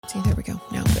See, there we go.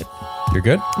 Now I'm good. You're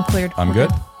good? I'm cleared. I'm We're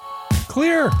good.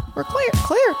 Clear. We're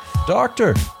clear.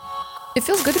 Doctor. It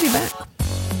feels good to be back.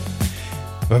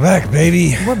 We're back,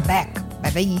 baby. We're back,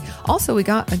 baby. Also, we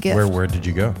got a gift. Where did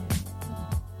you go?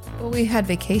 Well, we had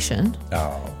vacation.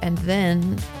 Oh. And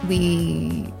then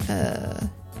we,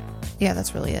 yeah,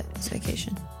 that's really it. It's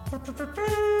vacation.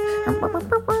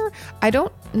 I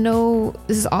don't know.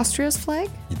 This is Austria's flag?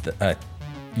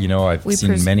 I've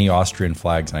seen many Austrian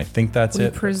flags, and I think that's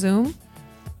it. We presume.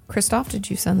 Christoph, did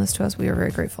you send this to us? We were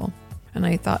very grateful. And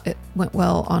I thought it went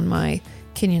well on my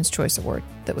Kenyon's Choice Award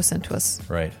that was sent to us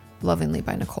lovingly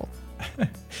by Nicole.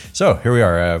 So here we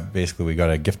are. Basically, we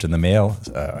got a gift in the mail.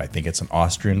 I think it's an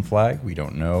Austrian flag. We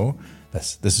don't know.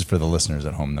 This is for the listeners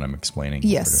at home that I'm explaining.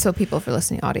 Yes, so people, if you're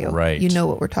listening audio, right, you know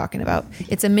what we're talking about.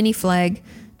 It's a mini flag,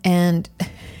 and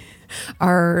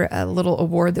our little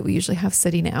award that we usually have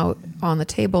sitting out on the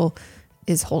table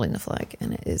is holding the flag,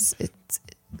 and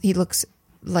he looks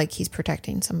like he's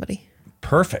protecting somebody.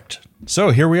 Perfect.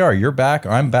 So here we are. You're back.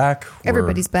 I'm back.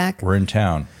 Everybody's back. We're in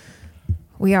town.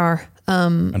 We are.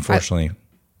 Unfortunately.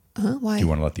 Why? Do you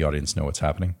want to let the audience know what's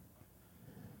happening?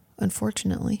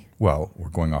 Unfortunately. Well, we're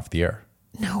going off the air.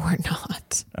 No, we're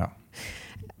not. Oh.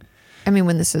 I mean,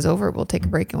 when this is over, we'll take a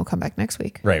break and we'll come back next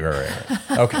week. Right.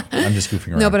 Okay. I'm just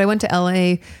goofing around. No, but I went to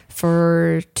LA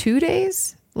for 2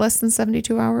 days, less than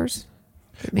 72 hours.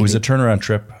 It was a turnaround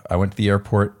trip. I went to the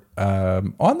airport.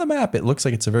 On the map, it looks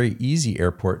like it's a very easy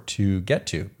airport to get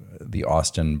to, the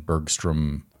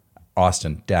Austin-Bergstrom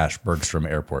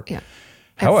Airport. Yeah.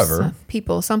 However,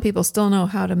 some people still know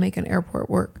how to make an airport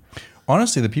work.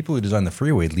 Honestly, the people who designed the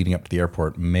freeway leading up to the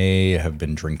airport may have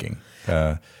been drinking.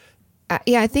 Yeah,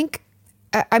 I think,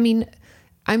 I mean,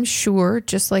 I'm sure,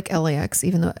 just like LAX,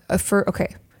 even though,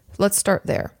 let's start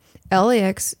there.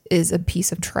 LAX is a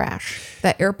piece of trash.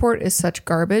 That airport is such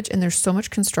garbage, and there's so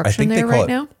much construction there right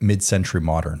now. Mid-century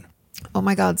modern. Oh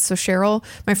my God. So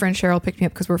my friend Cheryl picked me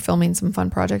up because we're filming some fun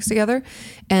projects together.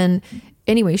 And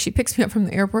anyway, she picks me up from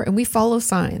the airport, and we follow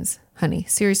signs, honey.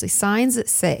 Seriously, signs that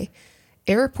say,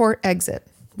 airport exit,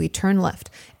 we turn left.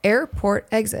 Airport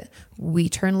exit, we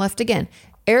turn left again.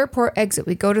 Airport exit,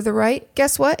 we go to the right.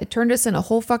 Guess what? It turned us in a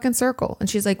whole fucking circle. And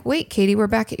she's like, wait, Katie, we're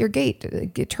back at your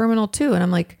gate, Terminal 2. And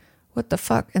I'm like, what the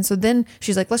fuck? And so then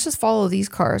she's like, let's just follow these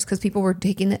cars, because people were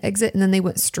taking the exit, and then they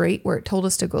went straight where it told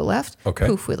us to go left. Okay.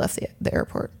 Poof, we left the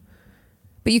airport.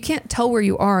 But you can't tell where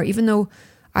you are, even though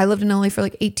I lived in LA for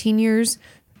like 18 years.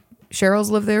 Cheryl's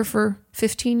lived there for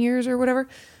 15 years or whatever,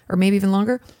 or maybe even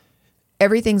longer.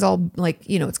 Everything's all like,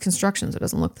 it's construction, so it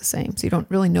doesn't look the same. So you don't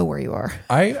really know where you are.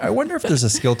 I wonder if there's a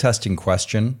skill testing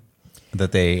question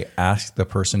that they ask the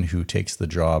person who takes the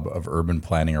job of urban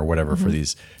planning or whatever for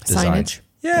these designs. Signage,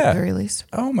 yeah. at the very least.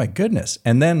 Oh my goodness.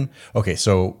 And then,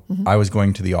 so I was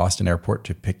going to the Austin airport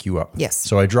to pick you up. Yes.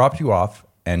 So I dropped you off,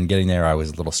 and getting there, I was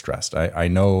a little stressed. I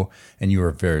know, and you were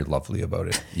very lovely about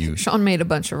it. Sean made a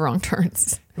bunch of wrong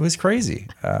turns. It was crazy.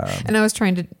 And I was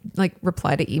trying to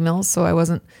reply to emails, so I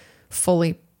wasn't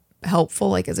fully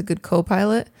helpful, as a good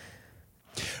co-pilot.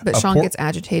 But Sean gets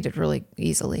agitated really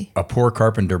easily. A poor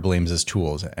carpenter blames his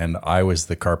tools, and I was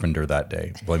the carpenter that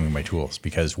day, blaming my tools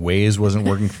because Waze wasn't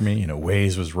working for me.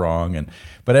 Waze was wrong,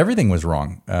 but everything was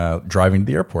wrong driving to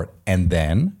the airport. And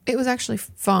then it was actually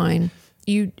fine.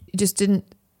 You just didn't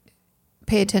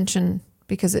pay attention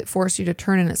because it forced you to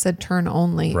turn, and it said turn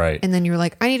only. Right. And then you were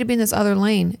like, I need to be in this other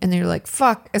lane. And then you're like,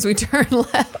 fuck, as we turn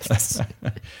left.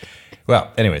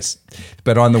 Well, anyways,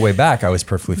 but on the way back, I was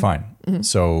perfectly fine. Mm-hmm.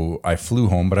 So I flew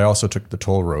home, but I also took the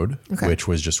toll road, which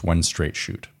was just one straight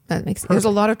shoot. That makes sense. There's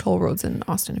a lot of toll roads in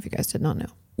Austin, if you guys did not know.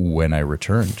 When I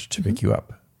returned to pick you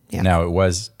up. Yeah. Now, it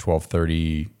was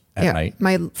 12:30 at night.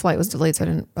 My flight was delayed, so I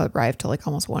didn't arrive till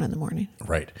almost 1 a.m.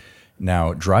 Right.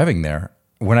 Now, driving there,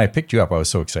 when I picked you up, I was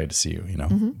so excited to see you,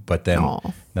 But then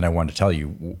I wanted to tell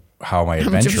you how my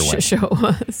adventure went. Shit show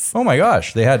was. Oh my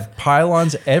gosh. They had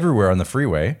pylons everywhere on the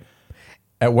freeway.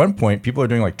 At one point, people are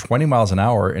doing 20 miles an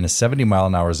hour in a 70 mile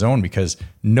an hour zone because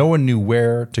no one knew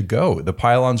where to go. The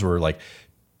pylons were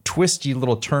twisty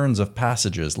little turns of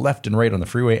passages left and right on the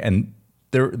freeway. And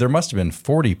there must have been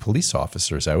 40 police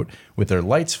officers out with their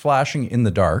lights flashing in the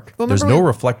dark. Well, there's no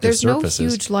reflective surfaces. There's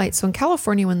no huge lights. So in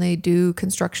California, when they do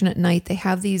construction at night, they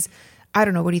have these, I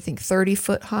don't know, what do you think, 30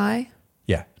 foot high?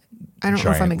 Yeah. I don't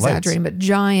know if I'm exaggerating, but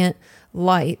giant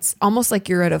lights, almost like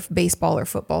you're at a baseball or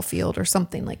football field or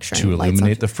something, shining to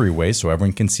illuminate the freeway so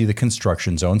everyone can see the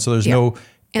construction zone. So there's no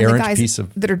errant piece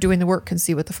of... that are doing the work can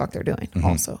see what the fuck they're doing.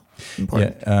 Also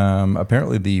important. Yeah.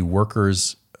 Apparently the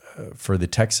workers for the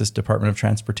Texas Department of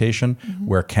Transportation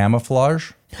wear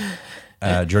camouflage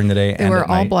during the day they and wear at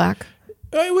all night. black.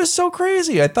 It was so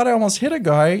crazy. I thought I almost hit a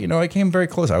guy. You know, I came very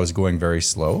close. I was going very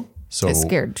slow. So It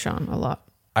scared Sean a lot.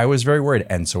 I was very worried.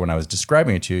 And so when I was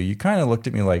describing it to you, you kind of looked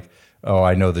at me like, oh,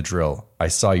 I know the drill. I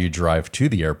saw you drive to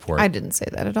the airport. I didn't say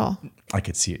that at all. I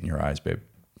could see it in your eyes, babe.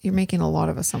 You're making a lot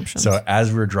of assumptions. So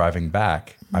as we were driving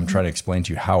back, I'm trying to explain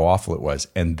to you how awful it was.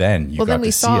 And then you got then we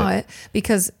to see saw it. it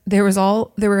because there were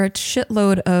a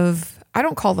shitload of, I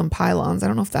don't call them pylons. I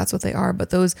don't know if that's what they are, but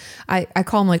those, I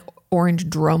call them like orange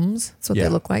drums. That's what Yeah. they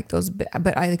look like. Those, but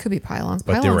they could be pylons.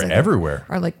 But they Pylons, were I think, everywhere.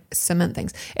 Are like cement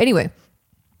things. Anyway,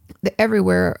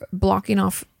 everywhere blocking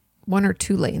off 1 or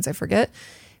 2 lanes, I forget,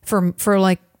 for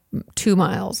like 2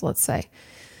 miles, let's say.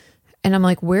 And I'm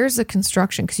like, where's the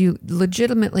construction? Because you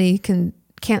legitimately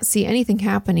can't see anything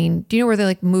happening. Do you know where they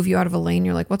like move you out of a lane?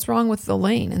 You're like, what's wrong with the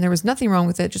lane? And there was nothing wrong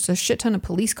with it. Just a shit ton of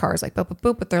police cars, like boop, boop,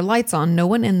 boop, with their lights on, no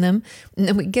one in them. And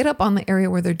then we get up on the area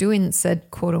where they're doing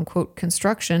said quote unquote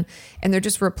construction, and they're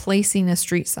just replacing a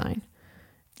street sign.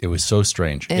 It was so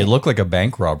strange. It looked like a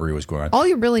bank robbery was going on. All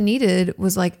you really needed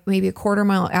was like maybe a quarter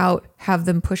mile out, have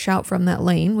them push out from that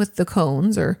lane with the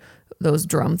cones or those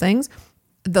drum things,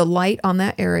 the light on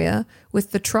that area with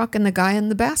the truck and the guy in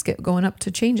the basket going up to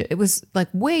change it. It was like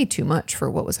way too much for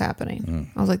what was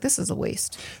happening. I was like, this is a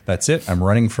waste. That's it. I'm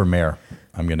running for mayor.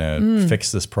 I'm going to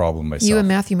fix this problem myself. You and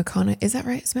Matthew McConaughey. Is that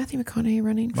right? Is Matthew McConaughey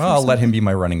running? Well, I'll let him be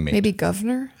my running mate. Maybe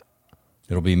governor?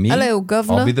 It'll be me. Hello,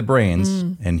 governor. I'll be the brains,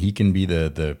 and he can be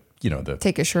the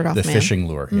Take his shirt off, the man. fishing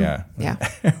lure. Yeah. Yeah.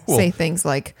 Well, Say things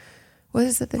like, what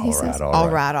is it that he says? all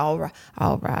right. All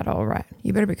right.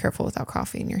 You better be careful without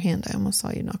coffee in your hand. I almost saw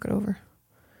you knock it over.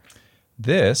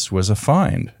 this was a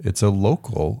find. It's a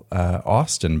local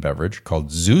Austin beverage called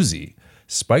Zuzi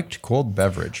spiked cold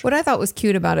beverage. What I thought was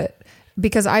cute about it,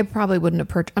 because I probably wouldn't have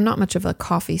purchased, I'm not much of a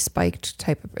coffee spiked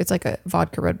type of, it's like a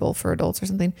vodka Red Bull for adults or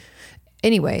something.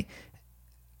 Anyway,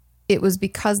 it was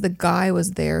because the guy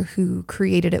was there who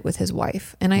created it with his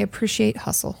wife. And I appreciate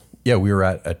hustle. Yeah, we were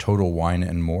at a Total Wine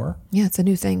and More. Yeah, it's a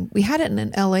new thing. We had it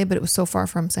in LA, but it was so far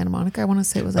from Santa Monica. I want to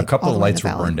say it was like A couple all of the way in lights the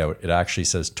were valley. burned out. It actually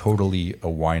says totally a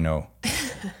wino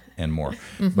and more.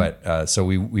 But so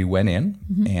we went in,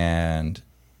 and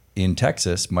in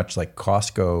Texas, much like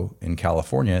Costco in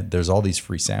California, there's all these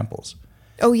free samples.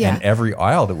 Oh yeah. And every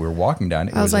aisle that we were walking down,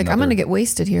 it I was like, I'm another- going to get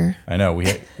wasted here. I know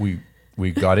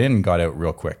we got in and got out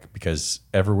real quick because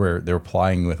everywhere they were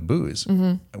plying with booze,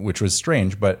 which was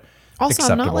strange, but Also,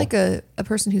 acceptable. I'm not like a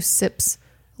person who sips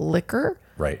liquor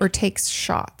Right. or takes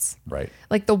shots. Right.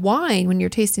 Like the wine, when you're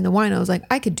tasting the wine, I was like,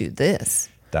 I could do this.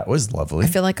 That was lovely. I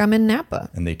feel like I'm in Napa.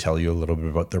 And they tell you a little bit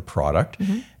about their product,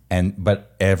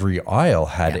 but every aisle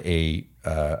had a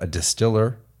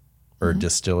distiller or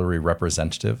distillery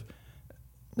representative.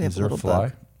 We have Is a there a little fly?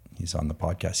 bug. He's on the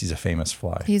podcast. He's a famous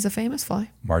fly. He's a famous fly.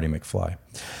 Marty McFly.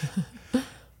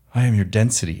 I am your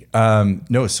density.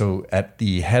 No, so at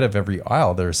the head of every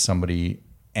aisle, there's somebody,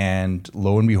 and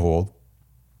lo and behold,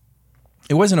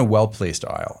 it wasn't a well-placed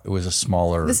aisle. It was a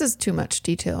smaller. This is too much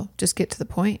detail. Just get to the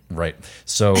point. Right.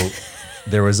 So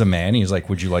there was a man. He was like,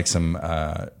 "Would you like some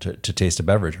to taste a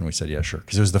beverage?" And we said, "Yeah, sure,"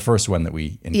 because it was the first one that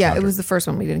we encountered. Yeah, it was the first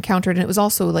one we'd encountered, and it was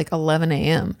also like 11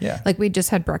 a.m. Yeah. Like we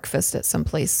just had breakfast at some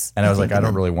place. And I was like, think, "I and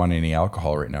don't then really want any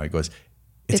alcohol right now." He goes,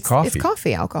 "It's coffee." It's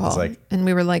coffee alcohol. It's like- and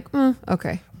we were like,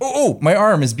 okay. Oh, my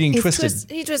arm is being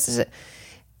twisted. He twisted it.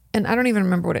 And I don't even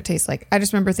remember what it tastes like. I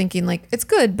just remember thinking like, it's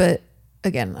good, but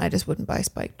again, I just wouldn't buy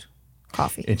spiked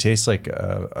coffee. It tastes like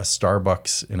a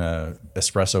Starbucks in a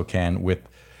espresso can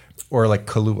or like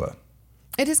Kahlua.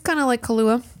 It is kind of like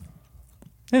Kahlua.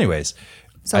 Anyways,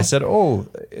 So- I said, "Oh,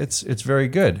 it's very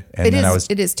good," and It then is. I was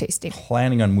It is tasty.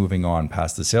 planning on moving on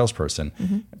past the salesperson,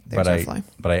 There's our fly.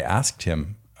 but I asked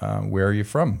him, "Where are you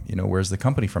from? You know, where's the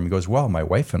company from?" He goes, "Well, my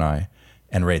wife and I."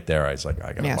 And right there, I was like,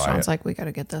 "I gotta Yeah, buy Sean's it." like, we got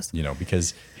to get this. You know,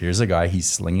 because here's a guy, he's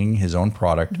slinging his own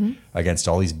product against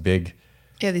all these big.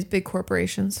 Yeah, these big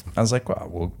corporations. I was like,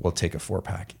 "Well, we'll take a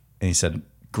 4-pack," and he said,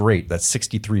 "Great, that's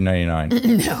 $63.99."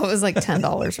 No, it was like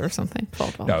 $10 or something.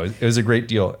 $12. No, it was a great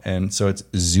deal. And so it's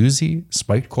Zuzi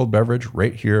spiked cold beverage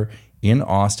right here in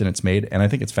Austin. It's made, and I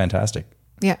think it's fantastic.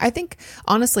 Yeah, I think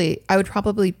honestly, I would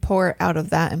probably pour out of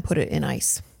that and put it in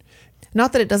ice.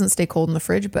 Not that it doesn't stay cold in the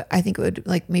fridge, but I think it would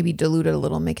like maybe dilute it a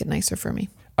little, make it nicer for me.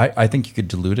 I think you could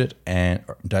dilute it and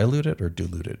dilute it or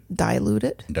dilute it. Dilute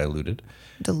it, Diluted.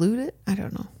 dilute it. I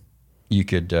don't know. You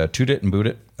could toot it and boot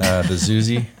it. The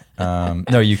Zuzi.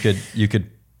 No, you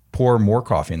could pour more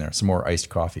coffee in there, some more iced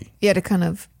coffee. Yeah, to kind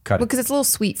of Cut it. because it's a little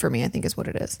sweet for me. I think is what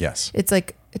it is. Yes. It's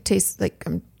like it tastes like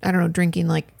I don't know, drinking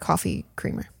like coffee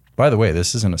creamer. By the way,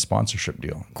 this isn't a sponsorship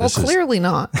deal. Well, This is clearly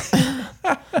not.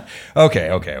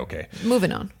 okay.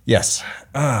 Moving on. Yes.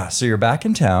 So you're back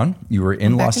in town. You were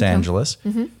in back Los in town. Angeles.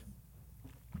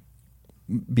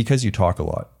 because you talk a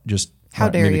lot, just How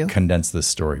dare maybe you. condense this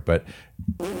story, but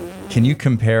can you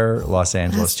compare Los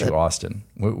Angeles to Austin?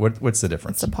 What's the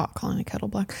difference? It's a pot calling a kettle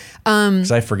black.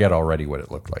 Because I forget already what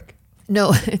it looked like.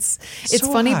 No, it's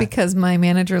So funny hot. because my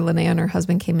manager Linnea and her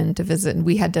husband came in to visit, and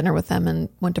we had dinner with them and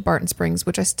went to Barton Springs,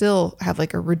 which I still have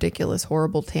like a ridiculous,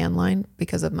 horrible tan line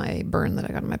because of my burn that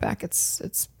I got on my back.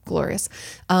 It's glorious.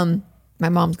 My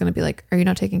mom's gonna be like, "Are you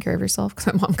not taking care of yourself?"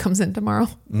 Because my mom comes in tomorrow.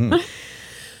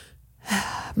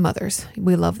 Mothers,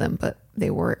 we love them, but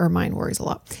mine worries a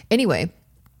lot. Anyway,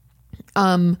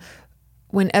 when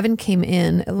Evan came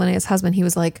in, Linnea's husband, he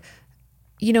was like,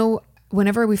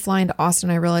 whenever we fly into Austin,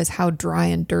 I realize how dry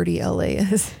and dirty LA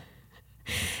is.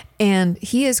 And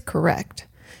he is correct.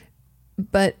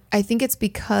 But I think it's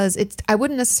because I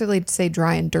wouldn't necessarily say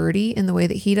dry and dirty in the way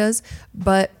that he does,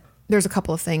 but there's a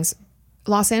couple of things.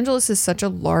 Los Angeles is such a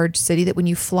large city that when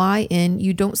you fly in,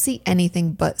 you don't see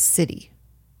anything but city.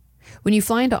 When you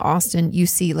fly into Austin, you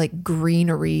see like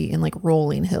greenery and like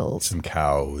rolling hills. Some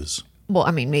cows. Well,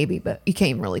 I mean, maybe, but you can't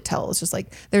even really tell. It's just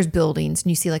like there's buildings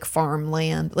and you see like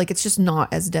farmland. Like it's just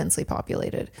not as densely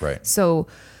populated. Right. So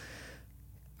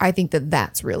I think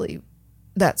that's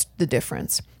the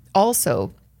difference.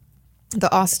 Also,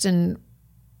 the Austin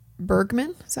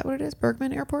Bergman, is that what it is?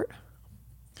 Bergman Airport?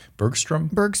 Bergstrom?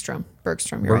 Bergstrom,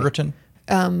 you're right. Bergerton?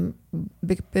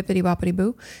 Bippity boppity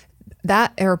boo.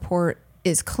 That airport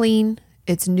is clean.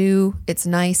 It's new. It's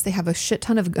nice. They have a shit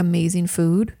ton of amazing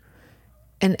food.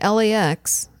 And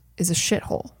LAX is a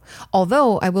shithole.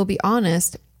 Although I will be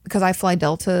honest, because I fly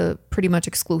Delta pretty much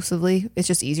exclusively, it's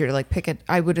just easier to like pick it.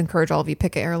 I would encourage all of you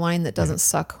pick an airline that doesn't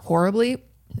suck horribly.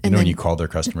 And When you call their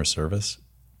customer service,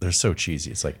 they're so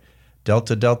cheesy. It's like,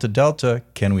 Delta, Delta, Delta,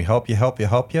 can we help you?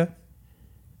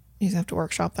 you just have to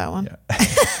workshop that one. Yeah.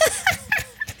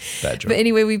 Bad joke. But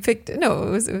anyway, it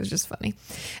was just funny.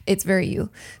 It's very you.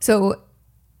 So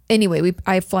anyway,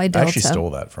 I fly I Delta. actually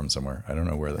stole that from somewhere. I don't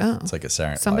know where that. It's like a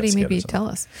Saturday. Somebody maybe tell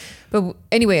us. But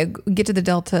anyway, I get to the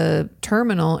Delta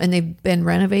terminal and they've been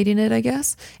renovating it, I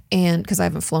guess. And because I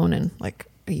haven't flown in like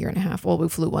a year and a half. Well, we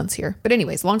flew once here. But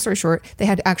anyways, long story short, they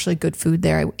had actually good food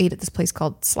there. I ate at this place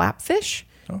called Slapfish.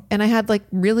 And I had like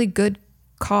really good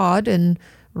cod and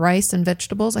rice and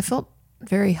vegetables. I felt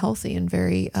very healthy and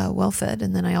very well fed.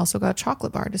 And then I also got a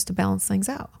chocolate bar just to balance things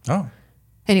out. Oh.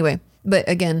 Anyway, but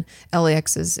again,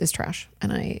 LAX is trash,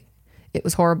 and it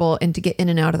was horrible. And to get in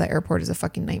and out of that airport is a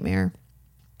fucking nightmare.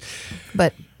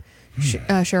 But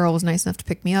Cheryl was nice enough to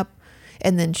pick me up,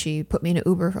 and then she put me in an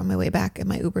Uber on my way back, and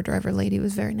my Uber driver lady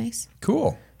was very nice.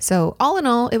 Cool. So all in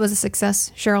all, it was a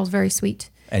success. Cheryl's very sweet.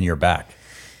 And you're back.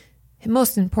 And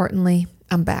most importantly,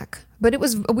 I'm back. But it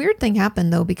was a weird thing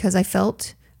happened though, because I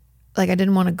felt like I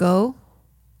didn't want to go,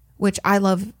 which I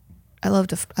love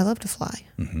to fly.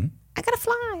 Mm-hmm. I gotta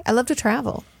fly. I love to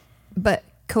travel. But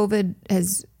COVID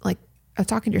has, like, I was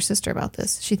talking to your sister about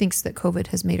this. She thinks that COVID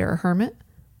has made her a hermit.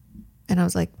 And I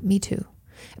was like, me too.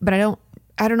 But I don't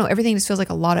know. Everything just feels like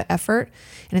a lot of effort.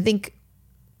 And I think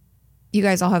you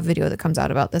guys all have video that comes out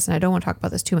about this. And I don't want to talk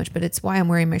about this too much, but it's why I'm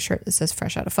wearing my shirt that says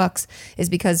Fresh Out of Fucks, is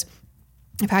because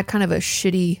I've had kind of a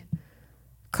shitty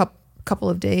couple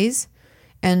of days.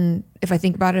 And if I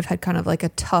think about it, I've had kind of like a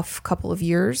tough couple of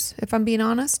years, if I'm being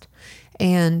honest.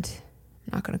 And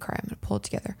I'm not going to cry. I'm going to pull it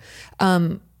together.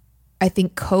 I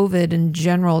think COVID in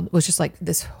general was just like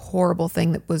this horrible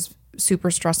thing that was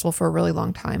super stressful for a really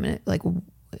long time. And it like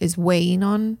is weighing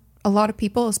on a lot of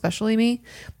people, especially me.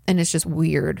 And it's just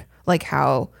weird, like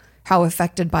how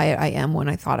affected by it I am when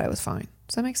I thought I was fine.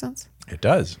 Does that make sense? It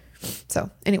does. So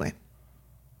anyway.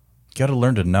 You got to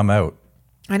learn to numb out.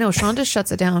 I know. Sean just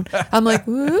shuts it down. I'm like,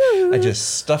 woo. I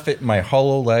just stuff it in my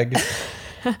hollow leg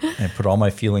and put all my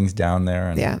feelings down there.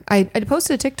 And yeah. I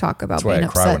posted a TikTok about that's why being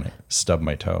I cry upset. when I stub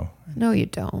my toe. No, you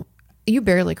don't. You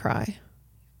barely cry.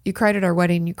 You cried at our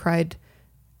wedding. You cried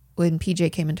when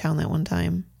PJ came in town that one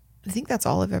time. I think that's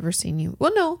all I've ever seen you.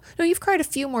 Well, no, you've cried a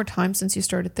few more times since you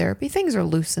started therapy. Things are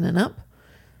loosening up.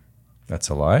 That's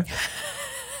a lie.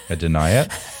 I deny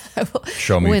it.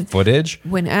 Show me footage.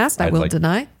 When asked, I will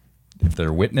deny. If there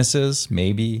are witnesses,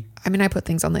 maybe. I mean, I put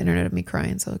things on the internet of me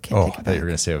crying, so I can't take it I back. thought you were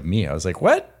going to say of me. I was like,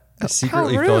 what?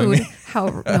 Secretly how filming rude.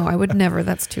 me? No, I would never.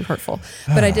 That's too hurtful.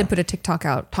 But I did put a TikTok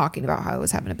out talking about how I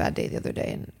was having a bad day the other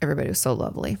day, and everybody was so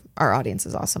lovely. Our audience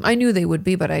is awesome. I knew they would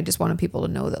be, but I just wanted people to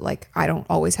know that, like, I don't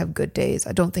always have good days.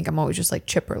 I don't think I'm always just like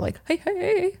chipper, like,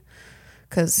 hey,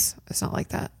 because it's not like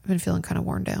that. I've been feeling kind of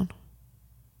worn down.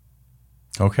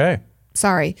 Okay.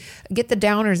 Sorry. Get the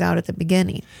downers out at the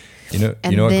beginning. You know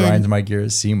what grinds my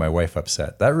gears? Seeing my wife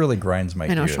upset. That really grinds my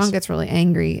gears. I know Sean gets really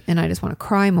angry and I just want to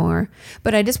cry more.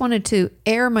 But I just wanted to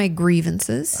air my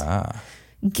grievances.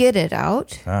 get it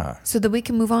out Ah. so that we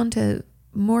can move on to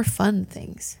more fun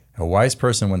things. A wise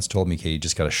person once told me, Kate, you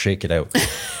just got to shake it out.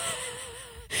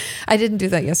 I didn't do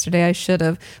that yesterday. I should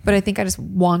have, but I think I just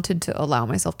wanted to allow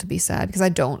myself to be sad because I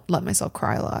don't let myself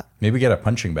cry a lot. Maybe get a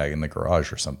punching bag in the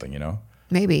garage or something, you know?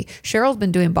 Maybe. Cheryl's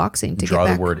been doing boxing to Draw get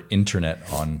back the word internet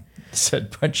on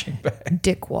said punching bag.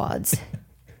 dickwads.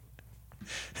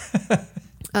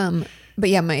 But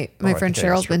yeah, my I friend think I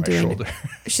Cheryl's just hurt been my doing, shoulder.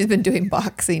 she's been doing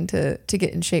boxing to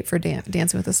get in shape for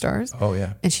Dancing with the Stars. Oh,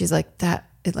 yeah. And she's like,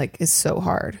 it like is so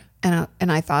hard. And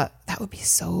I thought that would be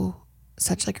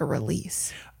such like a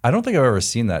release. I don't think I've ever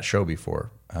seen that show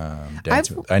before.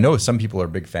 I know some people are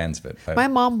big fans of it. My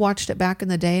mom watched it back in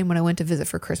the day, and when I went to visit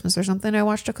for Christmas or something, I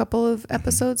watched a couple of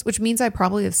episodes, which means I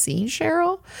probably have seen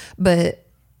Cheryl, but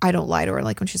I don't lie to her.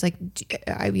 Like when she's like,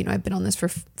 I've been on this for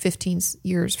 15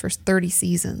 years, for 30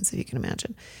 seasons, if you can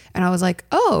imagine. And I was like,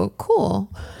 oh,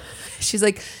 cool. She's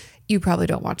like, you probably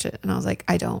don't watch it. And I was like,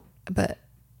 I don't, but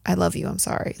I love you. I'm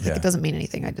sorry. Like it doesn't mean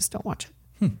anything. I just don't watch it.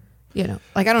 You know,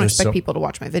 like I don't expect people to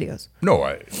watch my videos. No,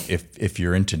 if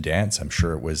you're into dance, I'm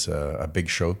sure it was a big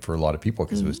show for a lot of people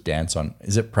because it was dance on.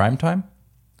 Is it prime time?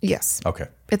 Yes. Okay.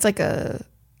 It's like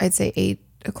I'd say 8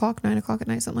 o'clock, 9 o'clock at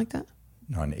night, something like that.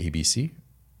 On ABC,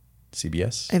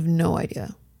 CBS, I have no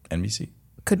idea. NBC.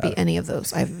 Could be any of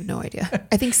those. I have no idea.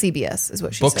 I think CBS is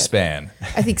what she said. Bookspan.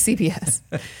 I think CBS.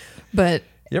 But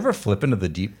You ever flip into the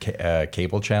deep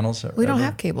cable channels? we don't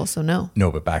have cable, so no.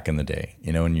 No, but back in the day,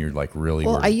 and you're like really.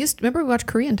 Well, remember we watched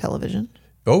Korean television.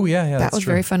 Oh yeah, That was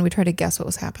true. very fun. We tried to guess what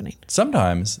was happening.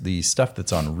 Sometimes the stuff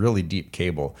that's on really deep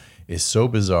cable is so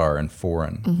bizarre and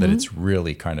foreign that it's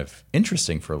really kind of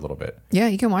interesting for a little bit. Yeah,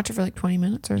 you can watch it for like 20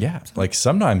 minutes or Yeah, like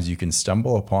sometimes you can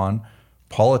stumble upon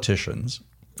politicians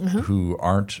who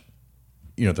aren't,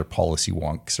 they're policy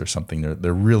wonks or something.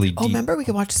 They're really deep. Oh, remember we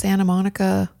could watch Santa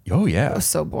Monica? Oh yeah. It was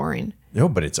so boring. No,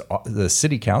 but it's the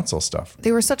city council stuff.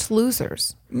 They were such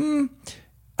losers. I don't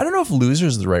know if loser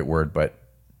is the right word, but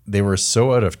they were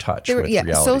so out of touch with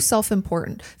reality. So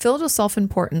self-important. Filled with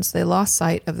self-importance, they lost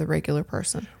sight of the regular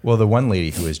person. Well, the one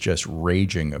lady who was just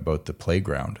raging about the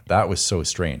playground, that was so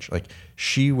strange. Like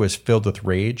she was filled with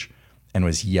rage and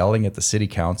was yelling at the city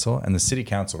council, and the city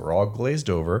council were all glazed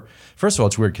over. First of all,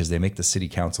 it's weird because they make the city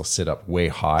council sit up way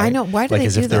high. I know. Why do like they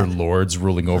as do if they're that? lords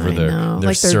ruling over I their know.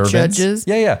 Like they're servants. judges.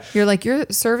 Yeah. You're like, you're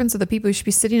servants of the people. You should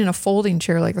be sitting in a folding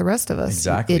chair like the rest of us.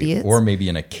 Exactly. You idiots. Or maybe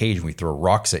in a cage and we throw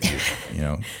rocks at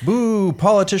you. Boo,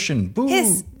 politician, boo.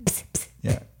 Hiss.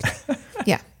 Yeah.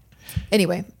 Yeah.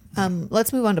 Anyway,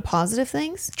 let's move on to positive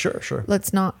things. Sure.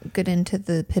 Let's not get into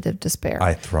the pit of despair.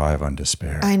 I thrive on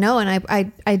despair. I know, and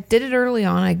I did it early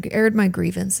on. I aired my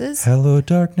grievances. Hello,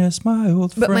 darkness, my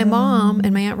old friend. But my mom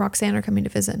and my Aunt Roxanne are coming to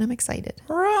visit, and I'm excited.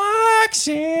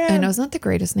 Roxanne. I know it's not the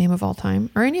greatest name of all time.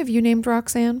 Are any of you named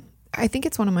Roxanne? I think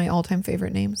it's one of my all-time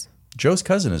favorite names. Joe's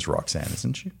cousin is Roxanne,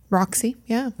 isn't she? Roxy,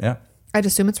 yeah. Yeah. I'd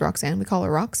assume it's Roxanne. We call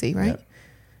her Roxy, right?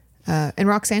 Yeah. And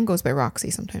Roxanne goes by Roxy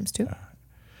sometimes too.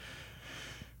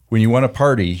 When you want to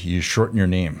party, you shorten your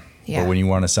name. Yeah. But when you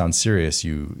want to sound serious,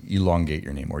 you elongate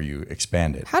your name or you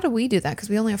expand it. How do we do that? Because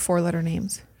we only have 4-letter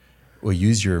names. Well,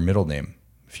 use your middle name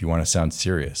if you want to sound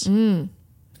serious.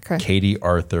 Okay. Katie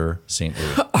Arthur St.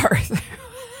 Louis. Arthur.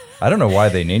 I don't know why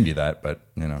they named you that, but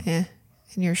Yeah.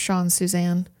 And you're Sean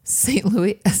Suzanne St.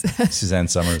 Louis. Suzanne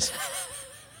Summers.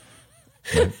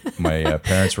 My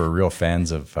parents were real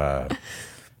fans of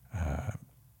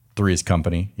Three's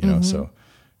Company, so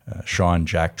Sean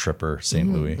Jack Tripper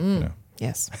St. Louis.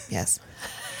 Yes.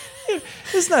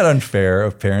 Isn't that unfair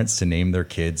of parents to name their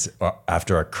kids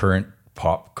after a current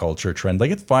pop culture trend?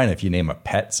 Like it's fine if you name a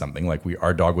pet something, like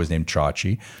our dog was named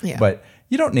Chachi, Yeah. but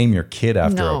you don't name your kid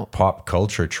after No. a pop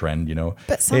culture trend,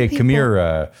 But some hey, come people-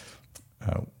 here.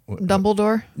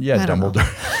 Dumbledore? Yeah, I don't know.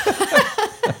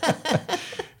 Dumbledore.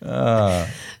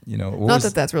 Not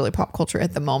that that's really pop culture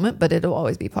at the moment, but it'll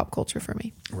always be pop culture for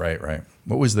me. Right.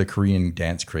 What was the Korean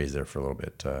dance craze there for a little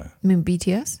bit? I mean,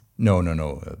 BTS? No.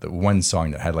 The one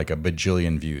song that had like a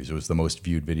bajillion views. It was the most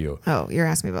viewed video. Oh, you're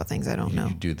asking me about things I don't know.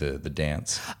 You do the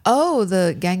dance. Oh,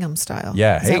 the Gangnam Style.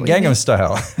 Yeah. Is Hey, that what you Gangnam mean?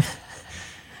 Style.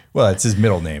 Well, it's his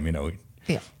middle name,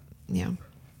 Yeah.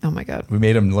 Oh my God. We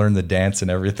made him learn the dance and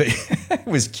everything. It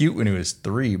was cute when he was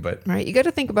 3, but Right. You got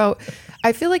to think about,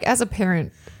 I feel like as a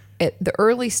parent, at the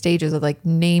early stages of like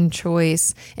name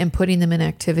choice and putting them in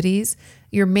activities,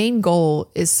 your main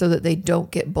goal is so that they don't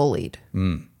get bullied.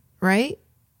 Right?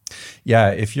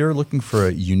 yeah, if you're looking for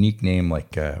a unique name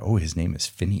like, his name is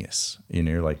Phineas,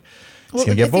 you're like, he's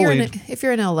going to get bullied. If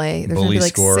you're in LA, there's going to Bully be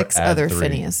like score, 6 add other 3.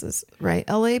 Phineases, right?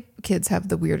 LA kids have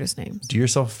the weirdest names. Do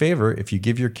yourself a favor if you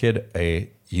give your kid a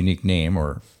unique name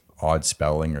or odd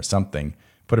spelling or something,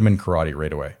 Put them in karate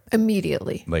right away.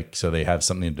 Immediately. Like, so they have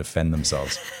something to defend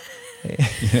themselves.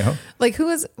 You know? Like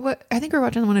what I think we were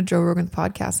watching one of Joe Rogan's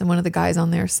podcasts, and one of the guys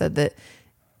on there said that,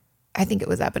 I think it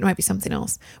was that, but it might be something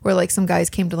else, where like some guys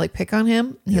came to like pick on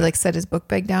him. And he like set his book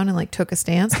bag down and like took a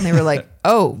stance, and they were like,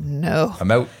 oh no, I'm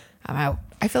out.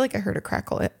 I feel like I heard a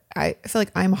crackle. I feel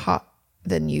like I'm hot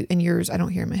than you, and yours I don't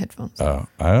hear in my headphones. Oh,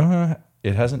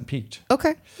 it hasn't peaked.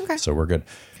 Okay. So we're good.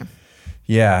 Okay.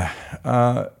 Yeah.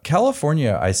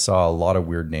 California, I saw a lot of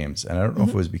weird names, and I don't know if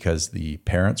it was because the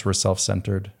parents were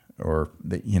self-centered, or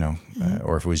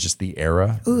or if it was just the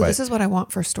era. Ooh, this is what I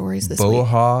want for stories this week.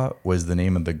 Boha was the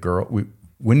name of the girl.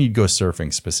 When you'd go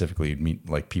surfing specifically, you'd meet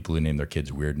like people who name their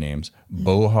kids weird names.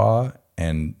 Boha,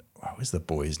 and what was the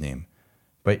boy's name?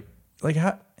 But like,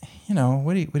 how,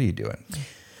 what are you doing?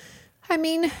 I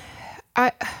mean,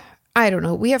 I don't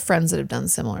know. We have friends that have done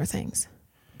similar things,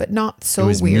 but not so weird. It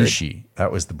was weird. Mishi.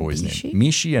 That was the boy's name.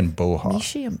 Mishi and Boha.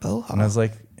 Mishi and Boha. And I was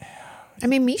like, I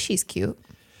mean, Mishi's cute.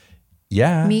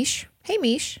 Yeah. Mish. Hey,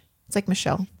 Mish. It's like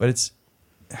Michelle. But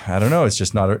I don't know. It's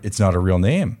just it's not a real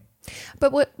name.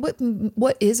 But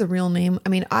what is a real name? I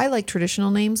mean, I like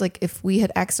traditional names. Like if we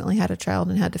had accidentally had a child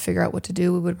and had to figure out what to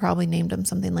do, we would probably name them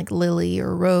something like Lily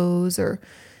or Rose or,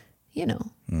 I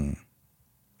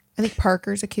think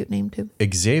Parker's a cute name too.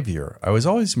 Xavier. I was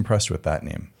always impressed with that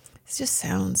name. It just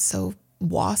sounds so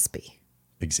waspy.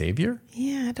 Xavier?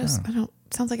 Yeah, I don't.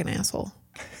 Sounds like an asshole.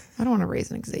 I don't want to raise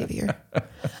an Xavier.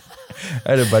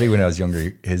 I had a buddy when I was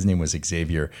younger. His name was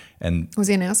Xavier, and was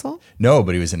he an asshole? No,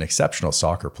 but he was an exceptional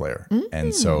soccer player,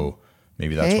 and so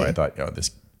maybe that's why I thought,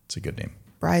 it's a good name.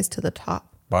 Rise to the top.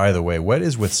 By the way, what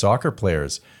is with soccer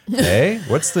players? Hey,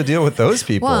 what's the deal with those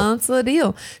people? Well, that's the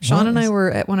deal. Sean and I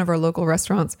were at one of our local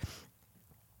restaurants,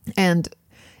 and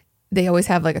they always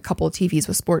have like a couple of TVs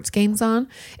with sports games on,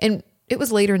 and it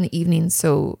was later in the evening,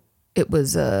 so it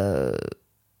was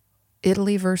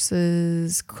Italy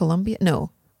versus Colombia.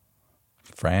 No.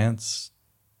 France.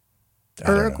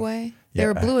 Uruguay. They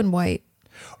were blue and white.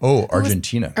 Oh,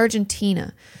 Argentina.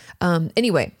 Argentina.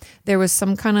 Anyway, there was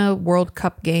some kind of World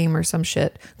Cup game or some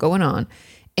shit going on.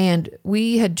 And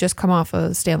we had just come off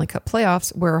a Stanley Cup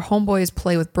playoffs where homeboys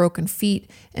play with broken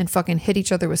feet and fucking hit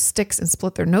each other with sticks and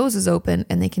split their noses open.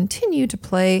 And they continue to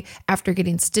play after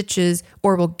getting stitches,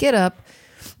 or will get up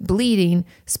bleeding,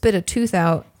 spit a tooth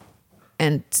out,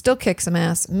 and still kick some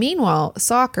ass. Meanwhile,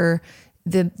 soccer,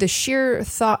 the sheer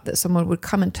thought that someone would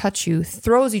come and touch you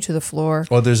throws you to the floor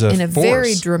in a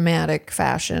very dramatic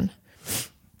fashion.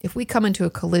 If we come into a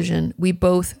collision, we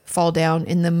both fall down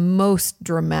in the most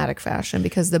dramatic fashion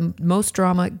because the most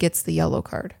drama gets the yellow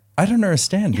card. I don't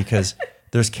understand, because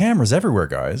there's cameras everywhere,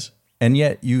 guys, and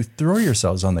yet you throw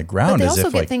yourselves on the ground. But they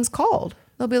also get things called.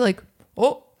 They'll be like,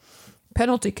 oh,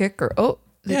 penalty kick, or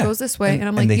it goes this way. And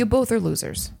I'm like, you both are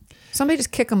losers. Somebody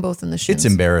just kick them both in the shins. It's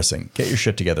embarrassing. Get your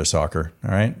shit together, soccer.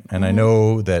 All right. And I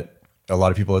know that a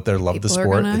lot of people out there love the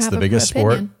sport. It's the biggest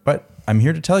sport. But I'm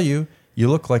here to tell you, you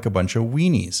look like a bunch of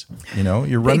weenies.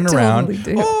 You're running around.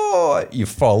 Do. Oh, you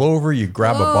fall over. You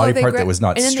grab a body part that was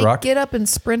not struck. And then they get up and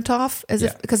sprint off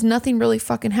because nothing really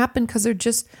fucking happened, because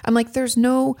I'm like, there's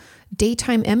no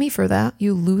daytime Emmy for that,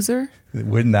 you loser.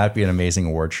 Wouldn't that be an amazing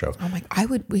award show? I'm like,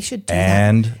 we should do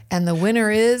that. And the winner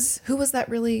is, who was that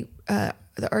really, the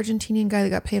Argentinian guy that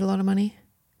got paid a lot of money?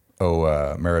 Oh,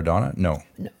 Maradona? No.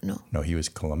 No, he was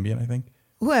Colombian, I think.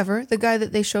 Whoever, the guy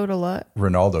that they showed a lot.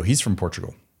 Ronaldo, he's from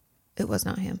Portugal. It was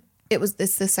not him.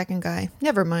 It's the second guy.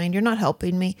 Never mind, you're not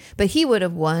helping me. But he would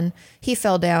have won. He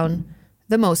fell down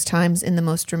the most times in the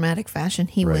most dramatic fashion.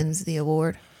 He wins the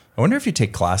award. I wonder if you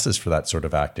take classes for that sort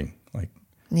of acting.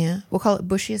 Yeah, we'll call it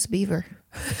Bushiest Beaver.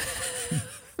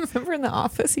 Remember in The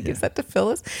Office, he gives that to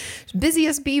Phyllis?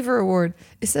 Busiest Beaver Award.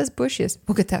 It says Bushiest.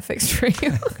 We'll get that fixed for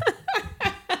you.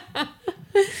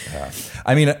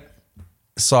 I mean,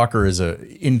 soccer is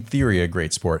in theory a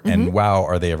great sport, and wow,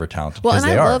 are they ever talented? Well, and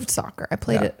I loved soccer. I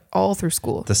played it all through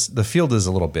school. The field is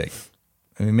a little big.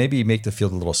 I mean, maybe make the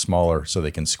field a little smaller so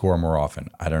they can score more often.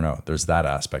 I don't know. There's that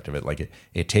aspect of it. Like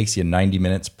it takes you 90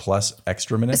 minutes plus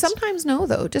extra minutes. Sometimes no,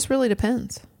 though. It just really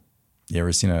depends. You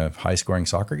ever seen a high scoring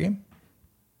soccer game?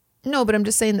 No, but I'm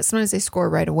just saying that sometimes they score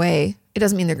right away. It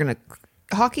doesn't mean they're going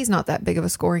to. Hockey's not that big of a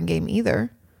scoring game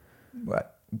either.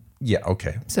 What? Yeah,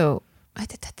 okay. So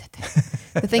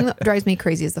the thing that drives me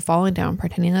crazy is the falling down,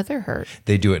 pretending that they're hurt.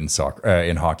 They do it in soccer,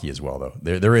 in hockey as well, though.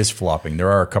 There is flopping.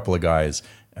 There are a couple of guys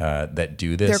that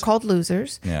do this. They're called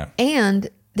losers. Yeah. And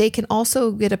they can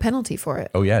also get a penalty for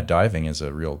it. Oh, yeah. Diving is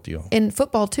a real deal. In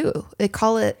football, too. They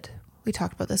call it, we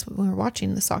talked about this when we were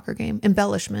watching the soccer game,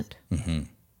 embellishment.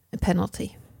 A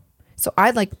penalty. So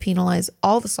I'd like to penalize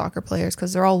all the soccer players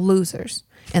because they're all losers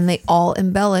and they all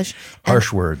embellish.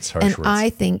 Harsh words. And I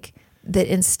think that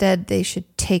instead they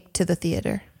should take to the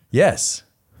theater. Yes.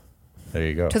 There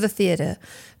you go. To the theater.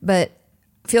 But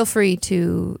feel free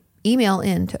to email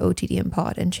in to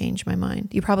OTDMpod and change my mind.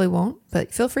 You probably won't,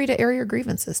 but feel free to air your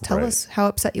grievances. Tell us how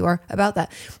upset you are about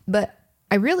that. But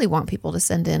I really want people to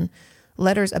send in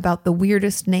letters about the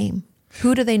weirdest name.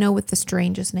 Who do they know with the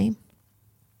strangest name?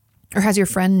 Or has your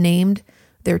friend named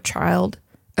their child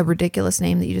a ridiculous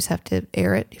name that you just have to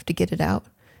air it? You have to get it out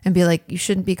and be like, you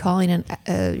shouldn't be calling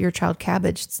your child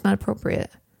Cabbage. It's not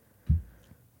appropriate.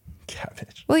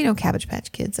 Cabbage. Well, you know, Cabbage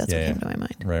Patch Kids. That's what came to my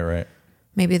mind. Right.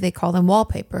 Maybe they call them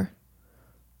Wallpaper.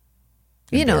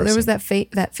 You know, there was that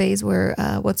phase where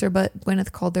what's her butt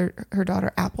Gwyneth called her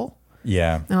daughter Apple.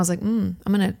 Yeah. And I was like, I'm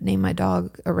gonna name my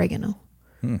dog Oregano,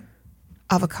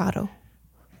 Avocado.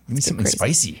 Give me something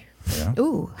spicy. Yeah.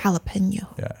 Ooh, jalapeno.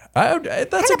 Yeah,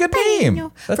 that's a good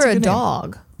name. That's for a good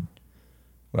dog. Name.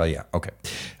 Well, yeah, okay.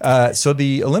 So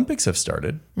the Olympics have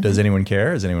started. Does anyone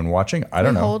care? Is anyone watching? I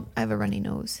don't know. I have a runny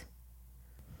nose.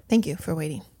 Thank you for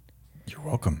waiting. You're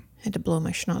welcome. I had to blow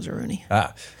my schnozzeroonie.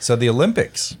 So the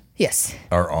Olympics yes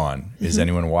are on. Is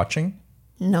anyone watching?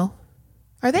 No.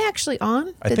 Are they actually on?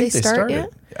 Did I think they start started.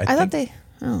 yet? I thought they.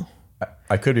 Oh.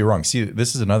 I could be wrong. See,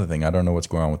 this is another thing. I don't know what's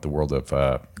going on with the world of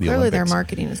the Clearly Olympics. their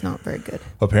marketing is not very good.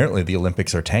 Apparently, the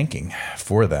Olympics are tanking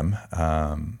for them.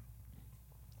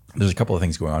 There's a couple of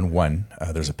things going on. One,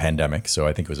 there's a pandemic, so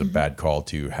I think it was a bad call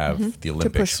to have the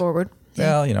Olympics. To push forward.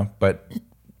 Well, you know, but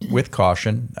with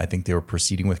caution. I think they were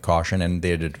proceeding with caution, and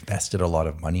they had invested a lot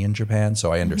of money in Japan,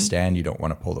 so I understand you don't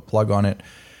want to pull the plug on it.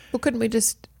 Well, couldn't we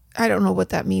just... I don't know what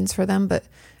that means for them, but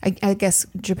I guess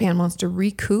Japan wants to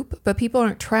recoup, but people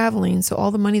aren't traveling, so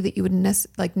all the money that you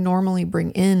would normally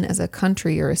bring in as a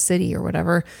country or a city or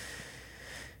whatever,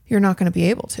 you're not going to be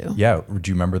able to. Yeah.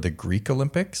 Do you remember the Greek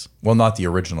Olympics? Well, not the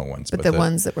original ones. But the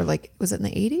ones that were like, was it in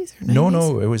the 80s or 90s?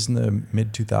 No, it was in the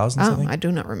mid-2000s, I think. I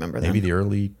do not remember that. Maybe the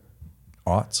early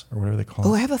aughts or whatever they call it.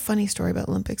 Oh, I have a funny story about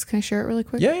Olympics. Can I share it really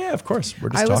quick? Yeah, of course. We're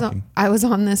just talking. I was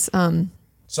on this...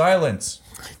 Silence.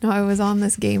 No, I was on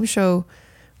this game show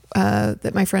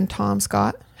that my friend Tom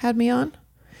Scott had me on.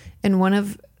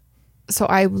 And so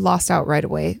I lost out right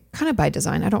away, kind of by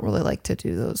design. I don't really like to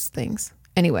do those things.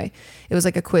 Anyway, it was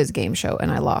like a quiz game show and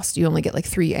I lost. You only get like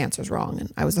 3 answers wrong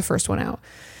and I was the first one out.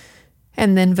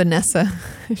 And then Vanessa,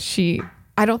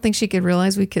 I don't think she could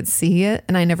realize we could see it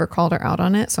and I never called her out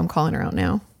on it. So I'm calling her out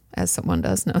now. As someone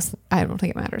does. No, I don't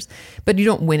think it matters. But you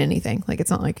don't win anything. Like,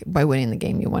 it's not like by winning the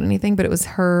game you won anything. But it was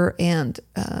her and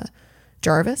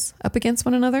Jarvis up against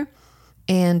one another.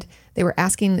 And they were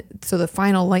asking, so the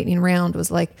final lightning round was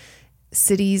like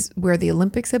cities where the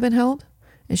Olympics had been held.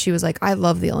 And she was like, I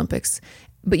love the Olympics.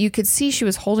 But you could see she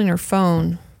was holding her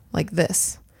phone like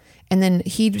this. And then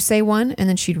he'd say one and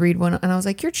then she'd read one. And I was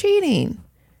like, you're cheating.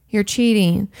 You're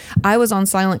cheating. I was on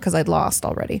silent because I'd lost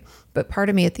already. But part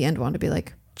of me at the end wanted to be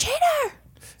like, cheater.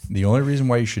 The only reason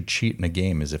why you should cheat in a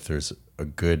game is if there's a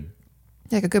good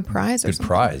prize or something.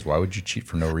 Prize. Why would you cheat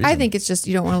for no reason? I think it's just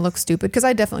you don't want to look stupid because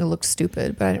I definitely looked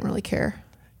stupid, but I didn't really care.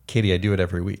 Katie, I do it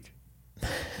every week.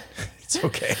 It's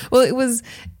okay. Well, it was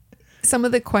some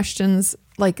of the questions.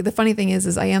 Like the funny thing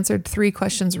is I answered 3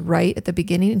 questions right at the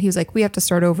beginning, and he was like, "We have to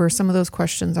start over. Some of those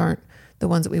questions aren't the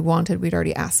ones that we wanted. We'd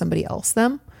already asked somebody else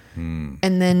them." And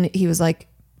then he was like,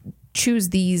 choose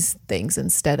these things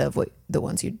instead of the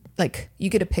ones you like. You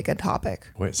get to pick a topic.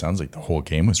 Boy, it sounds like the whole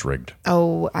game was rigged.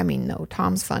 Oh, I mean, no,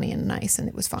 Tom's funny and nice and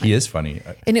it was fun. He is funny.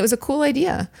 And it was a cool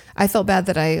idea. I felt bad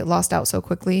that I lost out so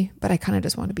quickly, but I kind of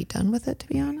just wanted to be done with it, to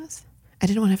be honest. I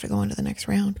didn't want to have to go on to the next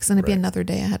round because then it'd be another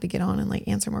day I had to get on and like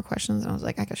answer more questions. And I was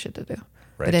like, I got shit to do.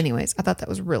 Right. But anyways, I thought that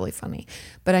was really funny.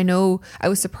 But I know I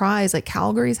was surprised, like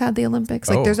Calgary's had the Olympics.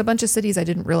 Like there's a bunch of cities I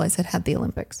didn't realize had the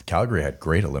Olympics. Calgary had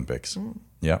great Olympics.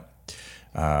 Yeah.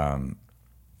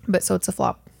 But so it's a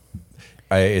flop.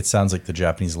 It sounds like the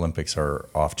Japanese Olympics are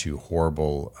off to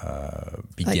horrible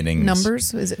beginnings. Like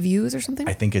numbers? Is it views or something?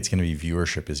 I think it's going to be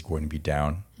viewership is going to be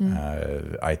down.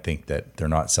 I think that they're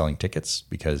not selling tickets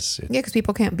because because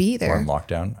people can't be there. We're in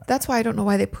lockdown. That's why I don't know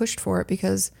why they pushed for it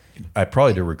because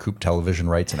probably to recoup television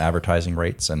rights and advertising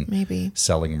rights and maybe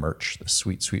selling merch, the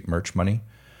sweet, sweet merch money.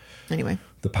 Anyway,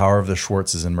 the power of the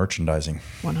Schwartz is in merchandising.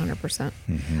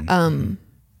 100%.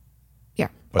 Yeah.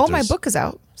 But my book is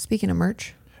out. Speaking of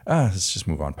merch. Let's just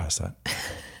move on past that.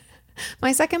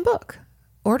 My second book.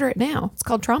 Order it now. It's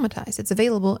called Traumatized. It's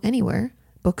available anywhere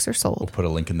books are sold. We'll put a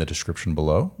link in the description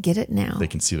below. Get it now. They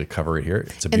can see the cover right here.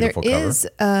 It's a beautiful cover. And there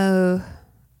is,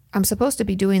 I'm supposed to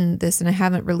be doing this and I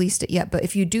haven't released it yet, but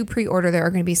if you do pre-order, there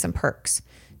are going to be some perks.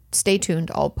 Stay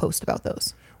tuned. I'll post about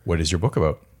those. What is your book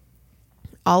about?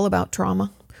 All about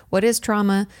trauma. What is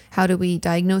trauma? How do we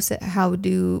diagnose it?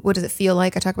 What does it feel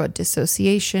like? I talk about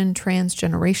dissociation,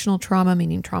 transgenerational trauma,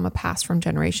 meaning trauma passed from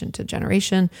generation to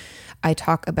generation. I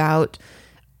talk about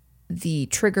the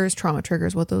triggers, trauma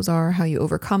triggers, what those are, how you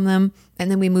overcome them. And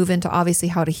then we move into obviously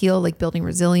how to heal, like building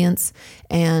resilience,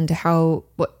 and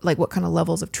what kind of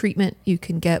levels of treatment you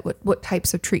can get, what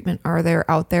types of treatment are there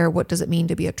out there, what does it mean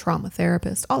to be a trauma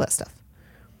therapist, all that stuff.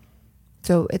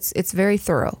 So it's very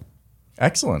thorough.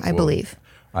 Excellent. I believe.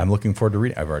 I'm looking forward to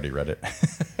reading. I've already read it.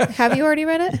 Have you already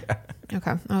read it? Yeah.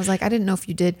 Okay. I was like, I didn't know if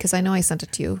you did, because I know I sent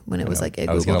it to you when it was like a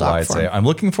I was Google going to lie Doc and form. say, I'm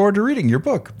looking forward to reading your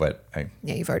book, but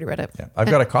Yeah, you've already read it. yeah, I've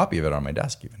got a copy of it on my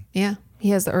desk even. Yeah, he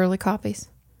has the early copies.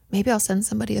 Maybe I'll send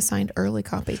somebody a signed early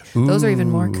copy. Those are even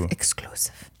more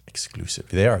exclusive. Exclusive.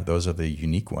 They are. Those are the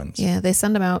unique ones. Yeah, they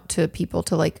send them out to people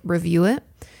to like review it.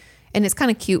 And it's kind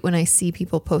of cute when I see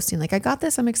people posting like, I got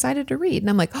this, I'm excited to read. And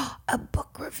I'm like, oh, a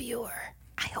book reviewer.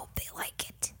 I hope they like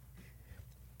it.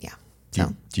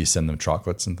 Yeah. Do you send them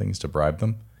chocolates and things to bribe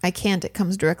them? I can't. It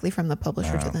comes directly from the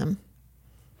publisher to them.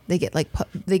 They get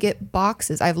they get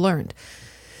boxes. I've learned.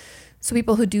 So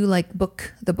people who do like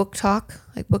book talk,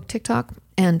 like book TikTok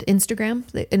and Instagram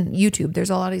and YouTube, there's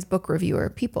a lot of these book reviewer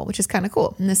people, which is kind of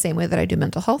cool. In the same way that I do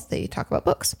mental health, they talk about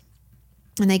books,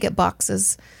 and they get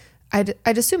boxes. I'd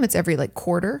assume it's every like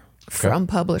quarter from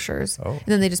publishers, and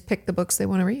then they just pick the books they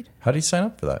want to read. How do you sign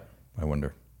up for that? I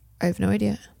wonder. I have no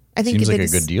idea. I think Seems like a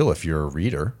good deal if you're a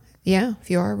reader. Yeah, if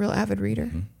you are a real avid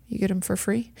reader, you get them for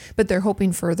free. But they're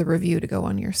hoping for the review to go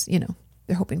on your,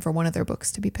 they're hoping for one of their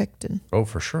books to be picked. And oh,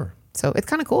 for sure. So it's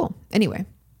kind of cool. Anyway,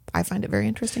 I find it very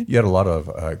interesting. You had a lot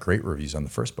of great reviews on the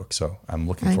first book, so I'm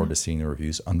looking forward to seeing the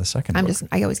reviews on the second book.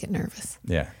 I always get nervous.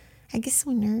 Yeah. I get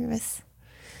so nervous.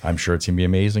 I'm sure it's going to be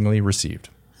amazingly received.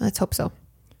 Let's hope so.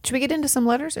 Should we get into some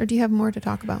letters, or do you have more to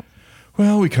talk about?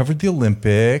 Well, we covered the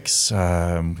Olympics.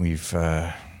 I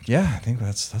think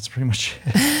that's pretty much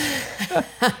it.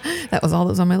 That was all that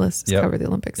was on my list. Cover the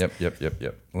Olympics. Yep.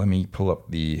 Let me pull up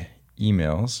the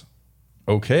emails.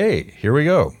 Okay, here we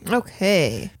go.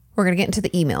 Okay. We're going to get into the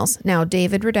emails. Now,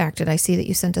 David Redacted, I see that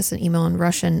you sent us an email in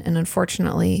Russian, and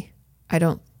unfortunately, I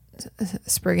don't...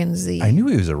 Spriggan Z. I knew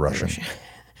he was a Russian.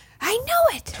 I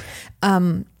know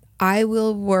it. I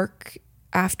will work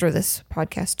after this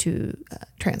podcast to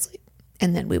translate,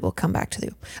 and then we will come back to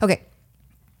you. Okay.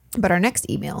 But our next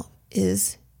email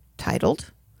is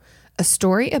titled, A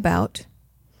Story About...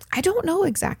 I don't know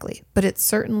exactly, but it's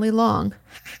certainly long.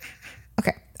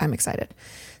 Okay, I'm excited.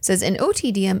 It says, in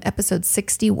OTDM episode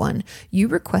 61, you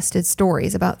requested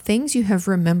stories about things you have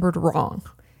remembered wrong.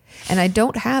 And I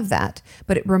don't have that,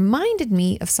 but it reminded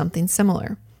me of something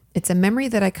similar. It's a memory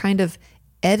that I kind of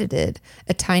edited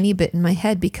a tiny bit in my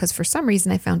head because for some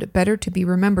reason I found it better to be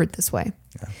remembered this way.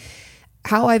 Yeah.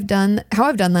 How I've done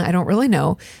that, I don't really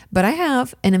know, but I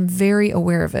have, and I'm very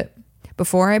aware of it.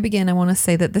 Before I begin, I want to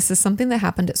say that this is something that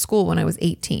happened at school when I was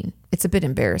 18. It's a bit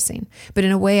embarrassing, but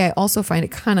in a way, I also find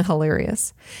it kind of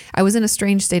hilarious. I was in a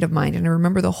strange state of mind, and I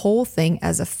remember the whole thing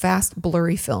as a fast,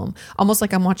 blurry film, almost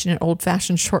like I'm watching an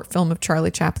old-fashioned short film of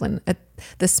Charlie Chaplin at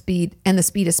the speed, and the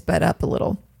speed is sped up a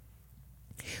little.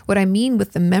 What I mean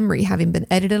with the memory having been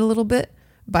edited a little bit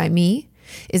by me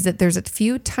is that there's a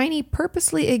few tiny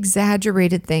purposely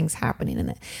exaggerated things happening in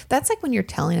it. That's like when you're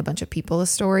telling a bunch of people a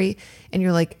story and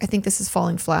you're like, I think this is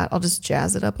falling flat. I'll just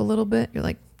jazz it up a little bit. You're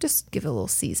like, just give it a little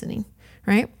seasoning,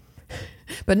 right?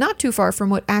 But not too far from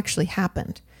what actually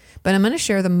happened. But I'm going to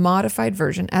share the modified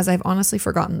version as I've honestly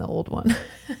forgotten the old one.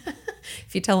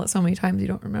 If you tell it so many times, you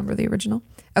don't remember the original.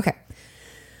 Okay.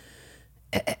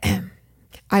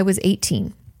 I was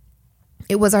 18.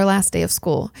 It was our last day of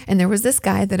school, and there was this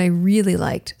guy that I really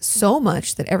liked so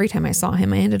much that every time I saw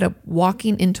him, I ended up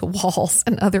walking into walls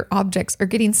and other objects or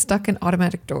getting stuck in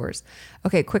automatic doors.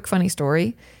 Okay, quick funny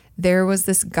story. There was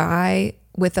this guy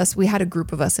with us. We had a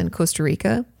group of us in Costa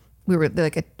Rica. We were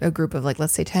like a group of like,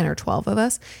 let's say 10 or 12 of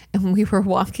us, and we were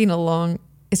walking along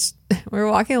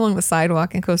the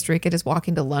sidewalk in Costa Rica, just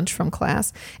walking to lunch from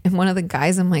class. And one of the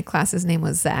guys in my class, his name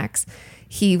was Zax.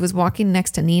 He was walking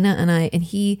next to Nina and I, and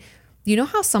you know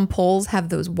how some poles have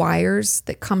those wires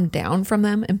that come down from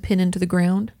them and pin into the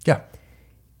ground? Yeah.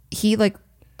 He like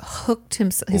hooked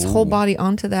his whole body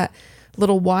onto that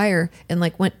little wire and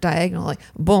like went diagonal, like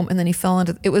boom. And then he fell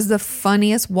into, it was the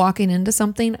funniest walking into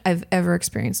something I've ever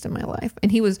experienced in my life.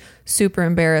 And he was super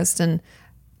embarrassed and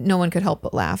no one could help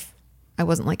but laugh. I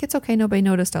wasn't like, it's okay, nobody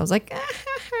noticed. I was like,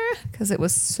 because it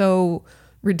was so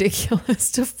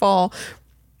ridiculous to fall.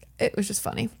 It was just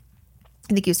funny.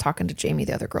 I think he was talking to Jamie,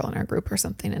 the other girl in our group or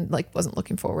something, and like wasn't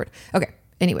looking forward. Okay.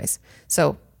 Anyways,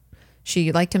 so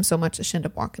She liked him so much that she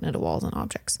ended up walking into walls and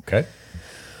objects. Okay.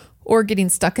 Or getting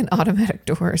stuck in automatic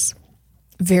doors.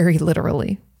 Very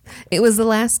literally. It was the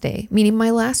last day, meaning my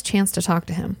last chance to talk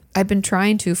to him. I'd been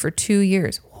trying to for 2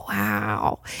 years.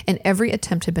 Wow. And every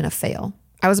attempt had been a fail.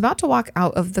 I was about to walk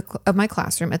out of my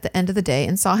classroom at the end of the day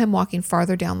and saw him walking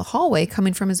farther down the hallway,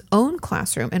 coming from his own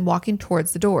classroom and walking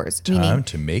towards the doors. Time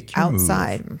to make your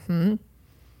outside, move. Mm-hmm,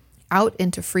 out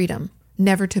into freedom,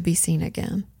 never to be seen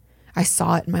again. I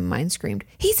saw it and my mind screamed,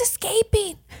 he's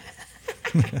escaping.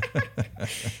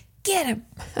 Get him.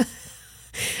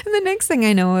 And the next thing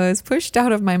I know, I was pushed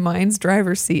out of my mind's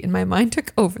driver's seat and my mind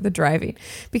took over the driving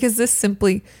because this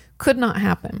simply could not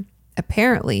happen.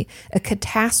 Apparently, a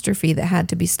catastrophe that had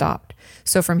to be stopped.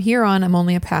 So from here on, I'm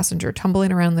only a passenger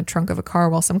tumbling around the trunk of a car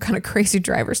while some kind of crazy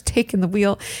driver's taking the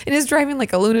wheel and is driving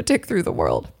like a lunatic through the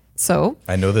world. So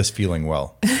I know this feeling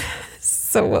well.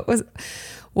 So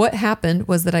what happened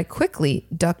was that I quickly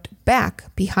ducked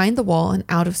back behind the wall and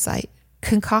out of sight,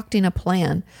 concocting a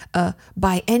plan,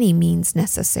 by any means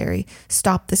necessary,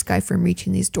 stop this guy from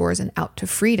reaching these doors and out to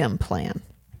freedom plan.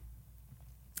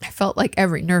 I felt like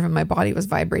every nerve in my body was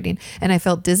vibrating and I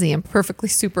felt dizzy and perfectly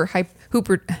super hyper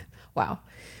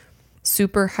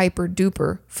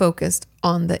duper focused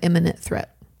on the imminent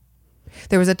threat.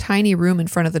 There was a tiny room in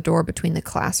front of the door between the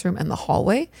classroom and the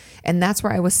hallway, and that's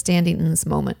where I was standing in this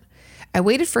moment. I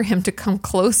waited for him to come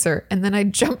closer and then I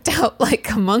jumped out like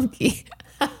a monkey.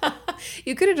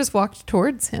 You could have just walked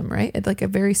towards him, right? At like a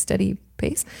very steady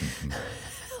pace.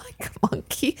 Like a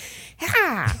monkey.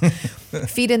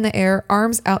 Feet in the air,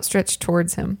 arms outstretched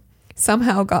towards him.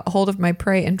 Somehow got hold of my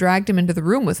prey and dragged him into the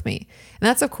room with me. And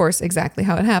that's, of course, exactly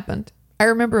how it happened. I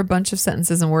remember a bunch of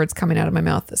sentences and words coming out of my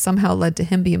mouth that somehow led to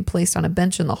him being placed on a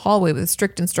bench in the hallway with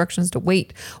strict instructions to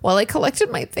wait while I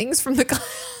collected my things from the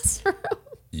classroom.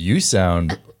 You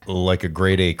sound like a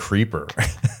grade A creeper.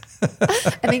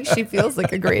 I think she feels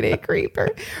like a grade A creeper.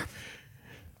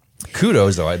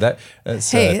 Kudos, though.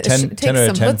 That's 10 out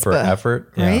of 10 for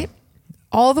effort. Right? Yeah.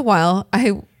 All the while,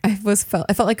 I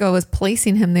felt like I was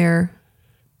placing him there.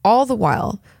 All the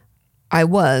while,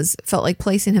 felt like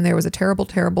placing him there was a terrible,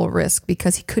 terrible risk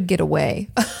because he could get away.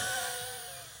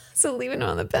 So leaving him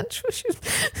on the bench,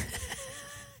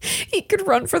 he could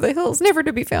run for the hills, never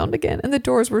to be found again. And the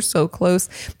doors were so close.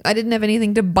 I didn't have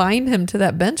anything to bind him to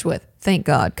that bench with. Thank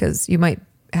God, because you might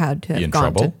have to have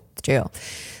gone to jail.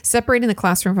 Separating the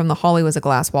classroom from the hallway was a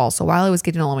glass wall. So while I was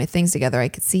getting all of my things together, I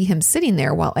could see him sitting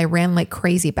there while I ran like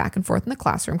crazy back and forth in the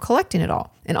classroom, collecting it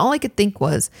all. And all I could think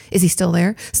was, is he still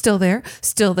there? Still there?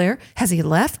 Still there? Has he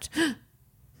left?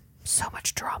 So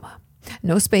much drama.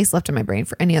 No space left in my brain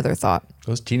for any other thought.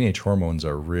 Those teenage hormones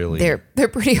are really... They're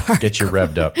pretty hard. Get you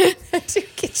revved up. To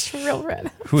get you real red.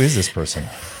 Who is this person?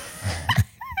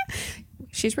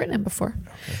 She's written him before.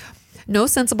 Okay. No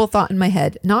sensible thought in my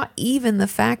head, not even the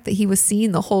fact that he was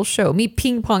seeing the whole show, me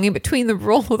ping-ponging between the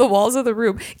walls of the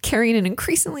room, carrying an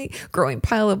increasingly growing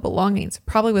pile of belongings,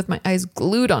 probably with my eyes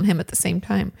glued on him at the same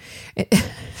time. It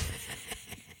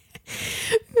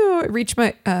reached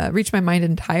my mind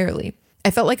entirely. I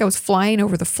felt like I was flying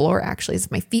over the floor, actually,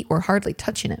 as my feet were hardly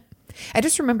touching it. I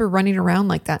just remember running around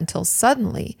like that until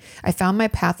suddenly I found my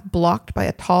path blocked by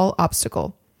a tall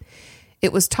obstacle.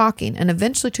 It was talking and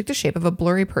eventually took the shape of a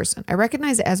blurry person. I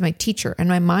recognized it as my teacher, and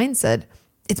my mind said,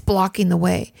 it's blocking the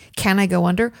way. Can I go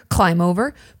under, climb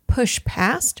over, push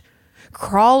past,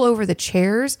 crawl over the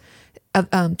chairs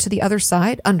to the other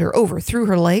side, under, over, through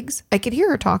her legs? I could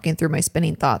hear her talking through my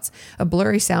spinning thoughts, a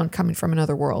blurry sound coming from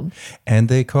another world. And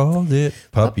they called it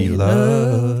puppy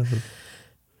love.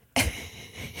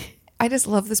 I just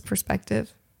love this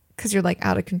perspective. Because you're like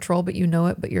out of control, but you know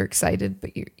it, but you're excited,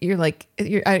 but you're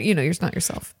not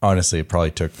yourself. Honestly, it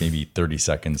probably took maybe 30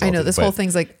 seconds. I know this whole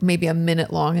thing's like maybe a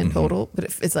minute long in total, but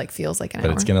it's like feels like an hour.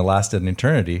 But it's going to last an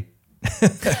eternity.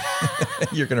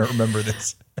 You're going to remember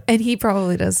this. And he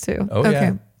probably does too. Oh, okay.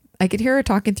 Yeah. I could hear her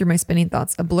talking through my spinning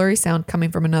thoughts, a blurry sound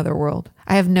coming from another world.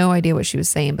 I have no idea what she was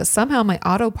saying, but somehow my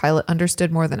autopilot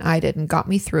understood more than I did and got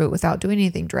me through it without doing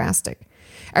anything drastic.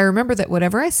 I remember that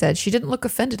whatever I said, she didn't look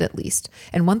offended at least.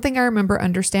 And one thing I remember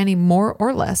understanding more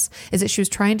or less is that she was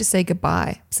trying to say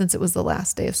goodbye since it was the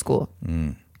last day of school.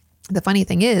 The funny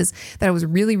thing is that I was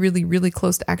really, really, really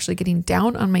close to actually getting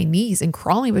down on my knees and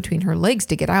crawling between her legs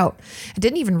to get out. I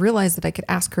didn't even realize that I could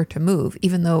ask her to move,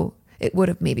 even though it would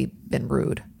have maybe been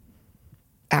rude.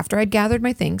 After I'd gathered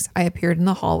my things, I appeared in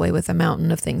the hallway with a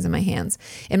mountain of things in my hands.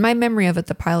 In my memory of it,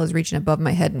 the pile is reaching above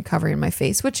my head and covering my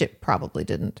face, which it probably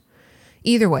didn't.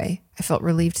 Either way, I felt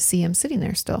relieved to see him sitting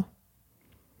there still.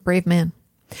 Brave man.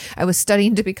 I was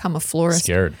studying to become a florist.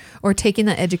 Scared. Or taking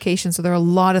that education, so there are a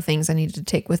lot of things I needed to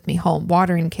take with me home,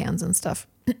 watering cans and stuff.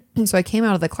 And so I came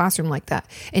out of the classroom like that,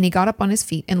 and he got up on his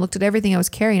feet and looked at everything I was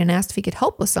carrying and asked if he could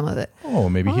help with some of it. Oh,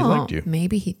 maybe he liked you.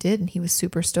 Maybe he did, and he was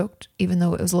super stoked, even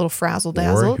though it was a little frazzle Or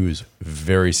dazzle. he was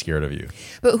very scared of you.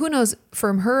 But who knows?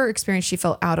 From her experience, she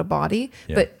felt out of body.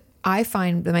 Yeah. But I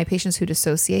find that my patients who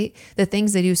dissociate, the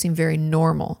things they do seem very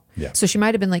normal. Yeah. So she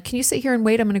might have been like, "Can you sit here and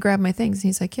wait? I'm going to grab my things." And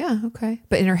he's like, "Yeah, okay."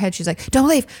 But in her head, she's like, "Don't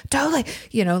leave, don't leave."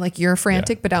 You know, like you're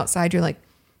frantic, Yeah. but outside you're like,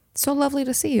 "So lovely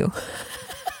to see you."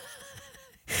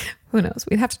 Who knows?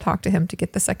 We'd have to talk to him to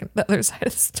get the other side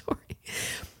of the story.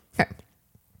 Okay.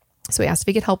 So he asked if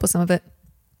he could help with some of it.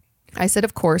 I said,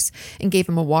 of course, and gave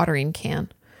him a watering can.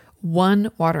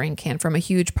 One watering can from a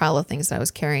huge pile of things that I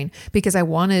was carrying, because I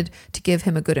wanted to give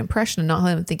him a good impression and not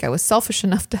let him think I was selfish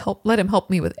enough to let him help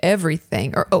me with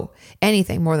everything or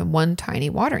anything more than one tiny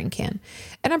watering can.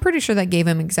 And I'm pretty sure that gave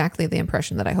him exactly the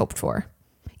impression that I hoped for.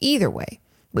 Either way,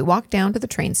 we walked down to the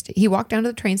train station. He walked down to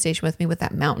the train station with me with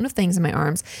that mountain of things in my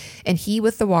arms, and he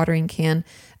with the watering can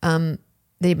that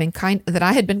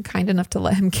I had been kind enough to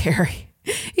let him carry.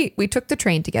 We took the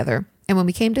train together, and when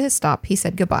we came to his stop, he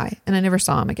said goodbye, and I never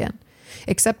saw him again.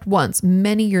 Except once,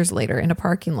 many years later, in a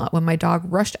parking lot, when my dog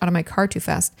rushed out of my car too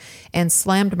fast and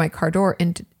slammed my car door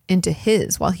into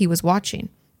his while he was watching.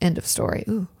 End of story.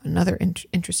 Ooh, another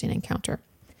interesting encounter.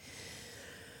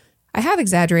 I have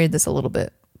exaggerated this a little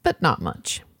bit, but not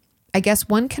much. I guess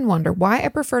one can wonder why I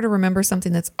prefer to remember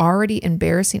something that's already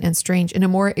embarrassing and strange in a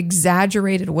more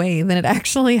exaggerated way than it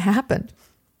actually happened.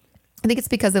 I think it's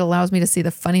because it allows me to see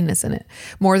the funniness in it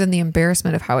more than the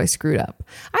embarrassment of how I screwed up.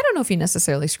 I don't know if he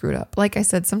necessarily screwed up. Like I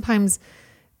said, sometimes...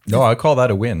 No, I call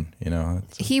that a win. You know,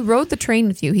 he rode the train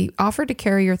with you. He offered to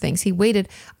carry your things. He waited.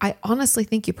 I honestly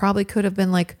think you probably could have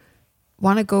been like,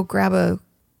 want to go grab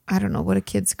I don't know, what do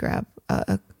kids grab?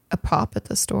 A pop at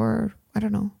the store? I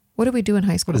don't know. What did we do in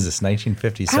high school? What is this,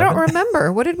 1957? I don't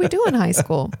remember. What did we do in high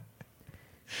school?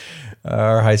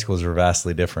 Our high schools were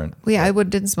vastly different. Well, yeah,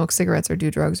 didn't smoke cigarettes or do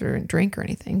drugs or drink or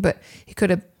anything, but he could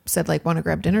have said like, want to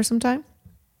grab dinner sometime?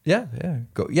 Yeah.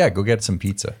 Go get some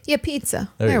pizza. Yeah,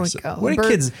 pizza. There we go. What do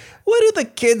the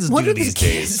kids do these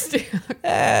days?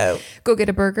 Go get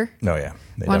a burger? No, yeah.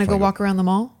 Want to go walk around the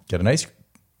mall?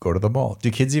 Go to the mall.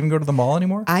 Do kids even go to the mall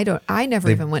anymore? I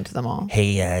never even went to the mall.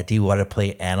 Hey, do you want to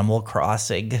play Animal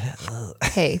Crossing?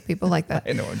 Hey, people like that.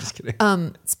 I know, I'm just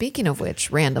kidding. Speaking of which,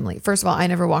 randomly, first of all, I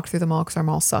never walked through the mall because our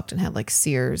mall sucked and had like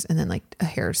Sears and then like a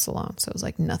hair salon. So it was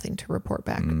like nothing to report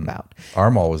back about.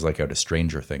 Our mall was like out of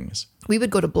Stranger Things. We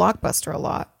would go to Blockbuster a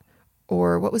lot.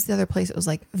 Or what was the other place? It was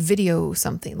like video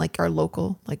something, like our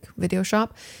local like video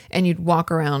shop. And you'd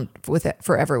walk around with it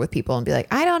forever with people and be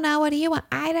like, I don't know, what do you want?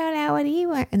 I don't know, what do you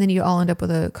want? And then you all end up with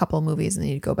a couple of movies, and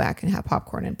then you'd go back and have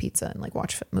popcorn and pizza and like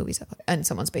watch movies in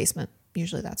someone's basement.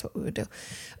 Usually that's what we would do.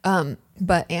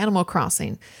 But Animal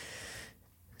Crossing,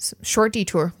 short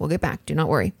detour, we'll get back, do not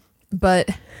worry. But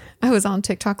I was on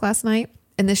TikTok last night,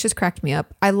 and this just cracked me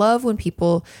up. I love when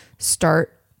people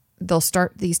they'll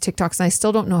start these TikToks, and I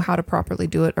still don't know how to properly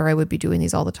do it, or I would be doing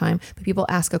these all the time. But people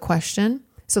ask a question.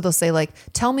 So they'll say like,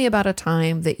 tell me about a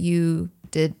time that you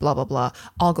did blah, blah, blah.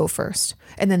 I'll go first.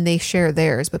 And then they share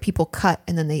theirs, but people cut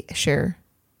and then they share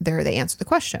they answer the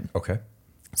question. Okay.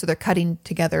 So they're cutting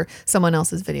together someone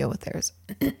else's video with theirs.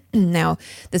 Now,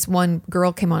 this one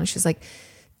girl came on and she's like,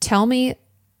 tell me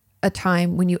a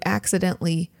time when you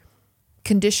accidentally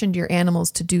conditioned your animals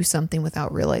to do something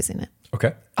without realizing it.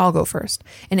 Okay. I'll go first.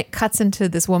 And it cuts into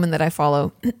this woman that I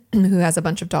follow who has a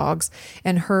bunch of dogs,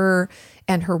 and her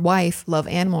wife love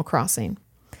Animal Crossing,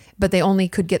 but they only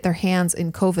could get their hands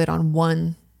in COVID on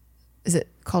one. Is it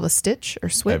called a Stitch or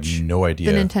Switch? I have no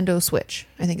idea. The Nintendo Switch,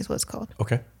 I think is what it's called.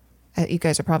 Okay. You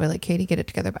guys are probably like, Katie, get it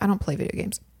together. But I don't play video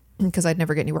games because I'd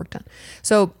never get any work done.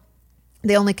 So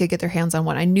they only could get their hands on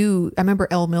one. I remember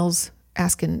Elle Mills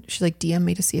asking, she like DM'd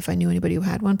me to see if I knew anybody who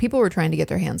had one. People were trying to get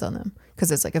their hands on them because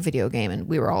it's like a video game and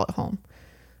we were all at home.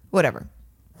 Whatever.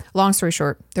 Long story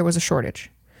short, there was a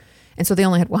shortage. And so they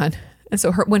only had one. And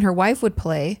so when her wife would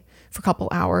play for a couple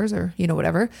hours or,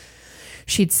 whatever,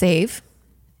 she'd save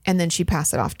and then she'd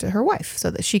pass it off to her wife so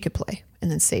that she could play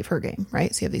and then save her game,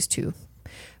 right? So you have these two.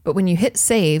 But when you hit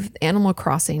save, Animal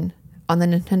Crossing on the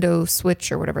Nintendo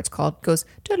Switch or whatever it's called goes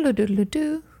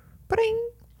doodle-doodle-doo, bring.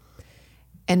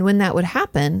 And when that would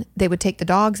happen, they would take the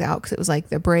dogs out because it was like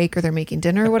their break or they're making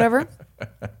dinner or whatever.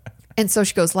 And so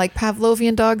she goes, like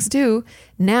Pavlovian dogs do,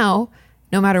 now,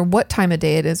 no matter what time of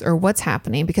day it is or what's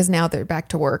happening, because now they're back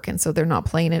to work and so they're not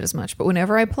playing it as much. But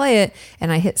whenever I play it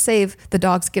and I hit save, the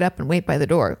dogs get up and wait by the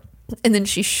door. And then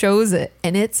she shows it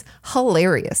and it's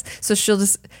hilarious. So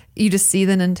you just see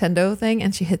the Nintendo thing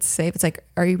and she hits save. It's like,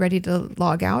 are you ready to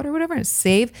log out or whatever? And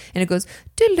save. And it goes,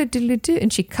 diddle, diddle, diddle,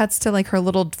 and she cuts to like her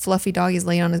little fluffy dog. He's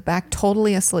laying on his back,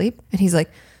 totally asleep. And he's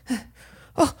like,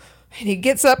 oh, and he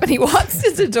gets up and he walks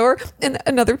to the door and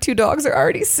another 2 dogs are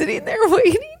already sitting there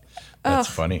waiting. That's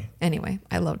funny. Anyway,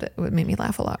 I loved it. It made me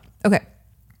laugh a lot. Okay.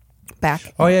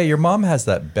 Back. Oh yeah, your mom has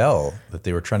that bell that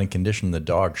they were trying to condition the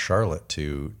dog Charlotte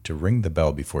to ring the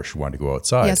bell before she wanted to go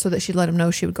outside. Yeah, so that she'd let him know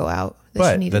she would go out.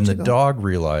 But then the dog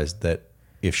realized that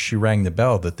if she rang the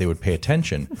bell, that they would pay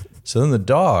attention. So then the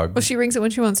dog. Well, she rings it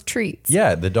when she wants treats.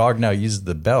 Yeah, the dog now uses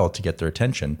the bell to get their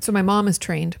attention. So my mom is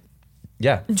trained.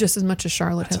 Yeah, just as much as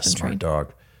Charlotte That's has a been smart trained.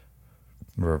 dog.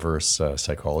 Reverse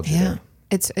psychology. Yeah. There.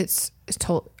 It's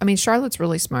total. I mean, Charlotte's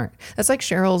really smart. That's like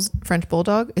Cheryl's French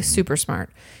bulldog is super smart,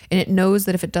 and it knows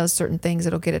that if it does certain things,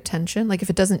 it'll get attention. Like if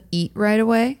it doesn't eat right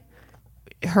away,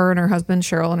 her and her husband,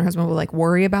 Cheryl and her husband, will like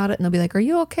worry about it, and they'll be like, "Are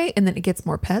you okay?" And then it gets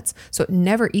more pets, so it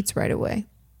never eats right away.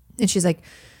 And she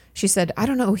said, "I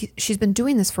don't know. She's been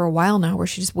doing this for a while now, where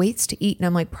she just waits to eat." And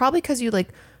I'm like, "Probably because you like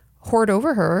hoard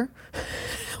over her,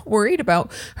 worried about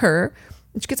her,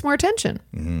 and she gets more attention.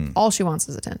 Mm-hmm. All she wants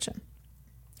is attention."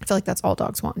 I feel like that's all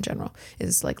dogs want in general,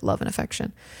 is like love and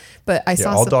affection. But I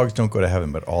saw all dogs don't go to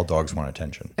heaven, but all dogs want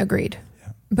attention. Agreed. Yeah.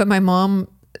 But my mom's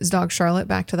dog Charlotte,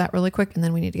 back to that really quick, and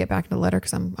then we need to get back to the letter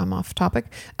because I'm off topic.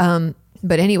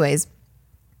 But anyways,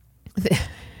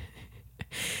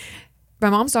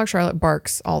 my mom's dog Charlotte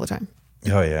barks all the time.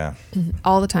 Oh yeah,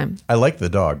 all the time. I like the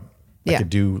dog. Yeah, I could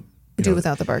do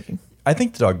without the barking. I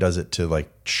think the dog does it to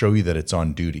like show you that it's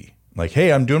on duty. Like,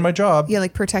 hey, I'm doing my job. Yeah,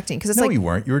 like protecting. Because it's no, like you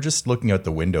weren't. You were just looking out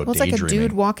the window, well, it's like a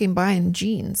dude walking by in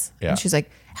jeans. Yeah. And she's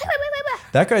like,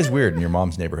 that guy's weird in your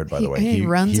mom's neighborhood, by the way. He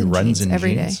runs in jeans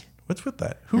every day. What's with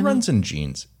that? Who runs in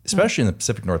jeans? Especially in the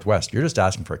Pacific Northwest. You're just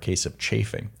asking for a case of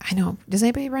chafing. I know. Does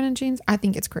anybody run in jeans? I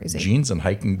think it's crazy. Jeans and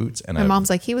hiking boots. And my mom's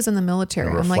like, he was in the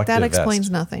military. I'm like, that explains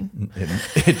nothing.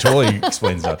 It totally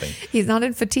explains nothing. He's not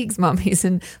in fatigues, Mom. He's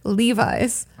in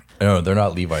Levi's. No, they're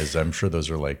not Levi's. I'm sure those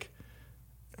are like...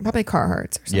 Probably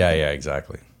Carhartts or something. Yeah,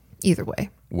 exactly. Either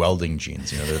way. Welding jeans.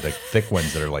 They're like thick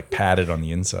ones that are like padded on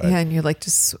the inside. Yeah, and you're like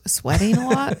just sweating a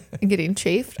lot and getting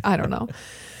chafed. I don't know.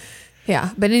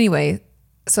 Yeah, but anyway,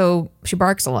 so she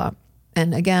barks a lot.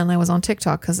 And again, I was on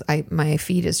TikTok because my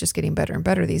feed is just getting better and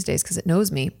better these days because it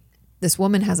knows me. This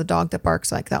woman has a dog that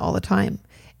barks like that all the time.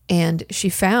 And she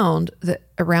found that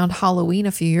around Halloween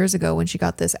a few years ago when she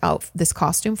got this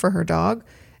costume for her dog,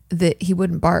 that he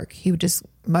wouldn't bark. He would just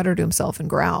mutter to himself and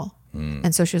growl.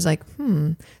 And so she was like,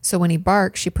 So when he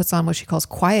barks, she puts on what she calls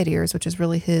quiet ears, which is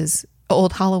really his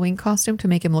old Halloween costume to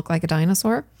make him look like a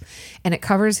dinosaur. And it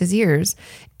covers his ears.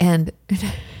 And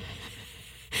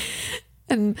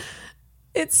and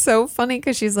it's so funny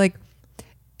because she's like,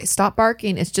 stop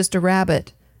barking. It's just a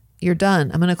rabbit. You're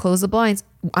done. I'm going to close the blinds.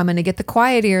 I'm going to get the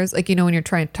quiet ears. Like, when you're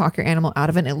trying to talk your animal out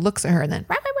of it and it looks at her and then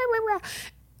rah, rah, rah, rah, rah.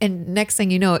 And next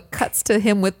thing you know, it cuts to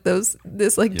him with this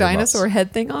like dinosaur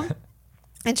head thing on.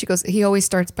 And she goes, he always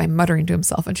starts by muttering to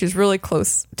himself. And she's really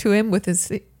close to him with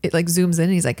it like zooms in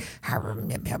and he's like,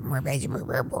 and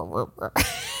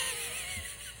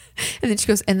then she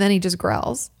goes, and then he just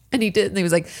growls. And he did. And he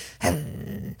was like,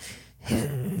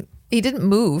 he didn't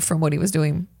move from what he was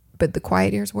doing, but the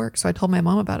quiet ears work. So I told my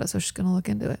mom about it. So she's going to look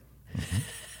into it. Mm-hmm.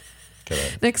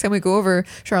 Next time we go over,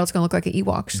 Charlotte's going to look like an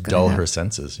Ewok. She's dull her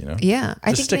senses, Yeah.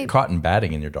 I think stick cotton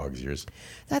batting in your dog's ears.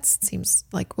 That seems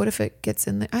like, what if it gets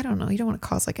in there? I don't know. You don't want to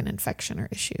cause like an infection or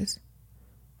issues.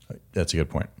 That's a good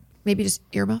point. Maybe just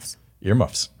earmuffs.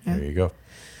 Earmuffs. Yeah. There you go.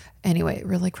 Anyway, it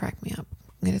really cracked me up.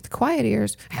 I'm going to get the quiet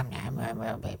ears.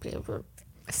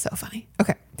 It's so funny.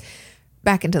 Okay.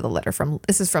 Back into the letter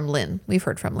this is from Lynn. We've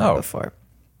heard from Lynn before.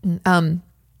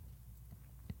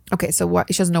 Okay, so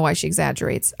she doesn't know why she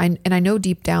exaggerates. And I know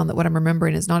deep down that what I'm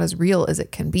remembering is not as real as it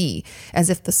can be, as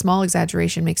if the small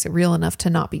exaggeration makes it real enough to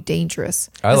not be dangerous.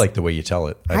 I like the way you tell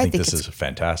it. I think this is a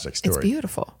fantastic story. It's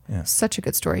beautiful. Yeah. Such a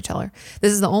good storyteller.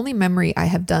 This is the only memory I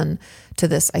have done to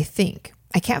this, I think.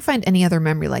 I can't find any other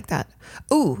memory like that.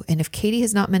 Ooh, and if Katie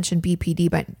has not mentioned BPD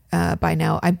by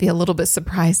now, I'd be a little bit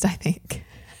surprised, I think.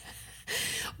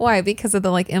 Why? Because of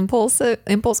the like impulse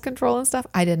control and stuff?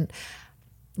 I didn't.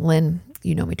 Lynn,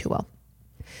 you know me too well.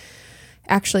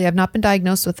 Actually, I've not been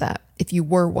diagnosed with that, if you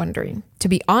were wondering. To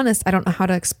be honest, I don't know how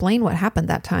to explain what happened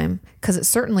that time, because it's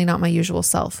certainly not my usual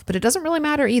self, but it doesn't really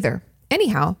matter either.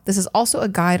 Anyhow, this is also a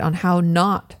guide on how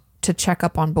not to check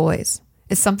up on boys.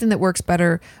 It's something that works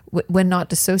better when not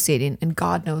dissociating, and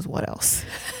God knows what else.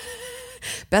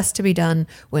 Best to be done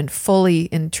when fully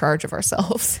in charge of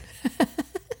ourselves.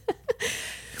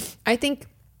 I think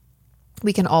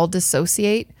we can all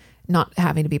dissociate, not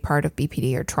having to be part of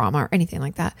BPD or trauma or anything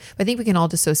like that. But I think we can all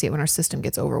dissociate when our system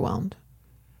gets overwhelmed.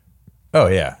 Oh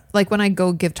yeah. Like when I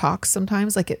go give talks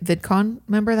sometimes, like at VidCon,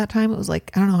 remember that time? It was like,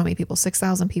 I don't know how many people,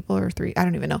 6,000 people or three, I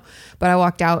don't even know. But I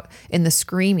walked out in the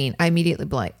screaming, I immediately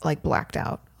blacked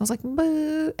out. I was like,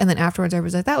 boo. And then afterwards,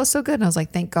 everybody's like, that was so good. And I was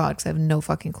like, thank God, because I have no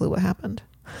fucking clue what happened.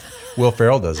 Will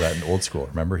Ferrell does that in Old School.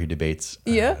 Remember, he debates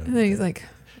Yeah. And then he's like,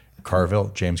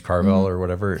 James Carville or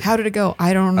whatever. how did it go?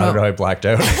 I don't know. I don't know. I blacked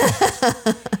out.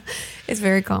 It's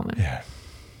very common. Yeah.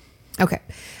 Okay.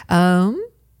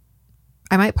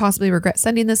 I might possibly regret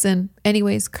sending this in.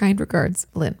 Anyways, kind regards,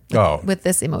 Lynn. With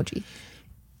this emoji.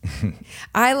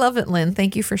 I love it, Lynn.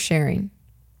 Thank you for sharing.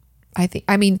 I think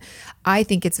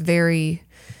it's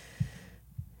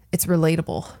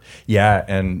relatable. Yeah.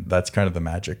 And that's kind of the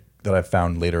magic that I've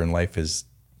found later in life is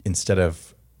instead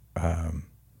of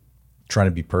trying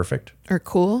to be perfect. Or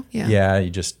cool. Yeah. Yeah. You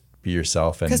just be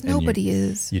yourself. Because nobody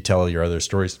is. You tell your other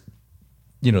stories,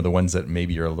 you know, the ones that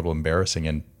maybe are a little embarrassing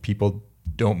and people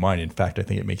don't mind. In fact, I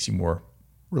think it makes you more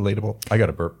relatable. I got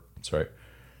a burp. Sorry.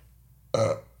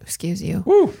 Excuse you.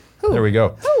 Woo. Ooh. There we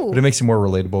go. Ooh. But it makes you more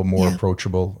relatable, more Yeah.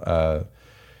 approachable. I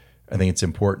think it's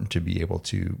important to be able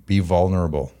to be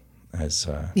vulnerable, as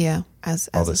As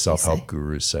all the we self-help say.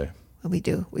 gurus say. We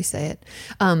do. We say it.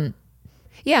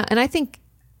 Yeah. And I think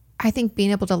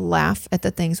being able to laugh at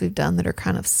the things we've done that are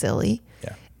kind of silly,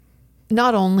 Yeah.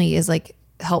 not only is like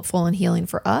helpful and healing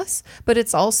for us, but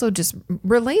it's also just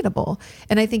relatable.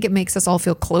 And I think it makes us all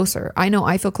feel closer. I know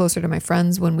I feel closer to my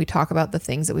friends when we talk about the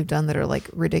things that we've done that are like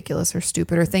ridiculous or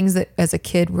stupid or things that as a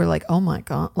kid we're like, oh my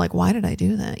God, like, why did I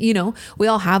do that? You know, we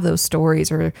all have those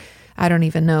stories, or I don't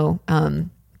even know.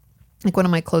 Like one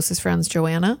of my closest friends,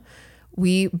 Joanna,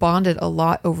 we bonded a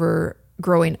lot over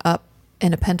growing up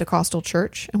in a Pentecostal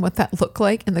church and what that looked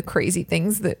like and the crazy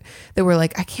things that were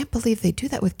like, I can't believe they do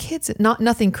that with kids.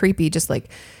 Nothing creepy, just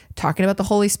like talking about the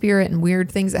Holy Spirit and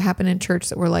weird things that happen in church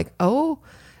that were like, oh,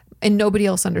 and nobody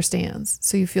else understands.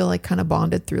 So you feel like kind of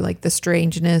bonded through like the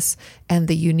strangeness and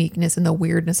the uniqueness and the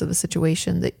weirdness of the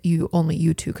situation that only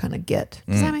you two kind of get.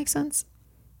 Does that make sense?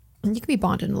 And you can be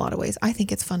bonded in a lot of ways. I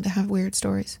think it's fun to have weird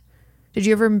stories. Did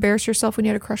you ever embarrass yourself when you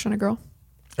had a crush on a girl?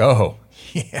 Oh,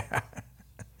 yeah.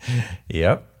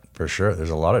 Yep, for sure. There's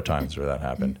a lot of times where that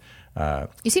happened.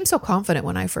 You seemed so confident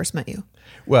when I first met you.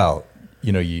 Well,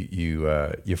 you know,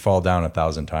 you fall down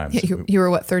 1,000 times. Yeah, you were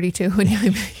what, 32 when I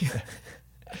met you?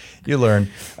 You learn.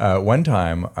 One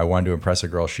time I wanted to impress a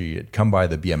girl. She had come by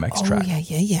the BMX track. Oh,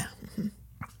 yeah.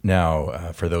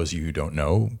 Now, for those of you who don't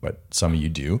know, but some of you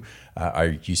do,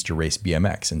 I used to race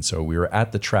BMX. And so we were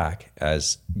at the track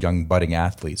as young budding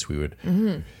athletes. We would,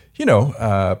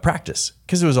 practice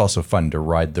because it was also fun to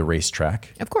ride the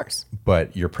racetrack. Of course.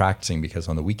 But you're practicing because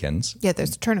on the weekends, Yeah,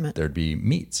 there's a tournament there'd be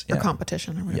meets. or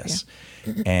competition or whatever. Yes.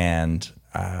 And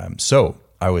so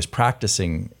I was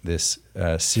practicing this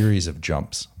series of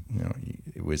jumps. You know,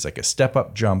 it was like a step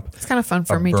up jump. It's kind of fun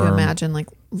for a me to berm. imagine like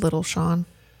little Sean,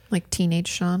 like teenage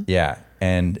Sean. Yeah.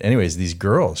 And anyways, these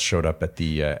girls showed up at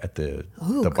the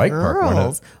Ooh, bike park.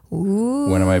 girls.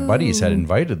 One of my buddies had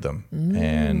invited them,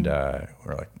 and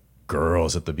we're like,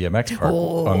 girls at the BMX park,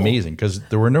 amazing, because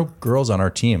there were no girls on our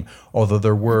team, although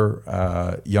there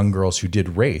were young girls who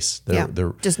did race.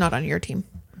 There, just not on your team.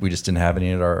 we just didn't have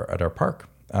any at our park.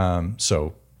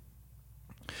 So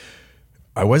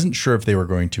I wasn't sure if they were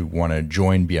going to want to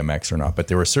join BMX or not, but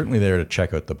they were certainly there to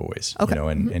check out the boys. Okay. You know,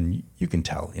 and you can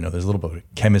tell, you know, there's a little bit of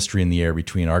chemistry in the air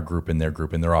between our group and their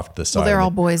group, and they're off to the side. Well, they're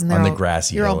all boys and they're on all the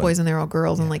grassy. You're all hill boys and they're all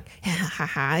girls, and like, ha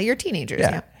ha, you're teenagers.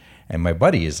 Yeah. And my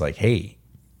buddy is like, hey,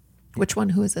 Which one?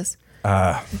 Who is this?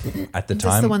 at the Is this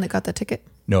time, the one that got the ticket?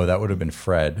 no, that would have been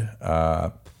Fred.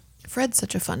 Fred's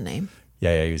such a fun name.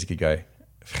 Yeah, he was a good guy.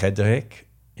 Frédéric.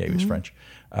 Yeah, he was French.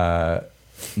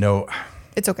 No,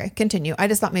 It's okay. Continue. I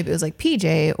just thought maybe it was like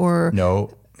PJ or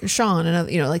no, Sean,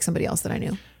 and like somebody else that I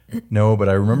knew. no, but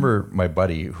I remember my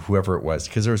buddy, whoever it was,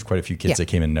 because there was quite a few kids Yeah. that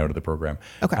came in and out of the program.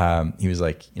 Okay. He was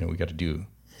like, you know, we got to do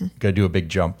a big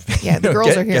jump. Yeah, the You know,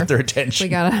 girls are here. Get their attention. We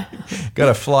gotta. Got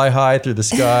to fly high through the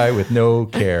sky with no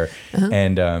care.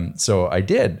 And so I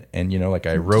did. And, you know, like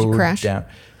I rode crash? down.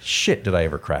 Shit, did I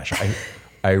ever crash?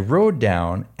 I rode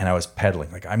down and I was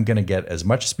pedaling. Like, I'm going to get as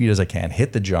much speed as I can,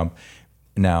 hit the jump.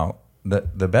 Now,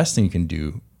 the best thing you can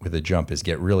do with a jump is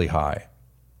get really high.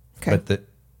 Okay. But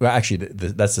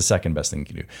that's the second best thing you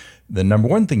can do. The number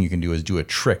one thing you can do is do a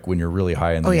trick when you're really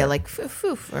high in the Oh yeah, air. like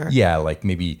foof. Or, Yeah, like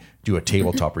maybe do a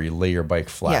tabletop where you lay your bike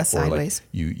flat, Yeah, or sideways. like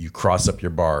you cross up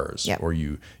your bars, Yeah. or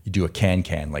you do a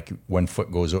can, like one foot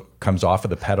comes off of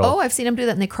the pedal. Oh, I've seen them do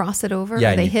that, and they cross it over. yeah,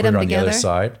 or and they you hit put them it on together. the other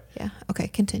side. Yeah. Okay.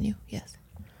 Continue. Yes.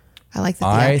 I like the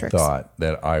I theatrics. thought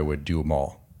that I would do them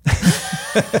all.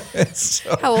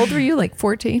 How old were you? Like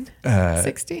 14?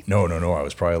 16? No. I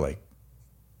was probably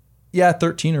like,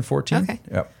 13 or 14. Okay.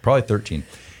 Yeah, probably 13.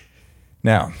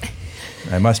 Now,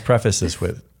 I must preface this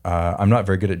with, I'm not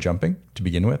very good at jumping to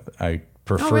begin with. I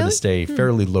prefer really? to stay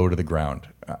fairly low to the ground.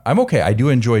 I'm okay. I do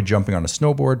enjoy jumping on a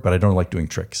snowboard, but I don't like doing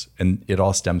tricks. And it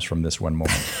all stems from this one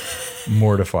moment.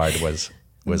 Mortified was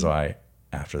I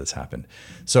after this happened.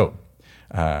 So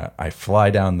I fly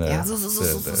down the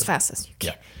as fast as you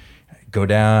can. I go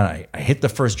down. I hit the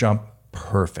first jump.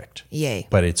 Perfect. Yay.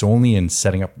 But it's only in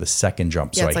setting up the second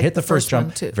jump. Yeah, So it's I like hit the the first first one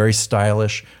jump, too. very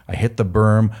stylish. I hit the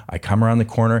berm. I come around the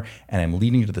corner and I'm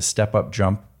leading to the step up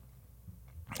jump.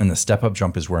 And the step up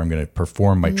jump is where I'm going to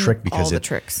perform my trick because all the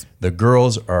tricks. the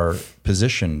girls are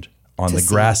positioned on To the see.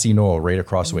 grassy knoll right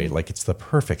across the way. Like it's the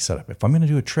perfect setup. If I'm going to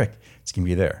do a trick, it's going to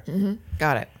be there.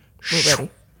 Got it. We're ready.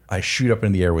 I shoot up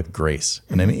in the air with grace.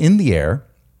 And I'm in the air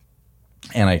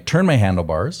and I turn my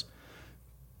handlebars.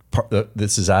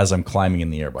 This is as I'm climbing in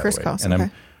the air, by the way. Crisscross, And okay.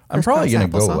 I'm probably going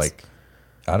to go Crisscross like,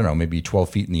 I don't know, maybe 12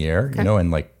 feet in the air,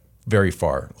 and like very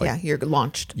far. Like, Yeah, you're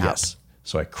launched out. yes.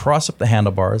 So I cross up the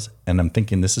handlebars and I'm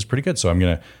thinking this is pretty good. So I'm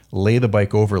going to lay the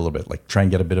bike over a little bit, like try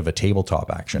and get a bit of a tabletop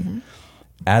action.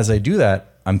 As I do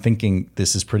that, I'm thinking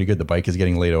this is pretty good. The bike is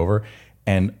getting laid over.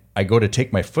 And I go to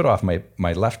take my foot off my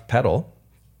left pedal.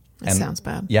 That sounds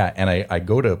bad. Yeah. And I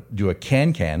go to do a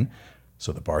can.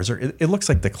 So the bars are, it looks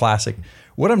like the classic.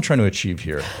 What I'm trying to achieve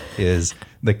here is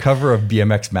the cover of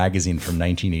BMX magazine from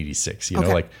 1986. You know,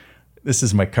 Okay. like this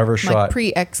is my cover shot. Like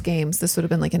pre-X Games. This would have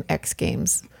been like an X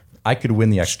Games. I could win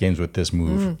the X Games with this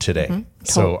move today.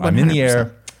 So I'm in the 100%.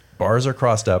 air, bars are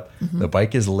crossed up, the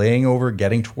bike is laying over,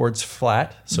 getting towards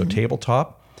flat, so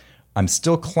tabletop. I'm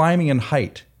still climbing in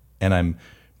height, and I'm,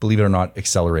 believe it or not,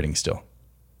 accelerating still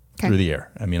through the air.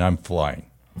 I mean, I'm flying.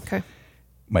 Okay.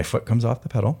 My foot comes off the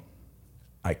pedal.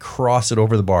 I cross it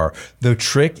over the bar. The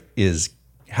trick is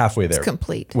halfway there. It's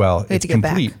complete. Well, You have it's to get back.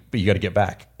 complete, but you got to get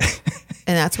back.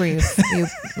 And that's where you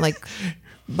like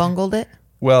bungled it.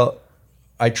 Well,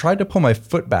 I tried to pull my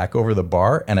foot back over the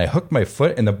bar and I hooked my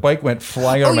foot and the bike went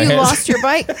flying out Oh, of my you hands. lost your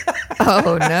bike?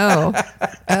 Oh, no.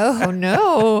 Oh,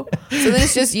 no. So then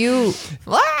it's just you.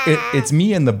 It's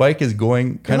me and the bike is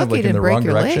going kind of lucky like you in the didn't break wrong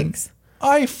your direction. legs.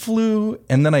 I flew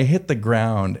and then I hit the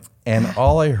ground and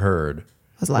all I heard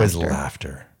Was was laughter.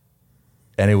 laughter.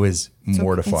 And it was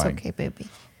mortifying. It's okay, baby.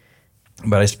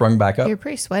 But I sprung back up. You're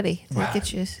pretty sweaty. They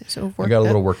get you so worked I got a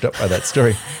little up. worked up by that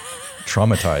story.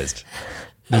 Traumatized.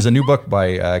 There's a new book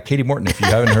by Katie Morton. If you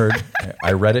haven't heard,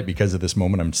 I read it because of this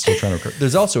moment. I'm still trying to recur.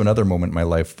 There's also another moment in my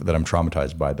life that I'm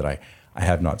traumatized by that I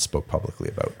have not spoke publicly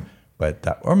about. But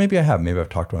that, or maybe I have. Maybe I've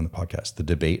talked about it on the podcast. The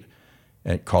debate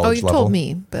at college Oh, you level. told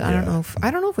me, but I don't Yeah.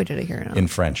 know if we did it here or not. In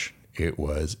French, it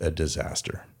was a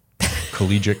disaster.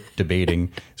 Collegiate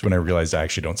debating is when I realized I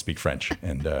actually don't speak French.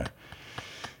 And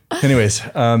anyways,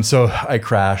 so I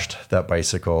crashed that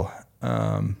bicycle.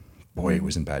 Boy, it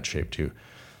was in bad shape too.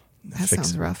 That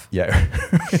sounds rough. Yeah.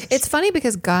 It's funny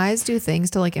because guys do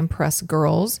things to like impress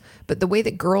girls, but the way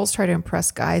that girls try to impress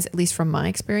guys, at least from my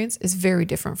experience, is very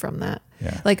different from that.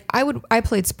 Yeah. Like I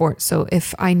played sports, so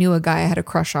if I knew a guy I had a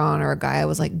crush on or a guy I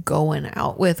was like going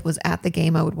out with was at the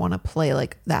game, I would want to play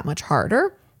like that much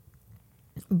harder.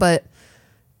 But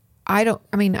I don't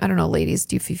know, ladies,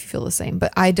 do you feel the same?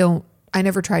 But I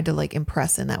never tried to like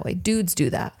impress in that way. Dudes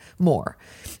do that more.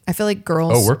 I feel like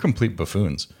girls. Oh, we're complete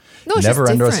buffoons. No, it's Never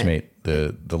just different. underestimate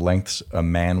the lengths a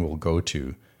man will go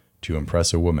to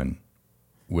impress a woman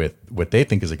with what they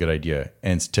think is a good idea,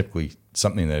 and it's typically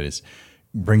something that is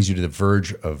brings you to the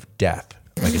verge of death.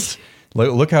 Like it's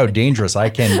look how dangerous I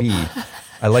can be.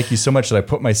 I like you so much that I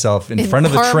put myself in front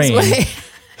of the harm's train way.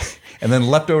 and then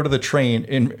leapt over to the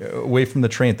train away from the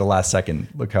train at the last second.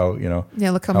 Look how Yeah,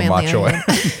 look how manly macho I am.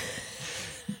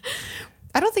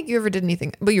 I don't think you ever did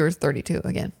anything, but you were 32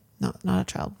 again, not a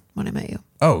child when I met you.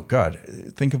 Oh God!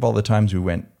 Think of all the times we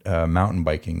went mountain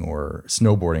biking or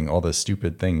snowboarding, all the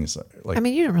stupid things. Like I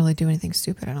mean, you didn't really do anything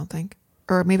stupid, I don't think.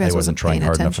 Or maybe I I just wasn't trying paying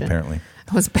hard attention. enough, apparently.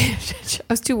 I wasn't paying attention.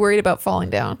 I was too worried about falling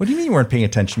down. What do you mean you weren't paying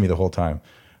attention to me the whole time?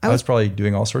 I was probably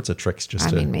doing all sorts of tricks just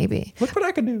to Maybe. look what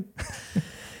I can do.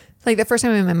 Like the first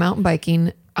time I went mountain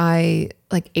biking, I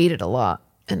like ate it a lot,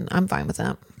 and I'm fine with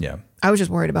that. Yeah. I was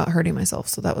just worried about hurting myself,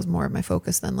 so that was more of my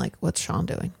focus than like what's Sean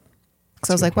doing. Because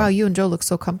I was like, wow, you and Joe look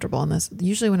so comfortable on this.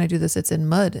 Usually when I do this, it's in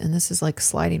mud, and this is like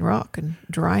sliding rock and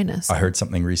dryness. I heard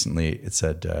something recently. It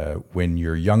said when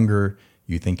you're younger,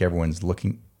 you think everyone's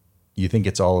looking. You think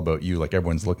it's all about you, like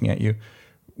everyone's looking at you.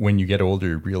 When you get older,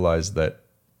 you realize that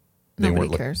they Nobody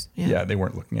weren't cares. Yeah, they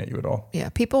weren't looking at you at all. Yeah,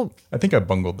 people. I think I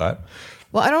bungled that.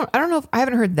 Well, I don't know if I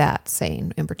haven't heard that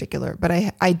saying in particular, but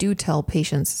I do tell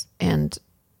patients and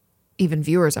even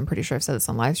viewers, I'm pretty sure I've said this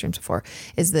on live streams before,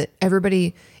 is that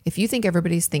if you think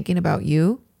everybody's thinking about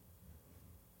you,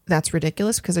 that's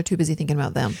ridiculous because they're too busy thinking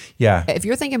about them. Yeah. If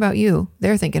you're thinking about you,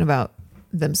 they're thinking about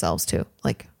themselves too.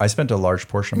 Like, I spent a large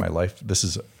portion of my life. This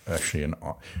is actually an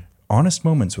honest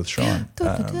moments with Sean.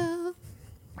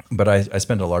 But I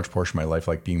spent a large portion of my life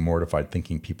like being mortified,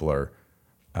 thinking people are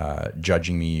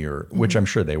judging me, or which I'm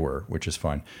sure they were, which is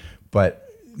fine. But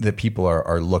that people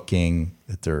are looking,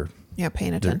 that they're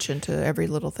paying attention to every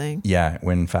little thing. Yeah,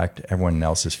 when in fact everyone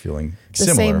else is feeling The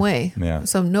similar. same way. Yeah.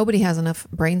 So nobody has enough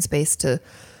brain space to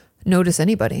notice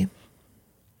anybody.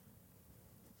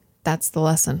 That's the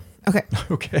lesson. Okay.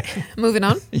 Okay. Moving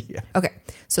on. Yeah. Okay.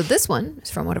 So this one is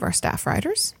from one of our staff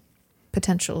writers,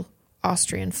 potential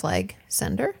Austrian flag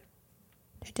sender.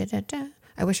 Da-da-da-da.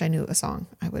 I wish I knew a song.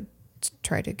 I would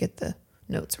try to get the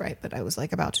notes right, but I was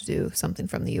like about to do something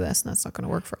from the US, and that's not going to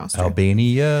work for Austria.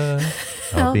 Albania.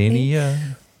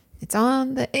 It's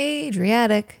on the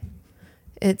Adriatic.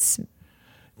 It's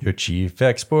Your chief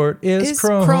export is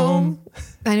chrome.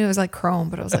 I knew it was like chrome,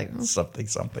 but I was like something.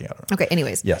 I don't know. Okay,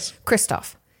 anyways. Yes.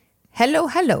 Christoph.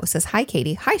 Hello, says, hi,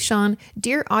 Katie. Hi, Sean.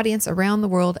 Dear audience around the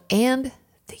world and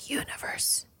the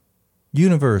universe.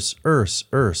 Universe, Earth.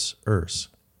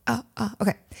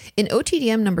 Okay. In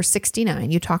OTDM number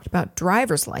 69, you talked about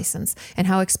driver's license and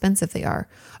how expensive they are.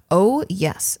 Oh,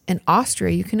 yes. In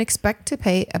Austria, you can expect to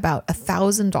pay about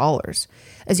 $1,000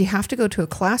 as you have to go to a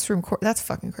classroom course. That's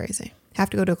fucking crazy. Have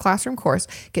to go to a classroom course,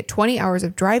 get 20 hours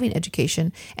of driving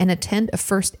education, and attend a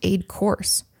first aid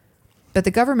course. But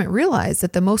the government realized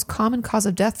that the most common cause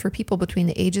of death for people between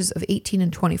the ages of 18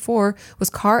 and 24 was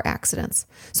car accidents.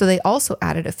 So they also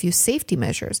added a few safety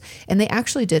measures, and they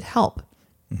actually did help.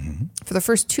 Mm-hmm. For the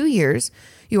first 2 years,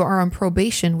 you are on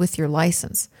probation with your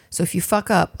license. So if you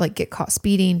fuck up, like get caught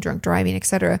speeding, drunk driving,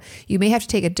 etc., you may have to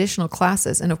take additional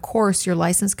classes. And of course, your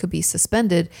license could be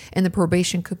suspended and the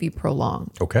probation could be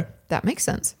prolonged. Okay. That makes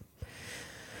sense.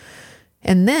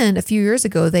 And then a few years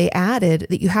ago, they added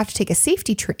that you have to take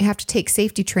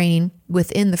safety training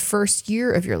within the first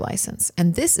year of your license.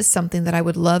 And this is something that I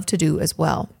would love to do as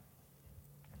well.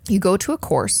 You go to a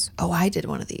course. Oh, I did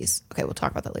one of these. Okay, we'll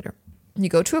talk about that later. You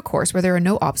go to a course where there are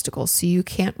no obstacles, so you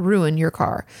can't ruin your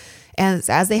car. And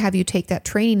as they have you take that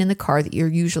training in the car that you're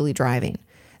usually driving.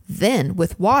 Then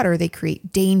with water, they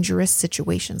create dangerous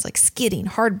situations like skidding,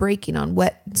 hard braking on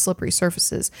wet and slippery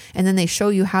surfaces. And then they show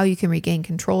you how you can regain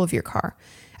control of your car.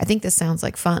 I think this sounds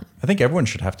like fun. I think everyone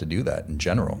should have to do that in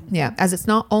general. Yeah, as it's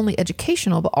not only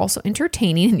educational, but also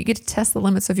entertaining. And you get to test the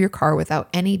limits of your car without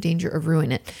any danger of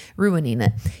ruining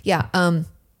it. Yeah.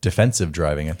 Defensive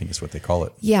driving, I think is what they call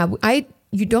it. Yeah,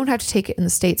 you don't have to take it in the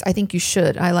States. I think you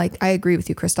should. I agree with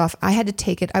you, Christoph. I had to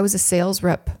take it. I was a sales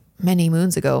rep many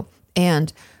moons ago,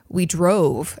 and we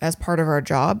drove as part of our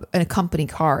job in a company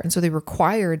car. And so they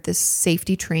required this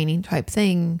safety training type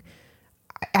thing.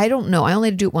 I don't know. I only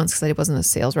had to do it once because I wasn't a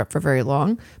sales rep for very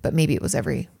long, but maybe it was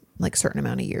every like certain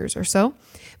amount of years or so.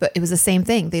 But it was the same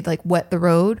thing. They'd like wet the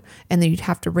road and then you'd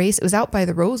have to race. It was out by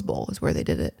the Rose Bowl is where they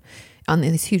did it on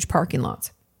these huge parking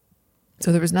lots.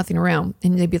 So there was nothing around.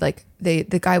 And they'd be like, the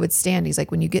guy would stand. He's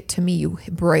like, when you get to me, you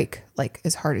brake like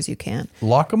as hard as you can.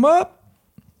 Lock them up.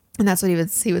 And that's what he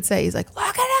would say. He's like,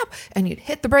 lock it up. And you'd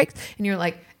hit the brakes. And you're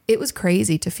like, it was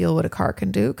crazy to feel what a car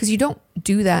can do. Because you don't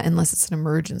do that unless it's an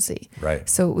emergency. Right.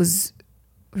 So it was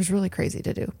really crazy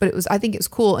to do. But I think it was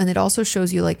cool. And it also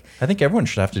shows you like. I think everyone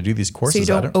should have to do these courses.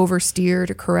 So you don't oversteer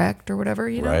to correct or whatever,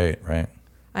 you know? Right.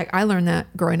 I learned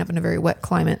that growing up in a very wet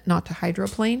climate, not to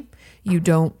hydroplane.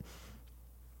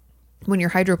 When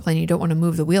you're hydroplaning, you don't want to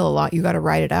move the wheel a lot. You got to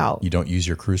ride it out. You don't use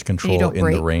your cruise control in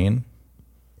brake. the rain.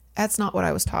 That's not what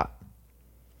I was taught.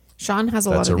 Sean has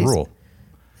a lot of That's these. a rule.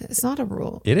 It's not a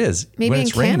rule. It is. Maybe when in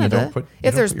it's raining, Canada,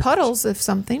 if there's put your- puddles, if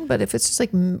something, but if it's just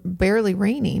like barely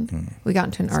raining, we got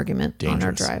into an argument on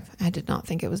our dangerous. drive. I did not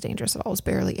think it was dangerous at all. It was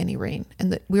barely any rain.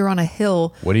 And we were on a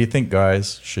hill. What do you think,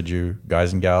 guys?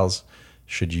 Guys and gals,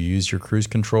 should you use your cruise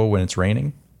control when it's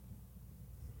raining?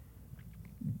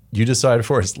 You decide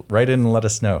for us. Write in and let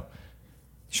us know.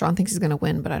 Sean thinks he's going to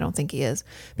win, but I don't think he is.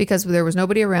 Because there was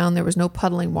nobody around. There was no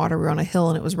puddling water. We were on a hill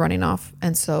and it was running off.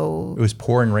 And so It was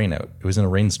pouring rain out. It was in a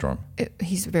rainstorm.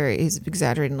 he's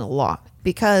exaggerating a lot.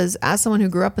 Because as someone who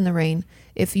grew up in the rain,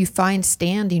 if you find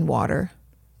standing water,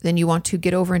 then you want to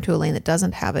get over into a lane that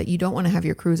doesn't have it. You don't want to have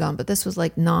your cruise on. But this was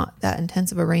like not that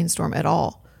intense of a rainstorm at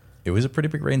all. It was a pretty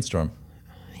big rainstorm.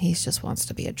 He just wants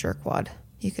to be a jerkwad.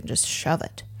 You can just shove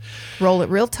it. Roll it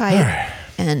real tight.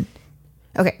 And,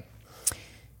 okay.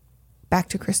 Back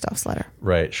to Christoph's letter.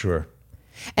 Right, sure.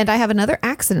 And I have another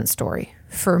accident story.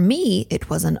 For me, it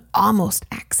was an almost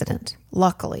accident,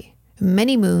 luckily.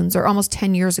 Many moons, or almost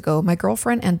 10 years ago, my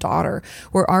girlfriend and daughter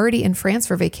were already in France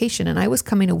for vacation, and I was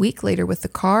coming a week later with the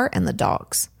car and the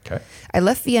dogs. Okay. I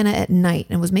left Vienna at night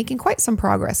and was making quite some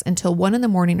progress until 1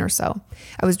 a.m. or so.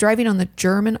 I was driving on the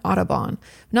German Autobahn,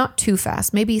 not too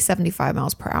fast, maybe 75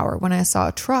 miles per hour, when I saw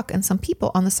a truck and some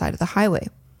people on the side of the highway.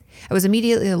 I was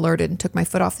immediately alerted and took my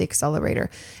foot off the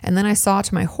accelerator. And then I saw,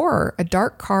 to my horror, a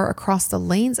dark car across the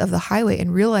lanes of the highway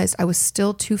and realized I was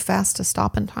still too fast to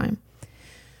stop in time.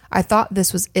 I thought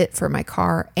this was it for my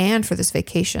car and for this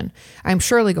vacation. I'm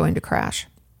surely going to crash.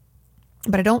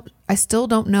 But I still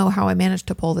don't know how I managed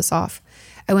to pull this off.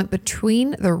 I went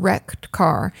between the wrecked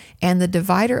car and the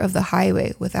divider of the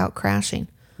highway without crashing.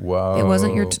 Whoa. You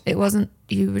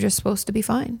were just supposed to be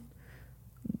fine.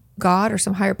 God or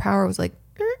some higher power was like,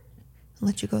 and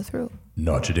let you go through.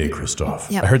 Not today, Christoph.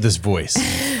 Yep. I heard this voice.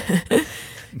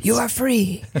 You are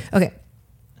free. Okay.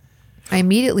 I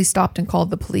immediately stopped and called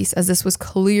the police, as this was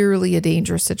clearly a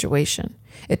dangerous situation.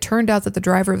 It turned out that the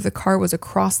driver of the car was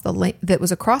across the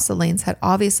lanes had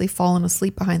obviously fallen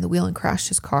asleep behind the wheel and crashed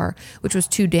his car, which was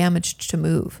too damaged to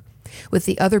move. With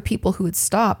the other people who had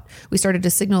stopped, we started to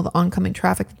signal the oncoming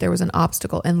traffic that there was an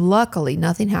obstacle, and luckily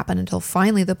nothing happened until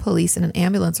finally the police and an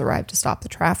ambulance arrived to stop the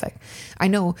traffic. I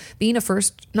know being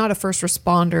not a first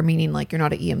responder, meaning like you're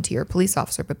not an EMT or a police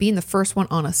officer, but being the first one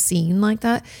on a scene like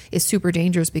that is super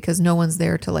dangerous because no one's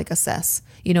there to like assess.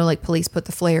 You know, like police put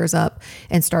the flares up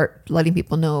and start letting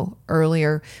people know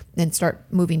earlier and start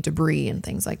moving debris and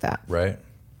things like that. Right.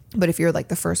 But if you're like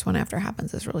the first one after it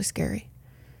happens, it's really scary.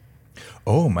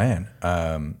 Oh, man.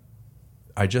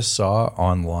 I just saw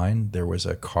online there was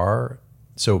a car.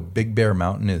 So Big Bear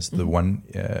Mountain is the one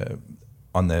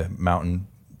on the mountain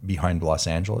behind Los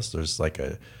Angeles. There's like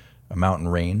a mountain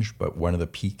range, but one of the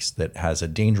peaks that has a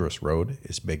dangerous road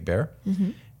is Big Bear. Mm-hmm.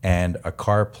 And a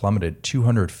car plummeted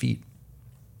 200 feet.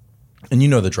 And you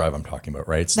know the drive I'm talking about,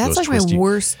 right? It's That's like my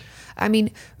worst. I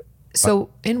mean,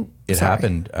 it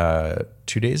happened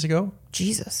 2 days ago.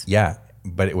 Jesus. Yeah,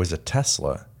 but it was a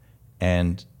Tesla.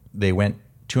 And they went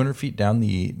 200 feet down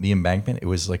the embankment. It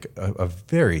was like a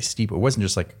very steep. It wasn't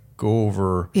just like go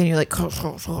over. Yeah, and you're like.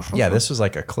 Yeah, this was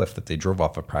like a cliff that they drove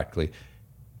off of practically.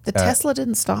 The Tesla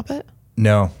didn't stop it?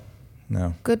 No.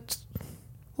 Good.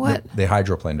 What? They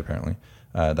hydroplaned apparently.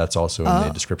 That's also in the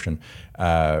description.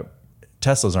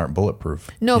 Teslas aren't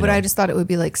bulletproof. No, but I just thought it would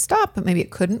be like stop, but maybe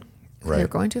it couldn't. Right. They're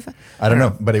going too fast. I don't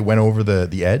know, but it went over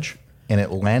the edge and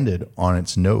it landed on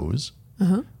its nose.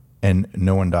 Uh-huh. And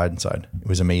no one died inside. It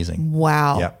was amazing.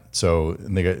 Wow. Yeah. So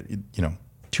they got,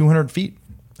 200 feet.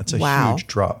 That's a huge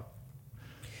drop.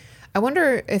 I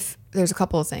wonder if there's a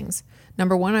couple of things.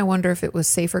 Number one, I wonder if it was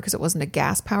safer because it wasn't a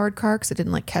gas-powered car because it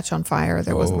didn't like catch on fire.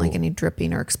 There wasn't like any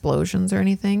dripping or explosions or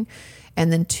anything.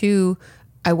 And then two,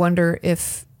 I wonder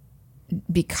if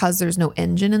because there's no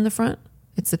engine in the front,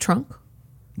 it's the trunk.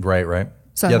 Right.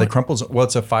 So yeah, the crumple zone. Well,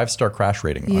 it's a 5-star crash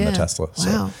rating on the Tesla.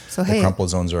 Wow. So the crumple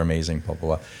zones are amazing. Blah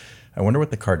blah blah. I wonder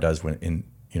what the car does when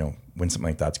something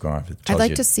like that's going on. I'd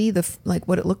like to see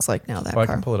what it looks like now. That car. I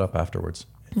can pull it up afterwards.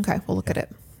 Okay, we'll look at it.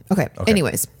 Okay.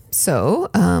 Anyways, so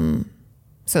an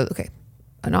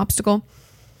obstacle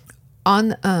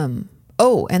on and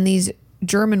these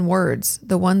German words,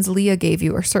 the ones Leah gave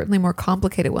you, are certainly more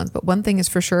complicated ones. But one thing is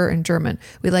for sure in German,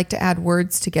 we like to add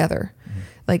words together,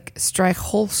 like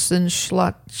Streichholzen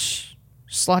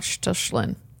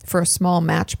Schlachteln for a small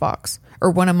matchbox,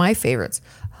 or one of my favorites.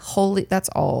 Holy, that's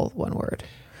all one word.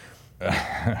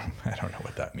 I don't know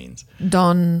what that means.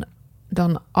 Don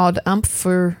Odd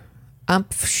Ampfscher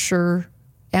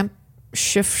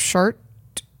Schiffschart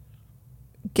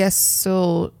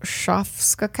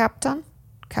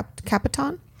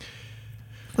Gesellschaftskapitan,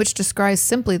 which describes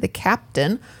simply the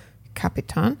Kapitan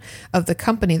of the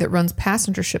company that runs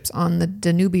passenger ships on the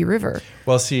Danube River.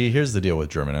 Well, see, here's the deal with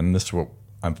German, and this is what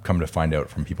I've come to find out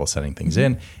from people setting things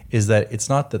in, is that it's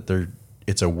not that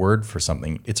it's a word for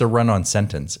something. It's a run-on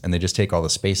sentence, and they just take all the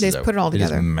spaces out. They just put it all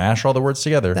together. They just mash all the words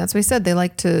together. That's what he said. They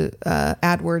like to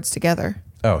add words together.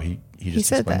 Oh, he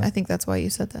said that. I think that's why you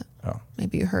said that. Oh.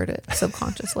 Maybe you heard it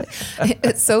subconsciously.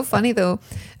 It's so funny, though.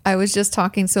 I was just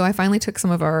talking. So I finally took some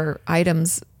of our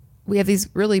items. We have these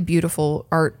really beautiful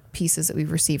art pieces that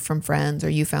we've received from friends,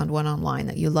 or you found one online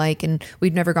that you like, and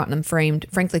we've never gotten them framed,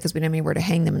 frankly, because we didn't have anywhere to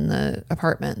hang them in the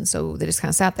apartment. And so they just kind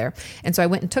of sat there. And so I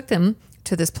went and took them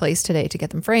to this place today to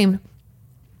get them framed.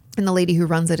 And the lady who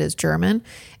runs it is German.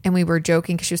 And we were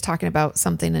joking because she was talking about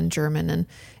something in German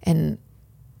and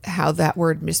how that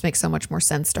word just makes so much more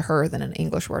sense to her than an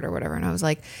English word or whatever. And I was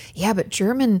like, yeah, but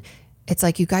German it's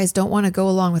like you guys don't want to go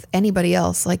along with anybody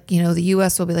else. Like, the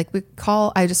US will be like,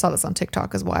 I just saw this on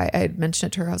TikTok is why I had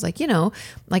mentioned it to her. I was like,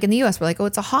 like in the US, we're like, oh,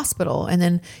 it's a hospital. And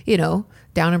then,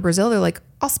 down in Brazil, they're like,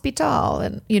 hospital.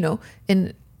 And,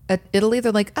 in Italy,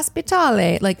 they're like,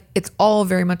 ospitale. Like, it's all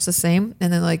very much the same.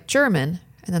 And then like German.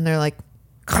 And then they're like,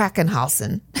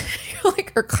 Krankenhausen. You're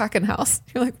like, or Krankenhaus.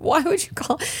 You're like, why would you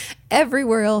call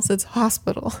everywhere else it's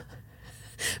hospital?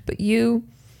 But you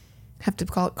have to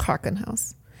call it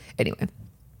Krankenhaus. Anyway,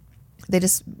 they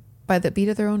just, by the beat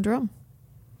of their own drum,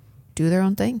 do their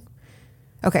own thing.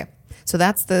 Okay, so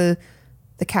that's the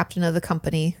captain of the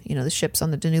company, the ships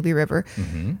on the Danube River.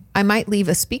 Mm-hmm. I might leave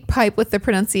a speak pipe with the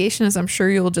pronunciation, as I'm sure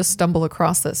you'll just stumble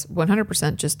across this.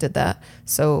 100% just did that,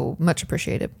 so much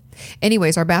appreciated.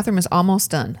 Anyways, our bathroom is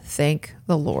almost done, thank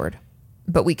the Lord.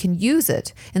 But we can use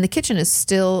it, and the kitchen is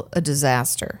still a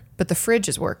disaster, but the fridge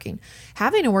is working.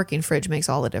 Having a working fridge makes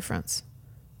all the difference.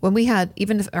 When we had,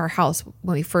 even our house,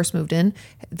 when we first moved in,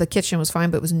 the kitchen was fine,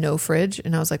 but it was no fridge.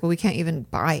 And I was like, well, we can't even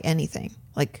buy anything.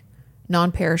 Like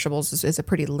non-perishables is a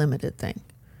pretty limited thing.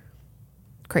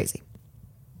 Crazy.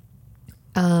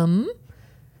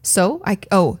 So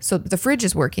the fridge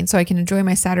is working, so I can enjoy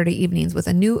my Saturday evenings with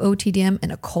a new OTDM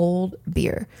and a cold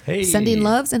beer. Hey. Sending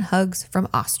loves and hugs from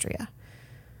Austria.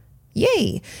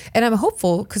 Yay. And I'm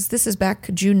hopeful because this is back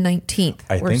June 19th.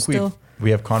 I think we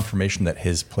have confirmation that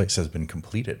his place has been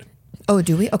completed. Oh,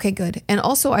 do we? Okay, good. And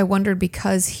also I wondered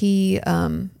because he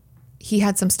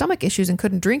had some stomach issues and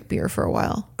couldn't drink beer for a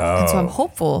while. Oh. And so I'm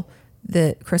hopeful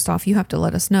that, Christoph, you have to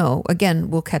let us know.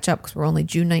 Again, we'll catch up because we're only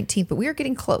June 19th, but we are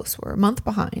getting close. We're a month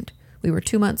behind. We were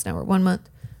 2 months, now we're 1 month.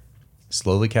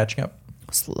 Slowly catching up.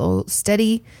 Slow,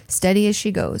 steady as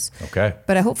she goes. Okay.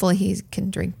 But hopefully he can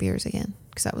drink beers again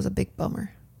because that was a big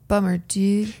bummer. Bummer,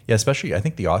 dude. Yeah, especially I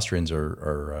think the Austrians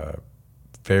are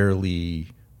fairly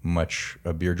much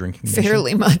a beer drinking nation.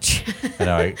 Fairly much. I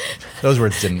know, those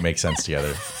words didn't make sense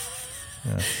together.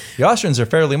 Yeah. The Austrians are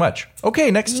fairly much. Okay,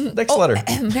 next letter.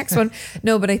 Next one.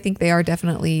 No, but I think they are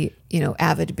definitely,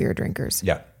 avid beer drinkers.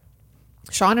 Yeah.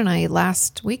 Sean and I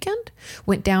last weekend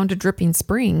went down to Dripping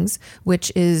Springs,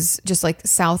 which is just like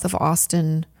south of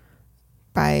Austin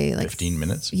by like 15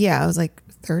 minutes. Yeah, it was like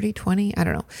 30, 20, I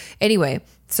don't know. Anyway,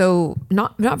 so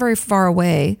not very far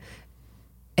away.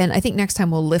 And I think next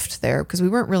time we'll lift there because we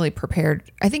weren't really prepared.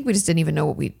 I think we just didn't even know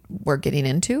what we were getting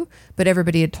into. But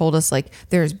everybody had told us like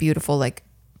there's beautiful like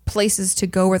places to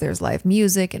go where there's live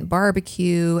music and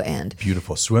barbecue and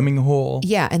beautiful swimming hole.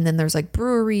 Yeah. And then there's like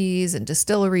breweries and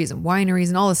distilleries and wineries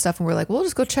and all this stuff. And we're like, well, we'll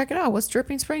just go check it out. What's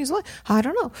Dripping Springs like? I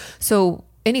don't know. So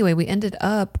anyway, we ended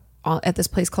up at this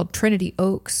place called Trinity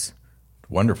Oaks.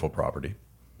 Wonderful property.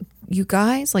 You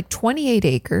guys, like 28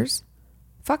 acres.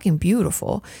 Fucking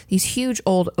beautiful. These huge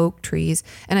old oak trees.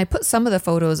 And I put some of the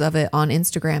photos of it on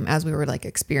Instagram as we were like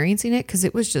experiencing it because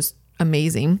it was just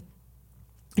amazing.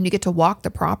 And you get to walk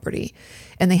the property.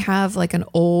 And they have like an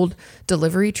old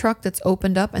delivery truck that's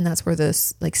opened up. And that's where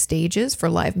this like stage is for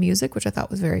live music, which I thought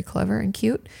was very clever and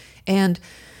cute. And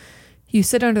you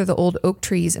sit under the old oak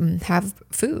trees and have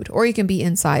food. Or you can be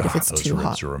inside if it's too hot.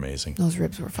 Those ribs are amazing. Those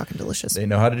ribs were fucking delicious. They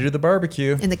know how to do the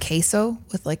barbecue. And the queso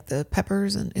with like the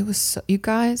peppers. And it was, so, you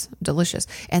guys, delicious.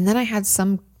 And then I had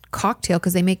some cocktail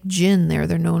because they make gin there.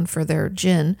 They're known for their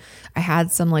gin. I had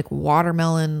some like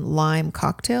watermelon lime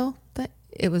cocktail.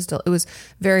 It was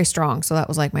very strong. So that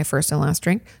was like my first and last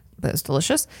drink. But it was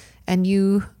delicious. And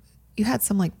you had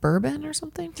some like bourbon or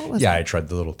something? What was it? I tried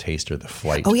the little taster, the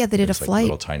flight. Oh, yeah, they did a flight.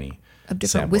 Little tiny of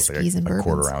different samples, whiskeys and bourbons. A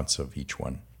quarter ounce of each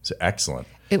one. It's excellent.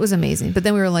 It was amazing. But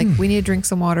then we were like, we need to drink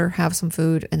some water, have some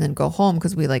food, and then go home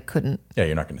because we like couldn't. Yeah,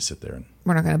 you're not going to sit there.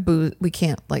 We're not going to booze. We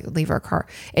can't like leave our car.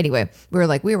 Anyway,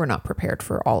 we were not prepared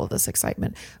for all of this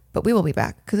excitement. But we will be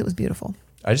back because it was beautiful.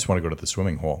 I just want to go to the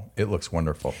swimming hole. It looks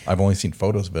wonderful. I've only seen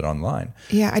photos of it online.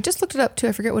 Yeah, I just looked it up too.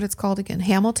 I forget what it's called again.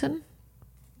 Hamilton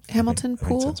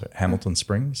Pool? Right. Hamilton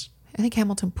Springs? I think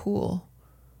Hamilton Pool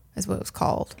is what it was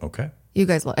called. Okay. You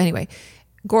guys, anyway,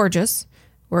 gorgeous.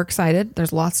 We're excited.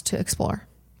 There's lots to explore.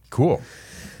 Cool.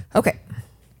 Okay.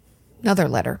 Another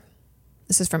letter.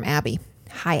 This is from Abby.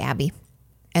 Hi, Abby.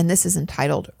 And this is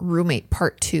entitled Roommate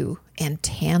Part 2 and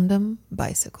Tandem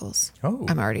Bicycles. Oh.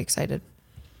 I'm already excited.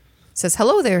 It says,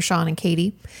 hello there, Sean and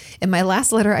Katie. In my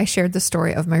last letter, I shared the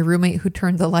story of my roommate who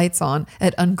turned the lights on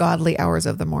at ungodly hours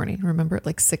of the morning. Remember at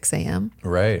like 6 a.m.?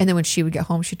 Right. And then when she would get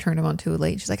home, she turned him on too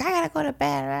late. She's like, I got to go to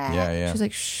bed. Yeah. She's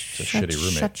like, shitty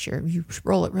roommate. You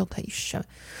roll it real tight. You shut.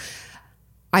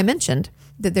 I mentioned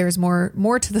that there is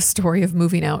more to the story of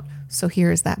moving out. So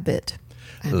here is that bit.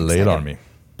 Lay it on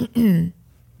me.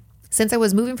 Since I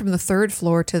was moving from the 3rd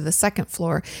floor to the 2nd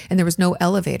floor and there was no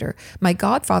elevator, my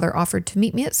godfather offered to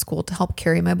meet me at school to help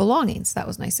carry my belongings. That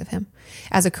was nice of him.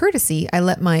 As a courtesy, I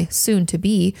let my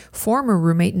soon-to-be former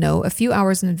roommate know a few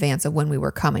hours in advance of when we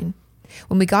were coming.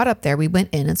 When we got up there, we went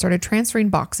in and started transferring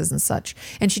boxes and such,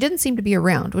 and she didn't seem to be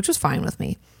around, which was fine with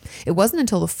me. It wasn't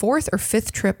until the 4th or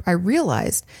 5th trip I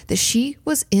realized that she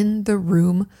was in the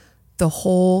room the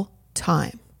whole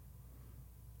time.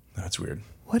 That's weird.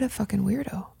 What a fucking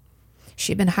weirdo.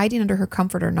 She'd been hiding under her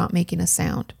comforter, not making a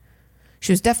sound.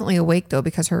 She was definitely awake, though,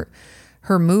 because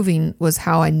her moving was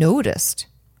how I noticed.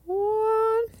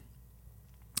 What?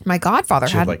 My godfather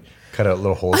She had... like cut out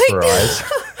little holes for her eyes.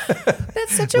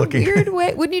 That's such a weird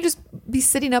way. Wouldn't you just be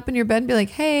sitting up in your bed and be like,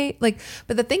 hey, like,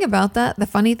 but the thing about that, the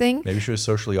funny thing... Maybe she was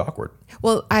socially awkward.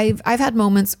 Well, I've had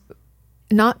moments,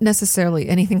 not necessarily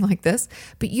anything like this,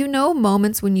 but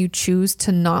moments when you choose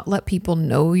to not let people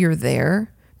know you're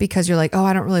there because you're like, oh,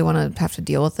 I don't really want to have to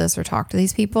deal with this or talk to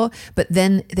these people. But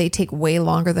then they take way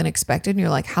longer than expected. And you're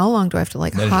like, how long do I have to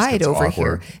like hide over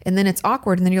here? And then it's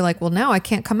awkward. And then you're like, well, now I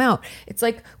can't come out. It's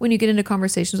like when you get into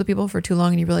conversations with people for too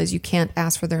long and you realize you can't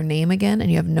ask for their name again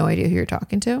and you have no idea who you're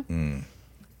talking to.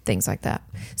 Things like that.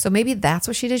 So maybe that's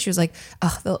what she did. She was like,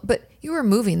 oh, but you were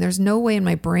moving. There's no way in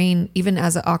my brain, even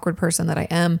as an awkward person that I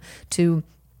am, to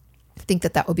think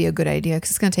that would be a good idea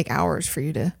because it's going to take hours for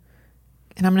you to,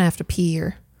 and I'm going to have to pee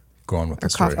or Go on with the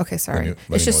cough. story. Okay, sorry. Let It's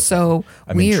me just know so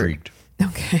I'm weird. intrigued.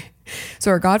 Okay.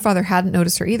 So her godfather hadn't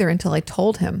noticed her either until I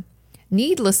told him.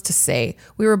 Needless to say,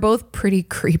 we were both pretty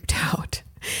creeped out.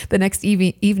 The next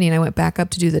evening, I went back up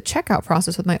to do the checkout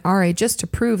process with my RA just to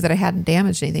prove that I hadn't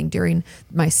damaged anything during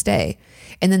my stay.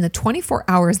 And then the 24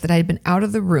 hours that I had been out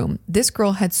of the room, this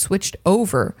girl had switched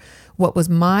over what was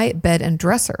my bed and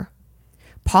dresser.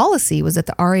 Policy was that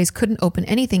the RAs couldn't open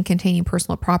anything containing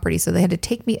personal property, so they had to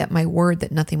take me at my word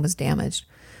that nothing was damaged.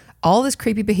 All this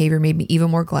creepy behavior made me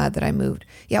even more glad that I moved.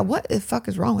 Yeah, what the fuck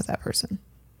is wrong with that person?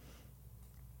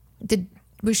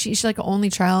 Was she like an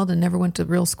only child and never went to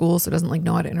real school, so doesn't like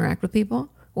know how to interact with people?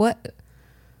 What?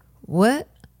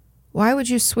 Why would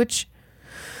you switch?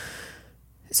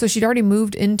 So she'd already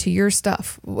moved into your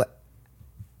stuff. What?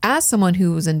 As someone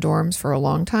who was in dorms for a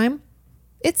long time,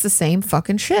 it's the same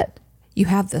fucking shit. You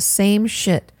have the same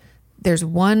shit.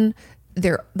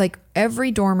 Like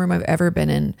every dorm room I've ever been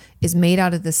in is made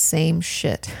out of the same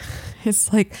shit.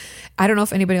 It's like, I don't know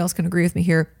if anybody else can agree with me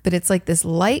here, but it's like this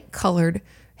light colored,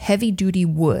 heavy duty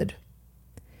wood.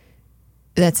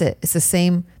 That's it. It's the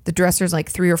same. The dresser's like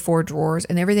 3 or 4 drawers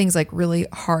and everything's like really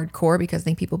hardcore because I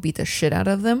think people beat the shit out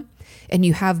of them. And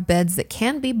you have beds that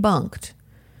can be bunked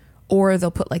or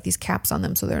they'll put like these caps on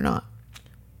them so they're not.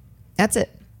 That's it.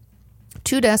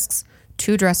 2 desks,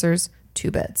 2 dressers,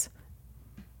 2 beds.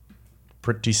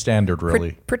 Pretty standard,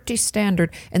 really. Pretty standard.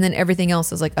 And then everything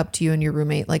else is like up to you and your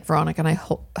roommate. Like Veronica and I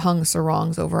hung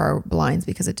sarongs over our blinds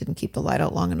because it didn't keep the light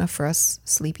out long enough for us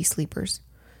sleepy sleepers.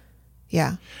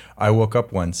 Yeah. I woke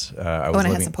up once. I was and I had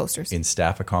living some posters. in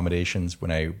staff accommodations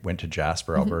when I went to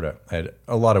Jasper, Alberta. I had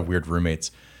a lot of weird roommates.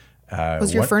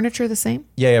 Was your furniture the same?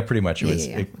 Yeah, pretty much. It was.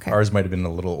 Okay. Ours might have been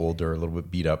a little older, a little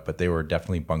bit beat up, but they were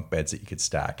definitely bunk beds that you could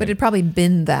stack. But it'd probably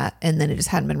been that, and then it just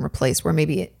hadn't been replaced. Where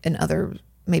maybe in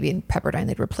Pepperdine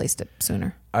they'd replaced it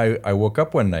sooner. I woke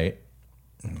up one night.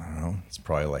 I don't know. It's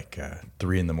probably like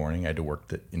 3 a.m. I had to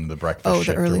work in the breakfast shift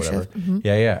the early or whatever. shift. Mm-hmm.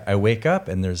 Yeah. I wake up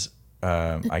and there's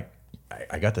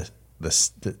I got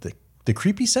the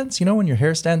creepy sense. You know when your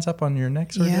hair stands up on your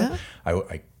neck. Sort Yeah.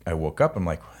 of? I woke up. I'm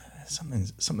like,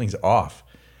 something's off,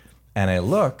 and I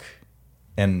look,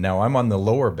 and now I'm on the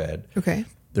lower bed. Okay.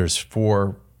 There's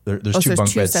 4. There's 2 so bunk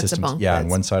two bed sets of systems. bunk Yeah, beds. on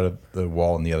one side of the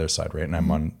wall and the other side, right? And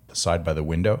I'm on the side by the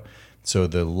window. So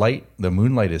the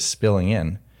moonlight is spilling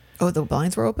in. Oh, the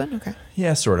blinds were open? Okay.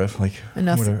 Yeah, sort of. Like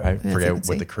Enough. whatever. I Enough you forget can what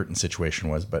see. the curtain situation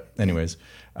was, but anyways,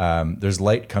 there's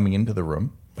light coming into the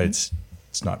room, but it's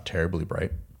not terribly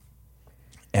bright.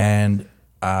 And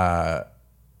I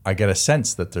get a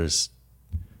sense that there's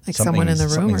Like someone in the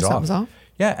room or something's off?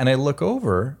 Yeah, and I look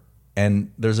over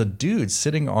and there's a dude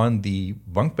sitting on the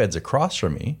bunk beds across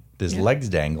from me, with his legs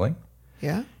dangling,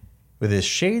 Yeah. with his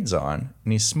shades on,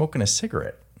 and he's smoking a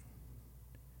cigarette.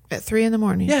 At 3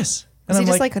 a.m. Yes. And Was he I'm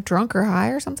just like a drunk or high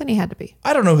or something? He had to be.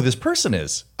 I don't know who this person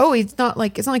is. Oh, it's not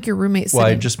like your roommate sitting.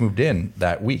 Well, I just moved in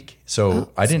that week,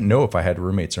 so I didn't know if I had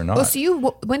roommates or not. Oh, so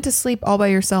you went to sleep all by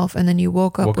yourself and then you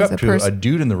woke up with a to person. a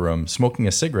dude in the room smoking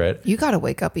a cigarette. You got to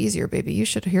wake up easier, baby. You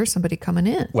should hear somebody coming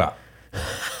in. Well,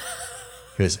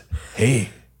 he goes, hey,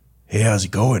 how's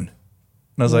it going? And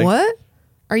I was like, What?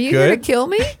 Are you here to Good. kill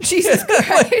me? Jesus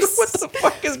Christ. what the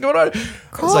fuck is going on? I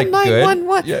Call was like, good.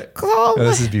 911. Yeah. Call No,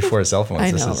 this is before cell phones.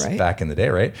 I This know, is right? back in the day,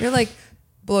 right? You're like,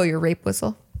 blow your rape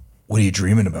whistle. What are you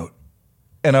dreaming about?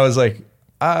 And I was like,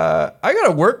 I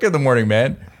gotta work in the morning,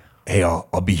 man. Hey,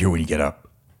 I'll be here when you get up.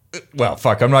 Well,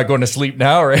 fuck, I'm not going to sleep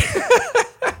now, right?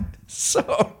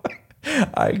 So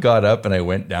I got up and I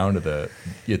went down to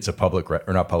it's a public, or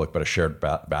not public, but a shared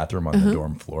bathroom on the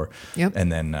dorm floor. Yep.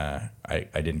 And then I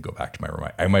didn't go back to my room.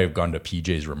 I might have gone to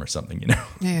PJ's room or something,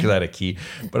 because I had a key.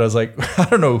 But I was like, I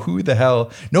don't know who the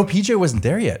hell. No, PJ wasn't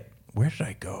there yet. Where did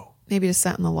I go? Maybe just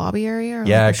sat in the lobby area or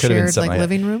Yeah, like it a could have been shared something. like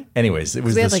living room. Anyways, it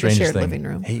was we the had like a strangest shared thing. living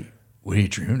room. Hey, what are you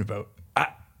dreaming about?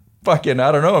 Fucking,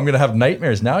 I don't know. I'm going to have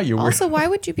nightmares now. Also, why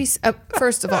would you be,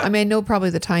 first of all, I mean, I know probably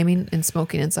the timing and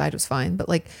smoking inside was fine, but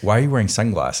like, Why are you wearing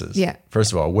sunglasses? Yeah.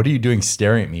 First of all, what are you doing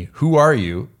staring at me? Who are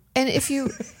you? and if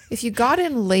you got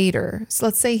in later, so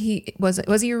let's say he was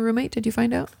he your roommate? Did you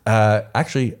find out?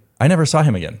 Actually, I never saw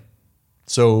him again.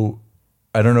 So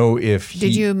I don't know if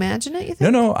Did you imagine it? You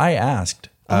think? No, I asked.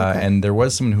 Okay. And there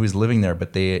was someone who was living there,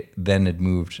 but they then had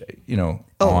moved,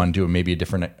 on to maybe a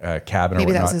different cabin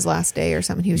Maybe or whatnot. that was his last day or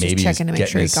something. He was Maybe just he's checking to make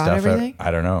getting sure he his got stuff out. everything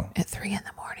I don't know. at 3 a.m.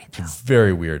 though.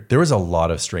 Very weird. There was a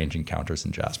lot of strange encounters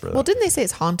in Jasper, though. Well, didn't they say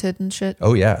it's haunted and shit?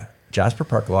 Oh, yeah. Jasper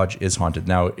Park Lodge is haunted.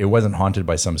 Now, it wasn't haunted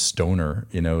by some stoner,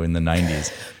 in the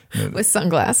 90s. With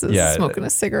sunglasses, Yeah, smoking a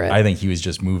cigarette. I think he was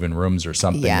just moving rooms or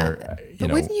something. Yeah. Or,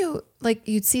 But wouldn't you, like,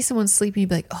 you'd see someone sleeping, you'd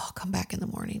be like, oh, come back in the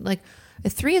morning. Like,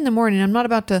 at 3 a.m, I'm not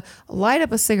about to light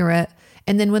up a cigarette.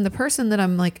 And then when the person that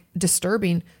I'm, like,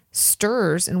 disturbing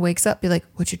stirs and wakes up, be like,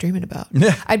 what you dreaming about?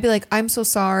 Yeah. I'd be like, I'm so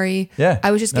sorry. Yeah.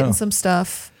 I was just getting No. some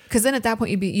stuff. Because then at that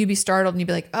point, you'd be startled and you'd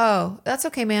be like, oh, that's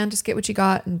okay, man. Just get what you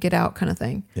got and get out kind of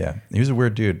thing. Yeah. He was a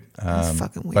weird dude.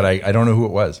 Fucking weird. But I don't know who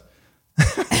it was.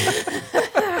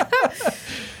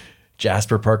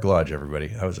 Jasper Park Lodge, everybody.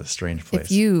 That was a strange place.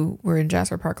 If you were in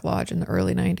Jasper Park Lodge in the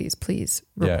early 90s, please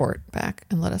Yeah. report back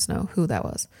and let us know who that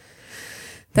was.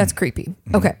 That's creepy.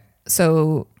 Okay.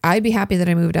 So I'd be happy that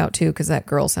I moved out too, because that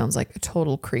girl sounds like a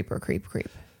total creep.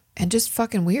 And just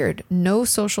fucking weird. No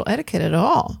social etiquette at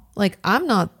all. Like, I'm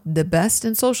not the best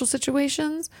in social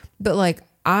situations, but like,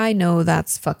 I know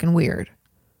that's fucking weird.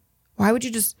 Why would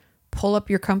you just pull up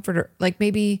your comforter? Like,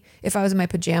 maybe if I was in my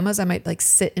pajamas, I might like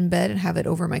sit in bed and have it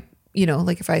over my,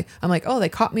 like if I'm like, oh, they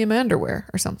caught me in my underwear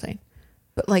or something.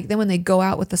 But like, then when they go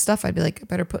out with the stuff, I'd be like, I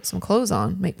better put some clothes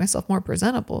on, make myself more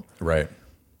presentable. Right.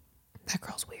 That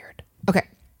girl's weird. Okay.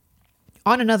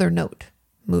 On another note,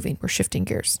 we're shifting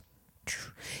gears.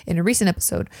 In a recent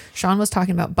episode, Sean was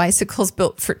talking about bicycles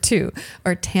built for two,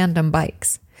 or tandem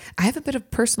bikes. I have a bit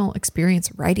of personal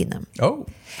experience riding them. Oh.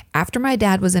 After my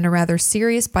dad was in a rather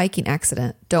serious biking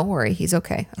accident, don't worry, he's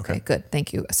okay. Okay, good.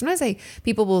 Thank you. Sometimes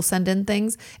people will send in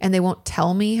things and they won't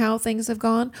tell me how things have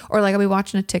gone. Or like I'll be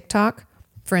watching a TikTok.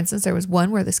 For instance, there was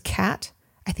one where this cat,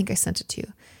 I think I sent it to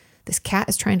you. This cat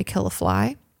is trying to kill a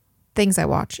fly. Things I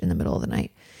watch in the middle of the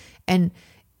night. And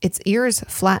its ears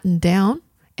flattened down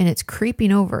and it's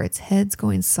creeping over. Its head's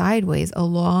going sideways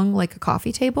along like a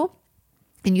coffee table.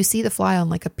 And you see the fly on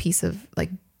like a piece of like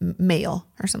mail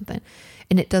or something.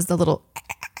 And it does the little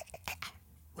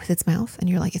with its mouth. And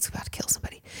you're like, it's about to kill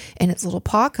somebody. And its little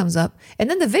paw comes up. And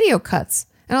then the video cuts.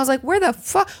 And I was like, where the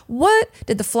fuck? What?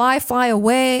 Did the fly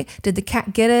away? Did the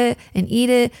cat get it and eat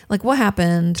it? Like, what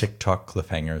happened? TikTok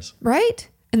cliffhangers. Right?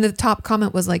 And the top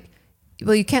comment was like,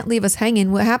 well, you can't leave us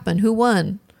hanging. What happened? Who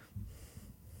won?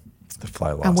 The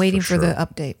fly lost. I'm waiting for sure. the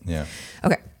update. Yeah.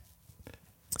 Okay.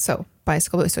 So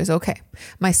bicycle, so he's okay.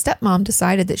 My stepmom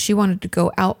decided that she wanted to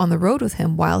go out on the road with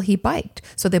him while he biked.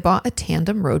 So they bought a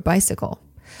tandem road bicycle.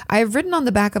 I've ridden on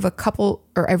the back a couple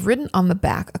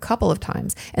of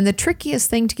times. And the trickiest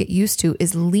thing to get used to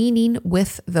is leaning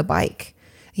with the bike.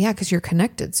 Yeah, because you're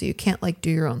connected. So you can't like do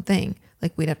your own thing.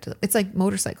 Like we'd have to, it's like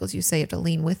motorcycles. You say you have to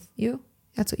lean with you.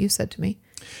 That's what you said to me.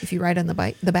 If you ride on the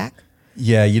back.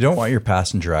 Yeah, you don't want your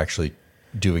passenger actually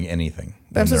doing anything.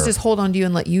 But I'm supposed to just hold on to you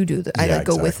and let you do I Yeah, like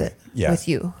go with it exactly. Yeah. with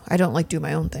you. I don't like do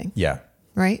my own thing. Yeah.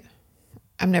 Right?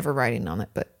 I'm never riding on it,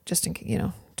 but just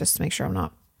in just to make sure I'm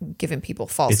not giving people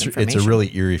false information. It's a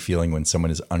really eerie feeling when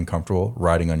someone is uncomfortable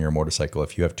riding on your motorcycle.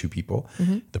 If you have two people,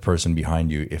 the person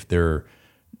behind you, if they're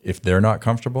not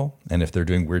comfortable and if they're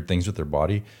doing weird things with their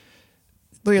body,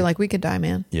 But you're like, we could die,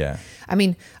 man. yeah. I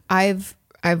mean, I've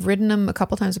ridden him a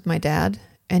couple times with my dad,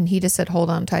 and he just said, "Hold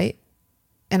on tight,"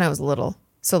 and I was little,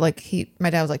 so like my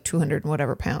dad was like 200 and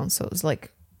whatever pounds, so it was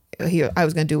like I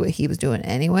was gonna do what he was doing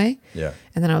anyway. Yeah.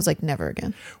 And then I was like, never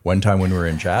again. One time when we were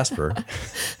in Jasper,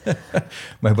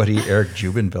 my buddy Eric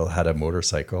Jubinville had a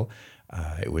motorcycle.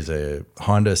 It was a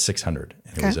Honda 600,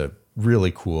 and it was a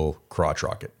really cool crotch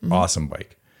rocket, awesome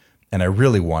bike. And I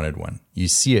really wanted one. You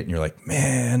see it and you're like,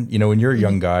 man, when you're a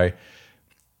young guy,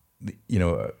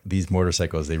 these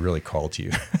motorcycles, they really call to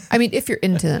you. I mean, if you're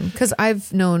into them, because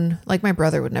I've known, like my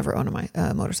brother would never own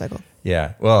a motorcycle.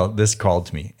 Yeah. Well, this called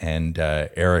to me, and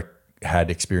Eric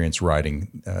had experience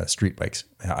riding street bikes.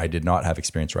 I did not have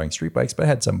experience riding street bikes, but I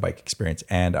had some bike experience,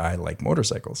 and I like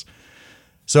motorcycles.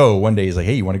 So one day he's like,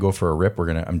 "Hey, you want to go for a rip?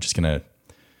 I'm just gonna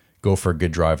go for a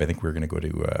good drive. I think we're gonna go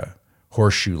to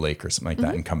Horseshoe Lake or something like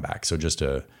that and come back. So just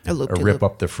a rip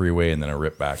up the freeway and then a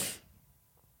rip back."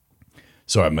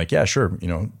 So I'm like, "Yeah, sure.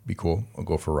 Be cool. I'll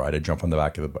go for a ride." I jump on the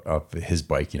back of his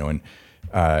bike, and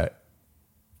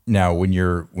now when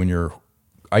you're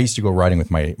I used to go riding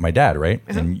with my dad, right?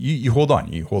 And you hold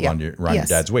on around your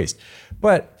dad's waist.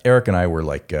 But Eric and I were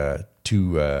like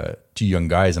two young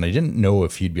guys, and I didn't know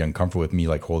if he'd be uncomfortable with me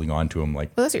like holding on to him.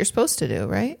 Like, well, that's what you're supposed to do,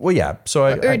 right? Well, yeah. So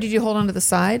or did you hold on to the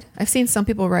side? I've seen some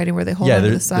people riding where they hold on to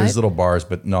the side. There's little bars,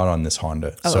 but not on this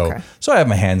Honda. Oh, okay. So I have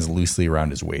my hands loosely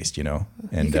around his waist, and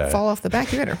you could fall off the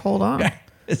back. You better hold on.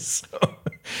 So,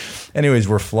 anyways,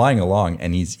 we're flying along,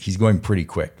 and he's going pretty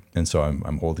quick, and so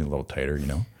I'm holding a little tighter,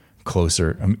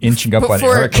 closer. I'm inching up on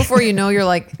Eric. Before you know, you're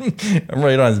like, I'm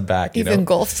right on his back. You've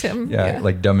engulfed him. Yeah,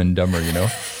 like Dumb and Dumber,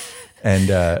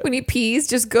 And when he pees,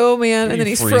 just go, man, and then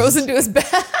he's frozen to his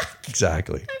back.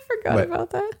 Exactly. I forgot about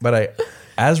that. But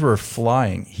as we're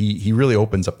flying, he really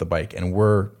opens up the bike, and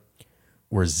we're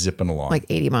zipping along. Like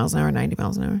 80 miles an hour, 90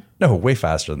 miles an hour. No, way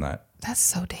faster than that. That's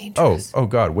so dangerous. Oh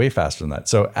God, way faster than that.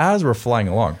 So as we're flying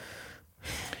along,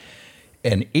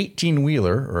 an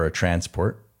 18-wheeler or a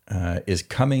transport is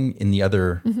coming in the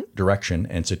other direction,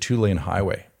 and it's a 2-lane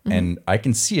highway. And I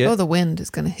can see it. Oh, the wind is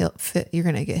going to hit. You're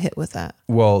going to get hit with that.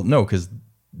 Well, no, because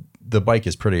the bike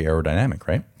is pretty aerodynamic,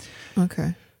 right?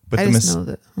 Okay. But I just know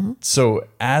that. So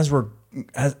as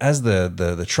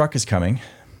the truck is coming,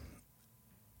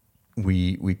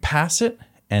 we pass it,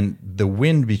 and the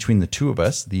wind between the two of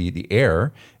us, the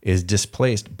air is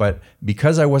displaced. But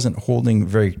because I wasn't holding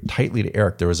very tightly to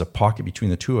Eric, there was a pocket between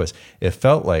the two of us. It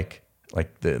felt like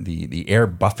the air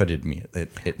buffeted me.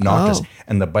 It knocked us,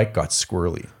 and the bike got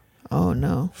squirrely. Oh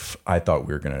no. I thought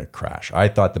we were going to crash. I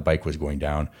thought the bike was going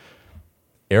down.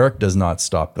 Eric does not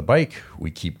stop the bike.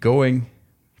 We keep going.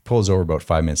 He pulls over about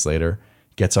 5 minutes later,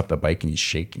 gets off the bike, and he's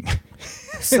shaking.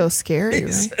 So scary,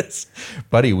 right? Says,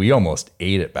 "Buddy, we almost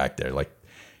ate it back there." Like,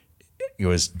 it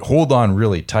was hold on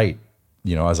really tight.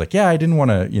 I was like, "Yeah, I didn't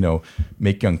want to,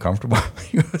 make you uncomfortable."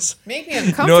 He goes, "Make me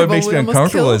uncomfortable." No, it makes me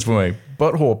uncomfortable is when my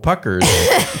butthole puckers.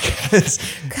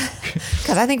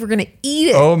 Because I think we're gonna eat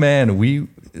it. Oh man, we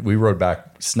rode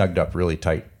back snugged up really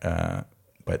tight,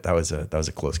 but that was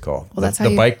a close call. Well, that's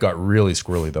the bike got really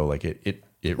squirrely though. Like it.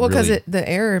 Well, because really, the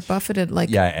air buffeted like.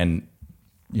 Yeah, and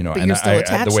but and you're still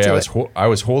attached the way to I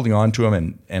was holding on to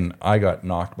him, and I got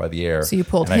knocked by the air. So you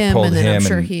pulled him, and then I'm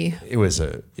sure it was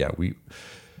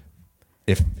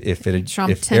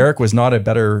If Eric was not a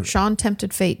better... Sean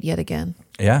tempted fate yet again.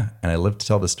 Yeah, and I lived to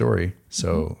tell the story.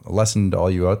 So a lesson to all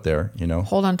you out there,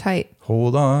 Hold on tight.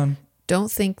 Hold on.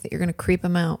 Don't think that you're going to creep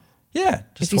him out. Yeah.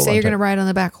 If you say you're going to ride on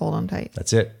the back, hold on tight.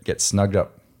 That's it. Get snugged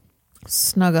up.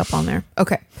 Snug up on there.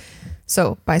 Okay.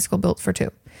 So bicycle built for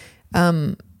two.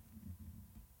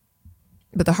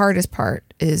 But the hardest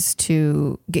part is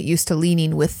to get used to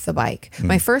leaning with the bike.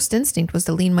 My first instinct was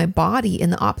to lean my body in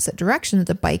the opposite direction that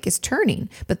the bike is turning,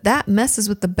 but that messes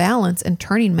with the balance and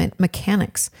turning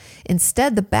mechanics.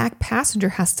 Instead, the back passenger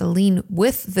has to lean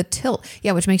with the tilt.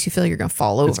 Yeah, which makes you feel you're going to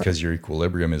fall over. It's because your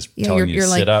equilibrium is telling you to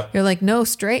sit up. You're like, no,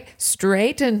 straight,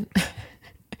 and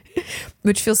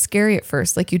which feels scary at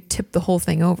first, like you tip the whole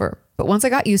thing over. But once I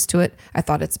got used to it, I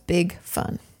thought it's big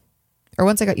fun. Or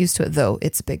once I got used to it, though,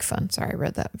 it's big fun. Sorry, I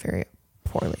read that very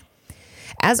poorly.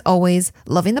 As always,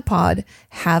 loving the pod.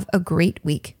 Have a great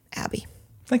week, Abby.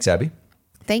 Thanks, Abby.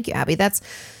 Thank you, Abby.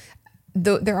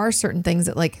 There are certain things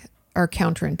that are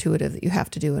counterintuitive that you have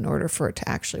to do in order for it to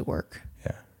actually work.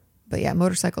 Yeah. But yeah,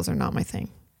 motorcycles are not my thing.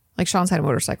 Like Sean's had a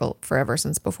motorcycle forever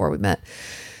since before we met.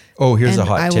 Oh, here's a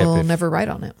hot tip. I will never ride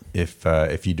on it.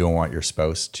 If you don't want your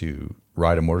spouse to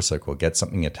ride a motorcycle, get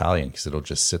something Italian because it'll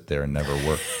just sit there and never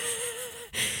work.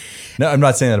 No, I'm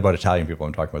not saying that about Italian people.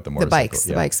 I'm talking about the motorcycle.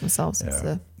 The bikes themselves.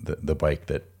 Yeah, the bike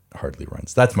that hardly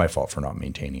runs. That's my fault for not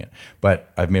maintaining it.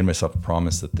 But I've made myself a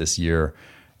promise that this year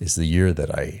is the year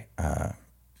that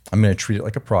I'm going to treat it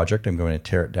like a project. I'm going to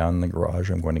tear it down in the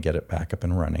garage. I'm going to get it back up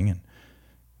and running. And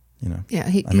yeah,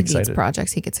 he needs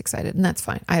projects. He gets excited, and that's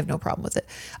fine. I have no problem with it.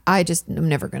 I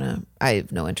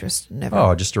have no interest. Never.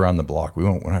 Oh, just around the block. We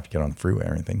won't have to get on the freeway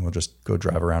or anything. We'll just go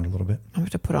drive around a little bit. I have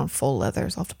to put on full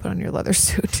leathers. I'll have to put on your leather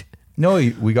suit. No,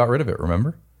 we got rid of it,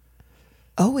 remember?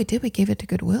 Oh, we did. We gave it to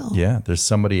Goodwill. Yeah, there's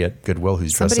somebody at Goodwill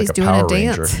who's dressed like a doing Power a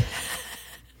dance. Ranger.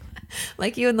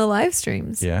 Like you in the live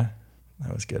streams. Yeah.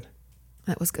 That was good.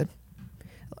 That was good.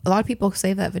 A lot of people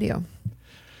save that video.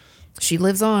 She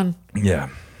lives on. Yeah.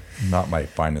 Not my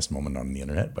finest moment on the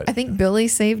internet, but I think Billy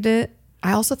saved it.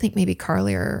 I also think maybe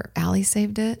Carly or Allie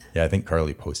saved it. yeah, I think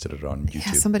Carly posted it on YouTube.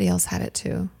 Yeah, somebody else had it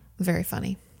too. Very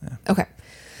funny. Yeah. Okay.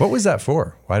 What was that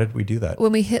for? Why did we do that?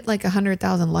 When we hit like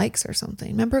 100,000 likes or something.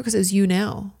 Remember? Because it was You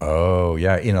Now. Oh,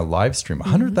 yeah. In a live stream.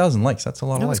 100,000 likes. That's a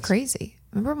lot of That likes. was crazy.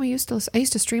 Remember when I used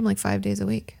to stream like 5 days a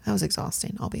week. That was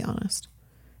exhausting, I'll be honest.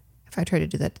 If I tried to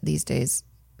do that these days,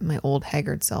 my old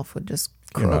haggard self would just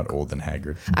croak. You're not old and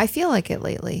haggard. I feel like it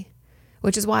lately,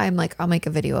 which is why I'm like, I'll make a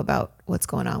video about what's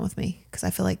going on with me because I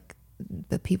feel like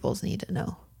the peoples need to know.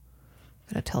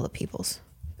 I'm going to tell the peoples.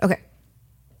 Okay.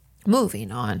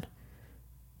 Moving on.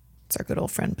 It's our good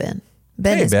old friend Ben.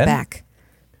 Ben Hey, is Ben. back.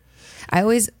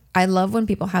 I love when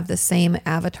people have the same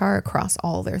avatar across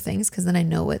all their things because then I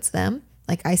know it's them.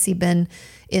 Like I see Ben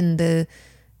in the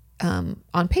on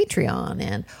Patreon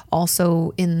and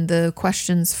also in the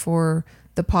questions for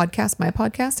the podcast, my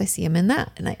podcast. I see him in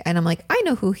that, and I'm like, I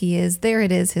know who he is. There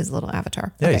it is, his little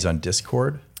avatar. Yeah, Okay. he's on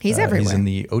Discord. He's everywhere. He's in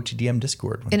the OTDM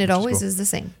Discord. And it which always cool. is the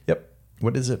same. Yep.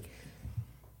 What is it?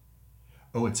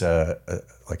 Oh, it's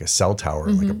like a cell tower,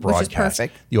 like a broadcast. Which is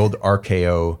perfect. The old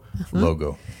RKO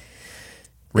logo.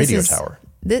 Radio This is- tower.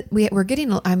 We're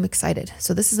getting. I'm excited.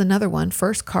 So this is another one.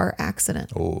 First car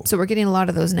accident. Oh. So we're getting a lot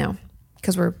of those now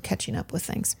because we're catching up with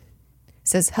things. It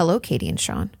says, hello, Katie and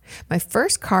Sean. My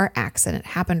first car accident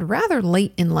happened rather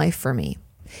late in life for me.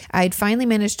 I had finally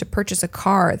managed to purchase a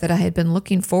car that I had been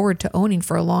looking forward to owning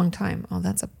for a long time. Oh,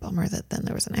 that's a bummer that then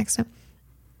there was an accident.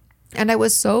 And I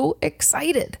was so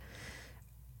excited.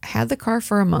 I had the car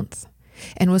for a month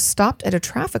and was stopped at a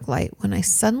traffic light when I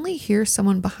suddenly hear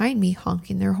someone behind me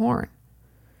honking their horn.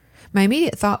 My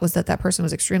immediate thought was that that person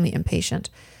was extremely impatient.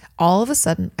 All of a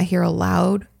sudden, I hear a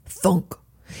loud thunk.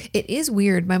 It is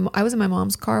weird. I was in my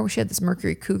mom's car. She had this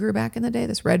Mercury Cougar back in the day.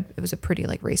 This red, it was a pretty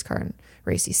like race car and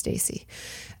racy Stacy.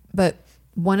 But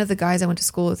one of the guys I went to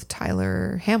school with,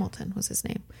 Tyler Hamilton was his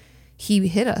name. He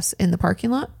hit us in the parking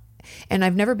lot. And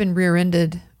I've never been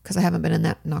rear-ended because I haven't been in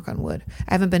that, knock on wood.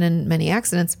 I haven't been in many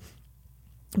accidents.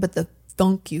 But the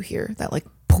thunk you hear, that like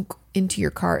punk into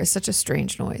your car is such a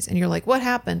strange noise. And you're like, what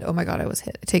happened? Oh my God, I was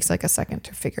hit. It takes like a second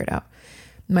to figure it out.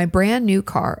 My brand new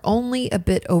car, only a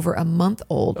bit over a month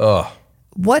old. Ugh.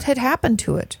 What had happened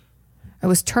to it? I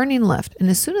was turning left, and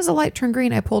as soon as the light turned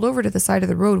green, I pulled over to the side of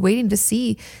the road, waiting to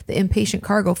see the impatient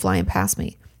car go flying past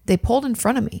me. They pulled in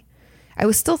front of me. I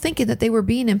was still thinking that they were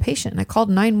being impatient, and I called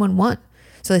 911.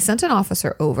 So they sent an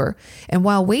officer over, and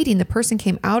while waiting, the person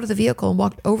came out of the vehicle and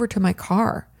walked over to my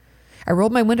car. I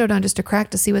rolled my window down just a crack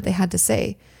to see what they had to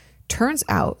say. Turns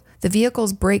out the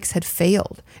vehicle's brakes had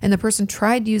failed, and the person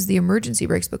tried to use the emergency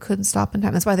brakes but couldn't stop in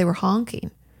time. That's why they were honking.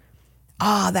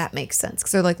 Ah, that makes sense.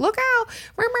 Because they're like, look out.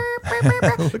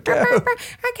 Look out.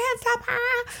 I can't stop.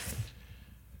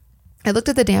 I looked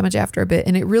at the damage after a bit,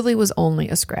 and it really was only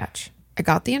a scratch. I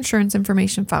got the insurance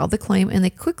information, filed the claim, and they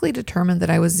quickly determined that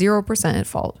I was 0% at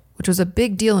fault, which was a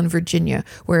big deal in Virginia,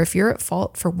 where if you're at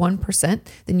fault for 1%,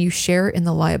 then you share in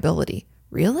the liability.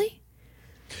 Really?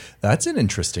 That's an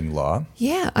interesting law.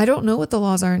 Yeah, I don't know what the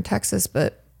laws are in Texas,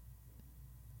 but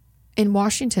in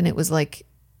Washington, it was like,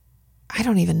 I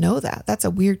don't even know that. That's a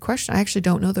weird question. I actually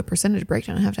don't know the percentage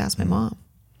breakdown. I have to ask my mom.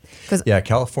 Because Yeah,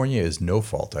 California is no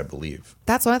fault, I believe.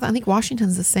 that's what I thought. I think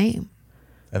Washington's the same.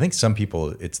 I think some people,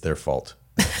 it's their fault.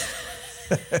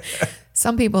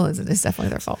 Some people, it's definitely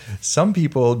their fault. Some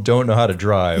people don't know how to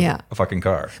drive Yeah. a fucking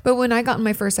car. But when I got in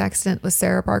my first accident with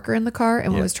Sarah Parker in the car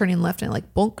and when I was turning left and it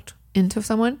like bonked into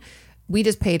someone, we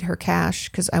just paid her cash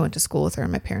because I went to school with her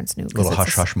and my parents knew. 'cause Little it's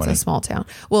hush-hush money. It's a small town.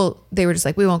 Well, they were just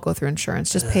like, we won't go through insurance.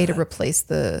 Just pay to replace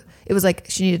it was like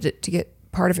she needed to get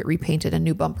part of it repainted, a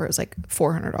new bumper. It was like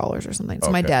 $400 or something. So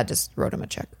my Okay. dad just wrote him a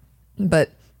check.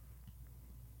 But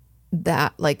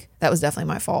that was definitely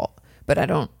my fault. But I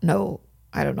don't know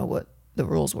what the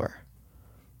rules were.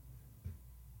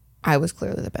 I was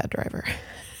clearly the bad driver.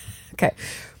 Okay.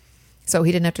 So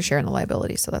he didn't have to share in the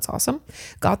liability. So that's awesome.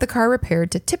 Got the car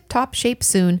repaired to tip-top shape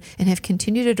soon and have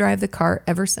continued to drive the car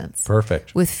ever since.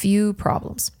 Perfect. With few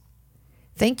problems.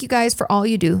 Thank you guys for all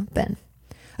you do, Ben.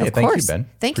 Hey, Of thank you, course. Ben.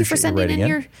 Thank you for Appreciate you sending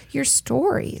in writing your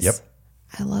stories. Yep.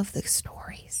 I love the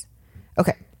stories.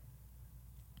 Okay.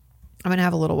 I'm going to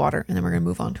have a little water and then we're going to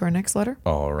move on to our next letter.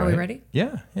 All right. Are we ready?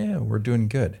 Yeah, we're doing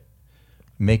good.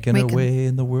 Making our way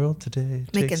in the world today.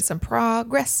 Making some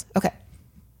progress. Okay.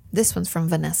 This one's from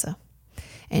Vanessa,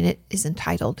 and it is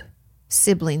entitled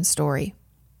Sibling Story.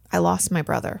 I lost my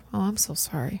brother. Oh, I'm so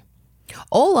sorry.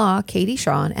 Hola, Katie,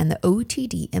 Sean, and the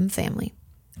OTDM family.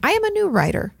 I am a new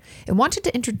writer and wanted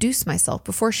to introduce myself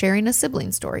before sharing a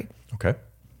sibling story. Okay.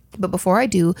 But before I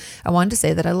do, I wanted to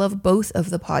say that I love both of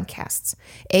the podcasts.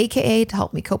 AKA, to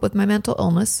help me cope with my mental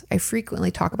illness, I frequently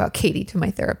talk about Katie to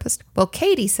my therapist. Well,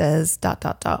 Katie says ...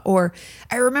 Or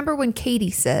I remember when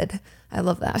Katie said. I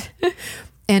love that.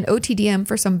 And OTDM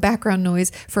for some background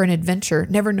noise for an adventure,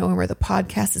 never knowing where the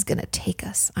podcast is going to take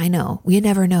us. I know. We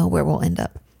never know where we'll end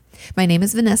up. My name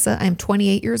is Vanessa. I'm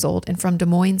 28 years old and from Des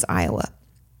Moines, Iowa.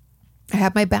 I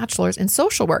have my bachelor's in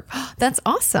social work. That's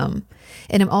awesome.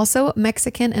 And I'm also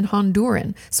Mexican and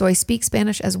Honduran, so I speak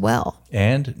Spanish as well.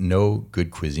 And no good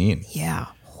cuisine. Yeah.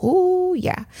 Oh,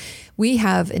 yeah. We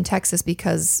have in Texas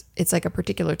because it's like a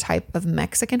particular type of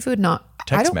Mexican food, not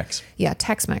Tex-Mex. Yeah,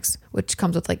 Tex-Mex, which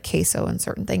comes with like queso and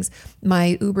certain things.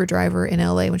 My Uber driver in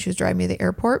LA, when she was driving me to the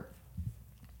airport,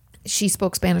 she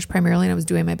spoke Spanish primarily, and I was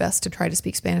doing my best to try to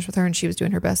speak Spanish with her, and she was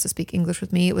doing her best to speak English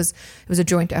with me. It was a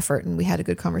joint effort, and we had a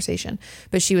good conversation.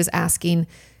 But she was asking,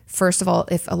 first of all,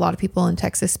 if a lot of people in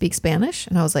Texas speak Spanish,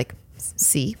 and I was like,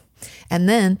 "Sí." And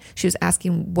then she was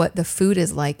asking what the food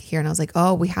is like here, and I was like,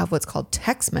 "Oh, we have what's called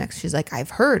Tex-Mex." She's like, "I've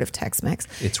heard of Tex-Mex."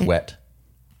 It's wet.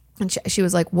 And she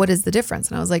was like, "What is the difference?"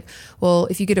 And I was like, "Well,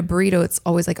 if you get a burrito, it's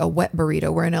always like a wet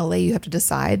burrito, where in LA you have to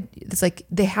decide. It's like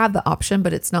they have the option,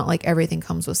 but it's not like everything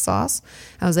comes with sauce."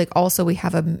 I was like, "Also, we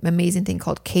have an amazing thing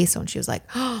called queso." And she was like,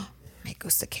 "Oh, me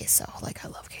gusta queso. Like, I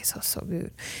love queso. It's so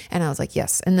good." And I was like,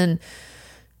 "Yes." And then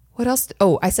what else?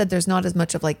 Oh, I said there's not as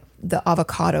much of like the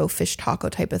avocado fish taco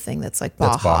type of thing that's like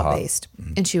Baja based.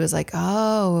 Mm-hmm. And she was like,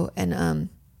 "Oh," and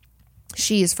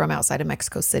she is from outside of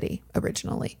Mexico City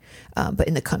originally, but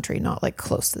in the country, not like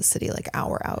close to the city, like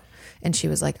hour out. And she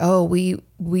was like, "Oh,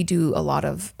 we do a lot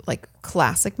of like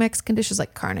classic Mexican dishes,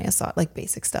 like carne asada, like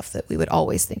basic stuff that we would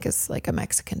always think is like a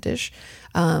Mexican dish."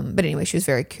 But anyway, she was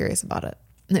very curious about it,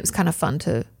 and it was kind of fun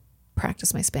to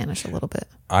practice my Spanish a little bit.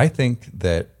 I think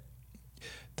that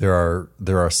there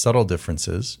are subtle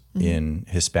differences in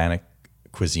Hispanic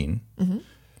cuisine.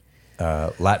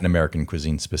 Latin American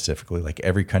cuisine specifically, like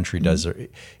every country does. Well,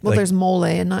 like, there's mole,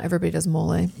 and not everybody does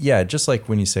mole. Yeah, just like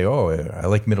when you say, "Oh, I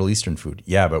like Middle Eastern food."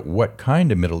 Yeah, but what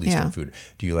kind of Middle Eastern food?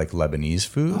 Do you like Lebanese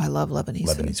food? Oh, I love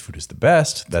Lebanese food. Lebanese food is the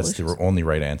best. That's delicious. the only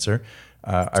right answer.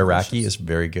 Iraqi is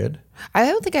very good. I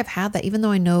don't think I've had that, even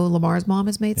though I know Lamar's mom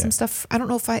has made some stuff. I don't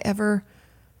know if I ever...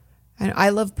 I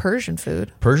love Persian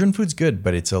food. Persian food's good,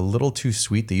 but it's a little too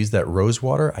sweet. They use that rose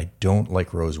water. I don't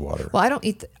like rose water. Well, I don't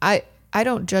eat... I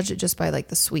don't judge it just by like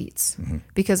the sweets,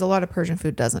 because a lot of Persian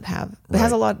food doesn't have. It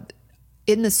has a lot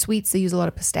in the sweets. They use a lot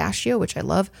of pistachio, which I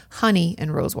love, honey,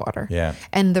 and rose water. Yeah,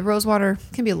 and the rose water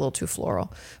can be a little too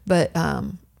floral, but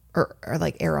or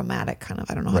like aromatic kind of.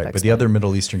 I don't know how to explain. But the other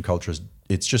Middle Eastern cultures,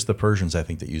 it's just the Persians, I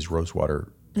think, that use rose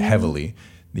water heavily.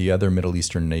 The other Middle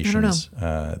Eastern nations,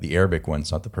 the Arabic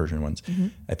ones, not the Persian ones,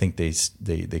 I think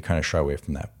they kind of shy away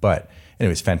from that. But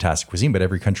anyways, fantastic cuisine, but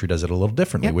every country does it a little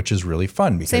differently, which is really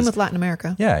fun. Because, same with Latin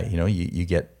America. Yeah, you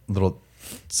get little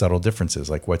subtle differences,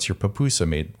 like what's your pupusa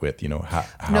made with?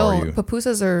 How are you?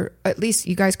 Pupusas are, at least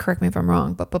you guys correct me if I'm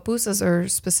wrong, but pupusas are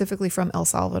specifically from El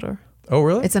Salvador. Oh,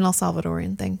 really? It's an El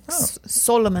Salvadorian thing.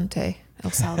 Solamente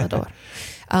El Salvador.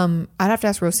 I'd have to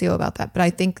ask Rocio about that, but I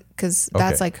think because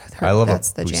that's like her,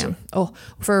 that's the jam. Oh,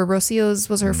 for Rocio's,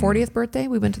 was her 40th birthday?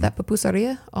 We went to that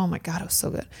pupusaria. Oh my God, it was so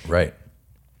good. Right.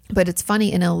 But it's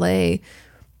funny, in LA,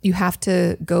 you have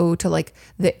to go to like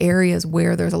the areas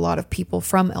where there's a lot of people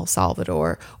from El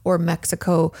Salvador or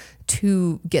Mexico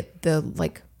to get the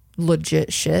like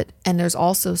legit shit. And there's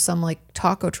also some like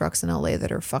taco trucks in LA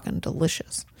that are fucking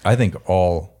delicious. I think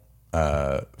all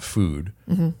food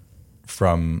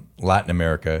from Latin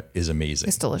America is amazing.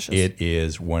 It's delicious. It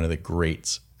is one of the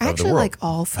greats of the world. I actually like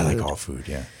all food. I like all food,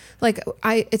 yeah. Like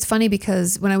it's funny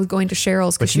because when I was going to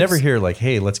Cheryl's, but you never hear like,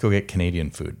 "Hey, let's go get Canadian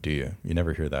food," do you? You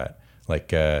never hear that.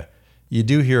 Like you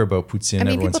do hear about poutine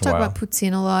every once in a while. People talk about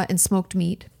poutine a lot and smoked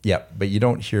meat. Yeah, but you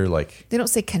don't hear like... They don't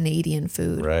say Canadian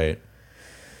food. Right.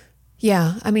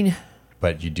 Yeah, I mean...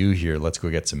 But you do hear, "Let's go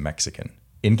get some Mexican."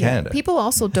 In Canada. People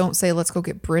also don't say, "Let's go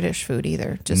get British food"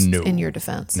 either, just in your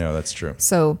defense. No, that's true.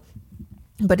 So,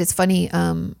 but it's funny,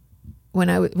 when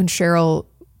Cheryl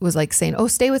was like saying, "Oh,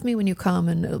 stay with me when you come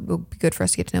and it'll be good for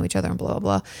us to get to know each other," and blah, blah,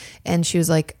 blah. And she was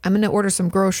like, "I'm going to order some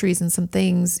groceries and some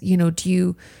things.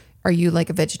 Are you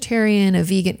like a vegetarian, a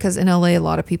vegan?" Because in LA, a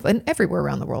lot of people, and everywhere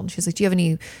around the world. And she's like, "Do you have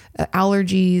any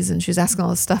allergies?" And she was asking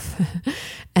all this stuff.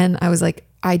 And I was like,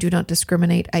 "I do not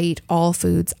discriminate. I eat all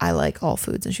foods. I like all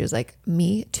foods." And she was like,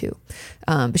 "Me too."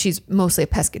 But she's mostly a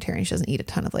pescatarian. She doesn't eat a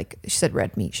ton of she said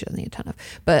red meat. She doesn't eat a ton of,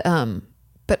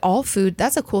 but all food,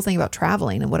 that's a cool thing about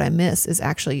traveling. And what I miss is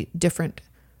actually different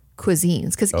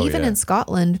cuisines. Because in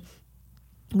Scotland,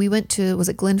 We went to, was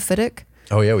it Glenfiddich?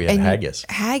 Oh yeah, we had And haggis.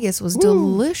 Haggis was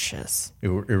delicious. It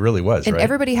really was, And right?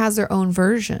 everybody has their own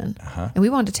version. And we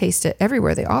wanted to taste it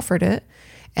everywhere. They offered it.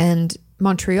 And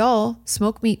Montreal,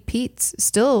 Smoke Meat Pete's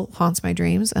still haunts my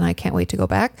dreams. And I can't wait to go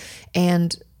back.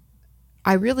 And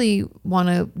I really want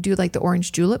to do like the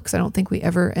Orange Julep because I don't think we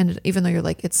ever ended, even though you're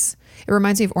like, it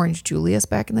reminds me of Orange Julius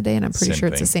back in the day. And I'm pretty Same sure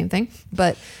it's the thing. same thing.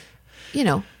 But, you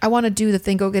know, I want to do the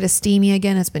thing, go get a steamy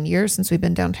again. It's been years since we've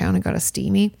been downtown and got a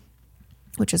steamy,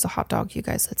 which is a hot dog, you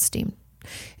guys, that's steamed.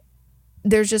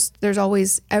 There's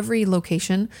always every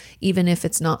location, even if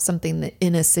it's not something that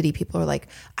in a city people are like,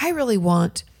 I really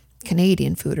want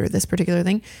Canadian food or this particular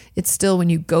thing. It's still when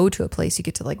you go to a place, you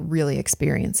get to like really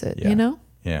experience it, you know?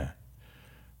 Yeah.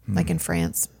 Like in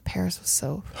France, Paris was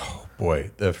so,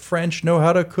 Boy, the French know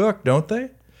how to cook, don't they?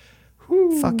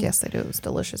 fuck yes, they do. It was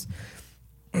delicious.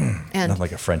 And Not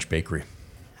like a French bakery.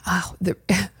 oh, the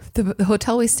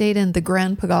hotel we stayed in, the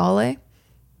Grand Pagale,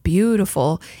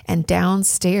 beautiful. And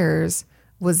downstairs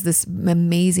was this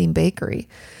amazing bakery.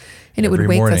 And it would Every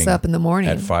wake us morning up in the morning.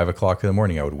 At 5 o'clock in the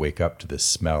morning, I would wake up to this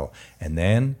smell. And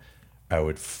then I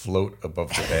would float above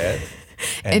the bed.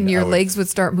 And your I would- legs would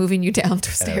start moving you down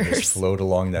the And I would just stairs. float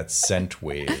along that scent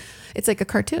wave. It's like a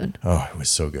cartoon. Oh, it was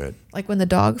so good. Like when the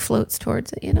dog floats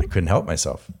towards it, you know? Couldn't help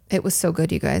myself. It was so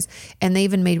good, you guys. And they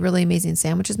even made really amazing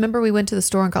sandwiches. Remember we went to the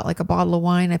store and got like a bottle of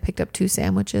wine? I picked up 2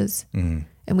 sandwiches. And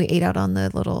we ate out on the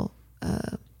little,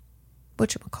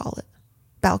 whatchamacallit,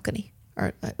 balcony.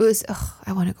 Or it was,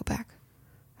 I want to go back.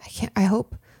 I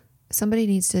hope somebody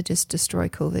needs to just destroy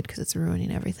COVID because it's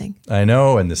ruining everything. I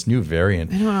know, and this new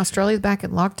variant. I know, and Australia's back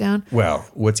in lockdown. Well,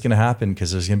 what's going to happen?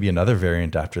 Because there's going to be another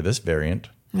variant after this variant.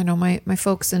 I know my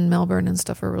folks in Melbourne and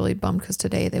stuff are really bummed because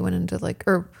today they went into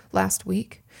last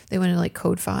week, they went into like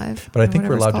code 5. But I or think we're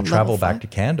whatever it's allowed called, to travel level back 5. to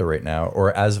Canada right now,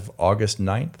 or as of August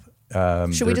 9th.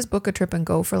 Should we just book a trip and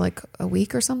go for like a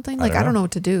week or something? Like, I don't know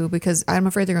what to do because I'm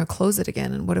afraid they're going to close it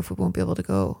again. And what if we won't be able to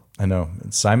go? I know.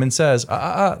 Simon says,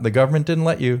 the government didn't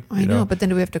let you. I you know, but then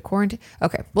do we have to quarantine?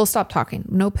 Okay, we'll stop talking.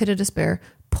 No pit of despair.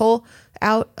 Pull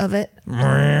out of it.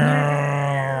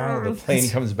 The plane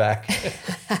comes back.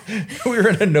 We were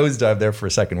in a nosedive there for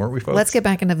a second, weren't we, folks? Let's get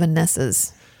back into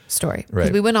Vanessa's story. Because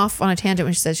Right. we went off on a tangent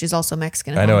when she said she's also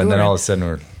Mexican. I know, and then Honduran. all of a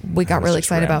sudden we got I was really just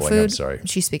excited about rambling. I'm food. sorry.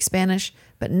 She speaks Spanish,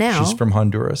 but now She's from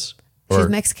Honduras? she's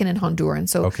Mexican and Honduran.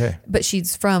 So, Okay. but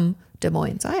she's from Des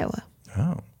Moines, Iowa.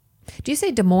 Oh, Do you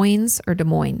say Des Moines or Des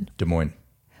Moines? Des Moines.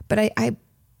 But I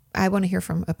want to hear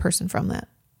from a person from that.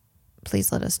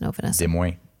 Please let us know, Vanessa. Des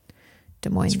Moines. Des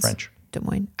Moines. It's French. Des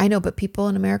Moines. I know, but people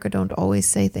in America don't always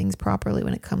say things properly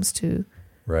when it comes to.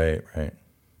 Right.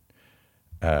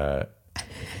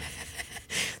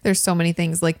 There's so many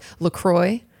things like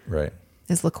LaCroix Right.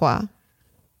 is La Croix,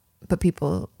 but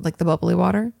people like the bubbly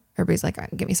water. Everybody's like,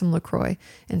 "Give me some LaCroix,"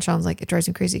 and Sean's like, "It drives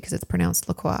me crazy because it's pronounced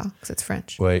La Croix because it's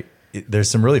French." Well, there's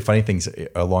some really funny things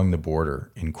along the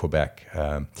border in Quebec.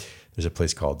 There's a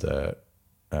place called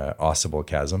Osable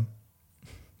Chasm.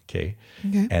 Okay.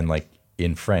 And like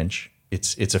in French,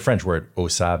 it's a French word, au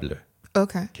sable.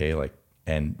 Okay. Okay.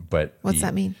 But What's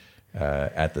that mean?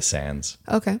 At the sands.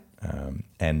 Okay.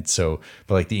 And so,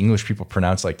 but like the English people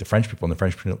pronounce like the French people, and the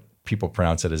French people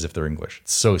pronounce it as if they're English.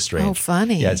 It's so strange. Oh,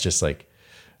 funny. Yeah, it's just like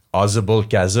Osable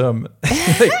Chasm,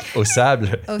 like au sable.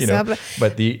 Au sable.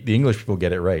 But the English people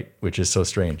get it right, which is so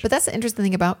strange. But that's the interesting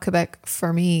thing about Quebec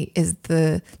for me is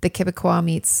the Quebecois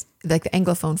meets like the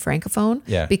Anglophone Francophone.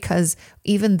 Yeah. Because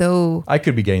even though I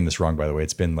could be getting this wrong, by the way.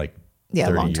 It's been like a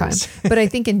 30 long time, years. but I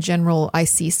think in general I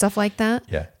see stuff like that.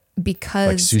 Yeah. Because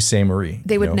Like Sault Ste. Marie.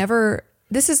 they would you know? never.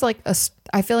 This is like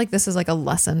I feel like this is like a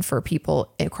lesson for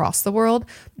people across the world,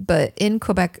 but in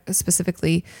Quebec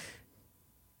specifically,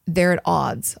 they're at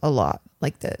odds a lot.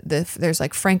 Like there's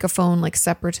like francophone like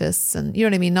separatists, and you know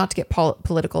what I mean. Not to get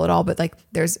political at all, but like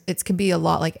it can be a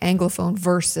lot like anglophone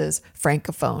versus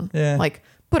francophone. Yeah. Like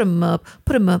put them up,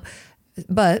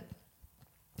 but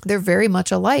they're very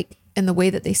much alike. And the way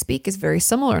that they speak is very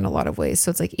similar in a lot of ways.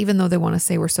 So it's like, even though they want to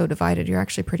say we're so divided, you're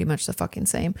actually pretty much the fucking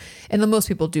same. And then most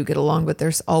people do get along, but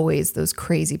there's always those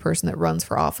crazy person that runs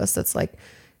for office that's like,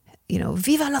 you know,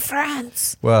 Viva la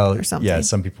France. Well, or something. yeah,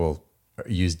 some people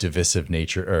use divisive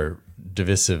nature or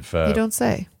divisive. You don't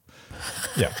say.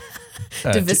 Yeah.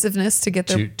 Divisiveness to get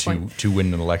their to point. to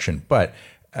win an election. But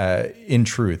in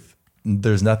truth,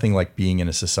 there's nothing like being in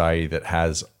a society that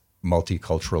has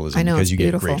multiculturalism, I know, because it's you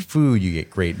beautiful. get great food, you get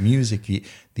great music,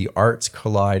 the arts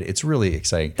collide. It's really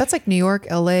exciting. That's like New York,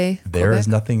 LA. There is Quebec.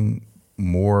 nothing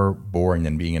more boring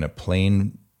than being in a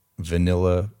plain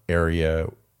vanilla area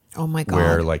Oh my God.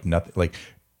 where like nothing, like,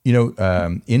 you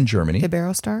know, in Germany,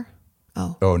 Iberostar?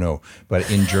 Oh no, but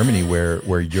in Germany, where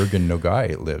Jürgen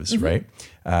Nogai lives, right?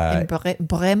 In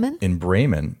Bremen. In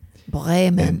Bremen.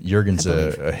 And Jürgen's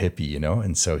a hippie, you know,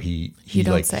 and so he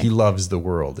loves the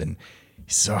world, and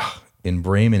so in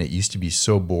Bremen it used to be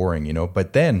so boring, you know.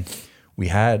 But then we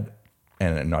had,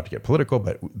 and not to get political,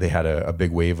 but they had a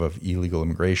big wave of illegal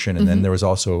immigration, and then there was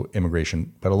also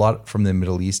immigration, but a lot from the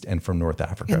Middle East and from North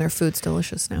Africa. And their food's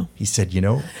delicious now. He said, you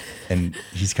know, and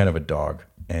he's kind of a dog,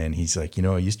 and he's like, you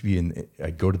know, I used to be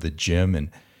I'd go to the gym, and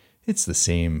it's the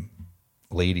same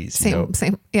ladies,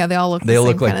 same. Yeah, they all look. They the all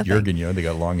same look like kind of Jürgen. thing. You know, they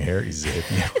got long hair. He's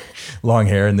long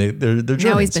hair, and they're Germans.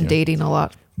 Now he's been dating a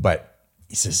lot. But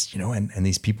he says, you know, and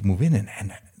these people move in,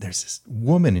 and there's this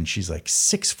woman, and she's like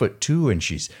 6'2", and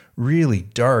she's really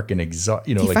dark and exotic.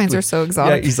 You know, he finds her so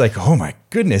exotic. Yeah, he's like, oh my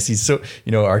goodness, he's so,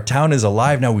 you know, our town is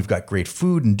alive now. We've got great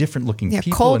food and different looking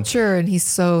people, culture, and he's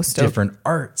so stoked. Different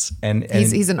arts, and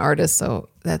he's an artist, so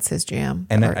that's his jam.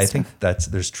 And I think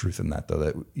there's truth in that, though.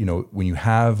 That, you know, when you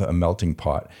have a melting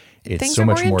pot, it's Things so are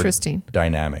much more interesting.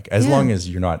 Dynamic, as long as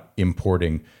you're not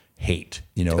importing hate.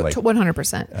 You know, like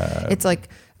 100%. It's like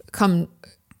come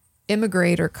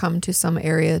immigrate or come to some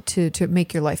area to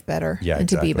make your life better and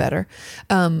to be better.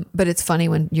 But it's funny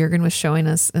when Jürgen was showing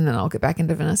us, and then I'll get back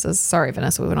into Vanessa's. Sorry,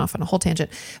 Vanessa, we went off on a whole tangent.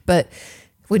 But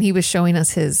when he was showing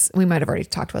us we might have already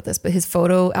talked about this, but his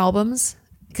photo albums,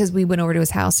 because we went over to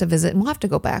his house to visit, and we'll have to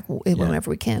go back whenever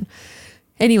we can.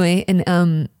 Anyway,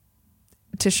 and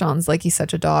Tishan's like, he's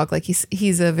such a dog. Like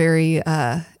he's a very,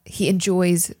 he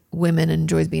enjoys women and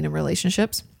enjoys being in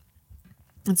relationships.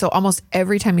 And so almost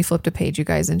every time he flipped a page, you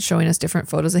guys, and showing us different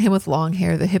photos of him with long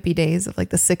hair, the hippie days of like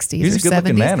the 60s he was or a good 70s.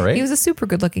 Looking man, right? He was a super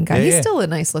good looking guy. He's still a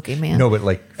nice looking man. No, but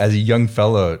like as a young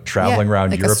fellow traveling around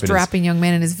like Europe. A strapping young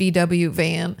man in his VW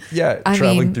van. Yeah,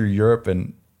 traveling through Europe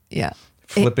and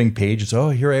flipping pages. Oh,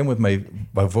 here I am with my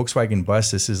Volkswagen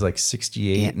bus. This is like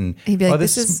 68. And he'd be like,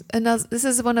 this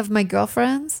is one of my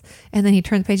girlfriends. And then he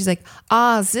turned the page. He's like,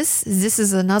 this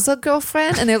is another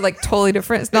girlfriend. And they're like totally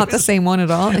different. It's not the same one at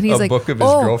all. And he's like, book of his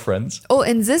girlfriends. Oh,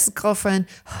 and this girlfriend,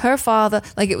 her father,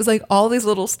 like it was like all these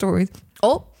little stories.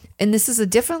 Oh, and this is a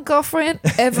different girlfriend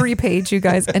every page, you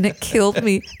guys. And it killed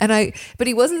me. But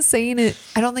he wasn't saying it.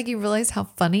 I don't think he realized how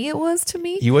funny it was to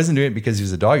me. He wasn't doing it because he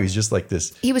was a dog. He was just like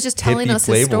this. He was just telling us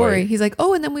his story. He's like,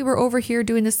 oh, and then we were over here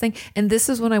doing this thing. And this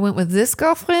is when I went with this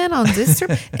girlfriend on this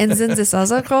trip. And then this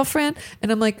other girlfriend.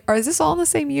 And I'm like, is this all in the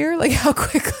same year? Like how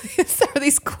quickly are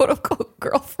these quote unquote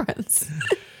girlfriends?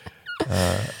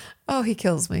 Oh, he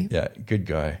kills me. Yeah. Good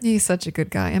guy. He's such a good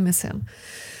guy. I miss him.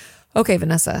 Okay,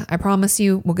 Vanessa, I promise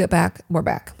you we'll get back. We're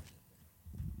back.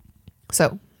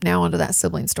 So now onto that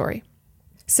sibling story.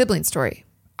 Sibling story.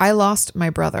 I lost my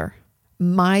brother,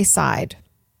 my side.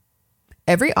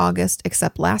 Every August,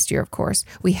 except last year, of course,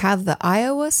 we have the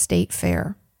Iowa State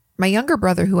Fair. My younger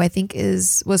brother, who I think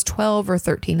was 12 or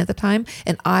 13 at the time,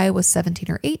 and I was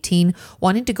 17 or 18,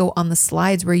 wanting to go on the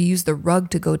slides where you use the rug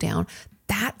to go down.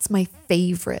 That's my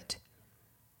favorite.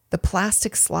 The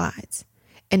plastic slides.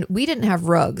 And we didn't have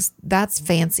rugs. That's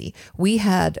fancy. We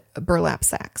had burlap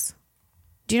sacks.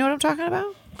 Do you know what I'm talking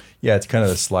about? Yeah, it's kind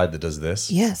of a slide that does this.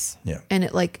 Yes. Yeah. And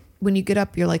it like, when you get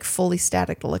up, you're like fully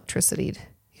static electricity.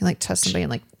 You like touch somebody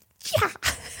and like, yeah.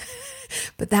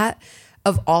 But that,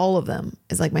 of all of them,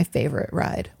 is like my favorite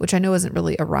ride, which I know isn't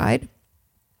really a ride.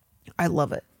 I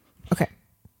love it. Okay.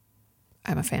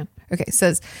 I'm a fan. Okay. It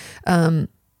says,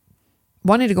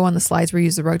 wanting to go on the slides where you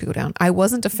use the rug to go down. I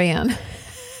wasn't a fan.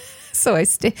 So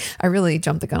I really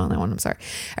jumped the gun on that one. I'm sorry.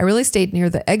 I really stayed near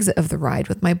the exit of the ride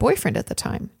with my boyfriend at the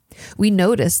time. We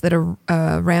noticed that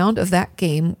a round of that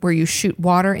game where you shoot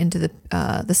water into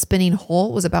the spinning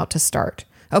hole was about to start.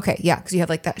 Okay, yeah, because you have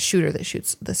like that shooter that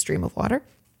shoots the stream of water.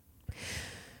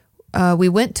 We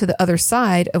went to the other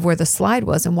side of where the slide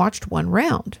was and watched one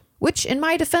round, which in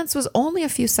my defense was only a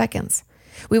few seconds.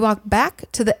 We walked back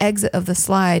to the exit of the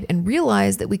slide and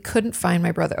realized that we couldn't find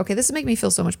my brother. Okay, this is making me feel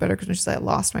so much better because when she said I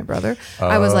lost my brother,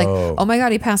 I was like, oh my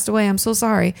God, he passed away. I'm so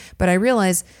sorry. But I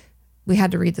realized we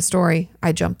had to read the story.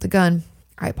 I jumped the gun.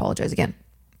 I apologize again.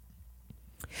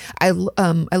 I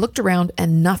looked around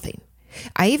and nothing.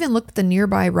 I even looked at the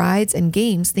nearby rides and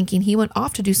games thinking he went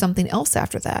off to do something else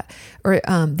after that, or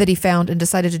that he found and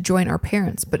decided to join our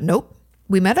parents. But nope.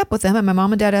 We met up with them and my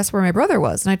mom and dad asked where my brother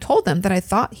was. And I told them that I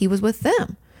thought he was with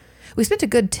them. We spent a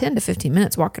good 10 to 15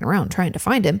 minutes walking around trying to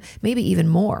find him, maybe even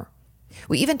more.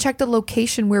 We even checked the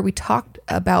location where we talked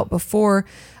about before,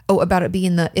 about it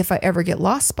being the if I ever get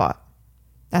lost spot.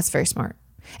 That's very smart.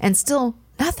 And still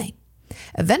nothing.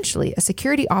 Eventually, a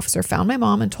security officer found my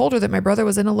mom and told her that my brother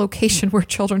was in a location where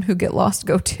children who get lost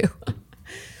go to.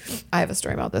 I have a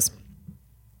story about this.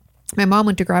 My mom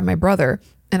went to grab my brother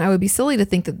And I would be silly to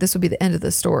think that this would be the end of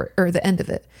the story or the end of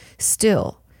it.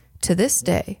 Still, to this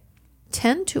day,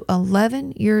 10 to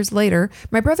 11 years later,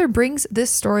 my brother brings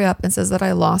this story up and says that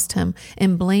I lost him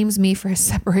and blames me for his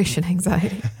separation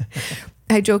anxiety.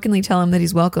 I jokingly tell him that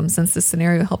he's welcome since this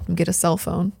scenario helped him get a cell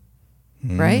phone.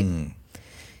 Right?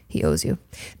 He owes you.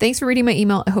 Thanks for reading my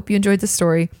email. I hope you enjoyed the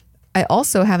story. I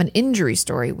also have an injury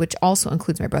story, which also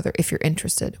includes my brother, if you're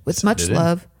interested. With much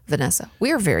love, Vanessa.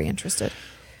 We are very interested.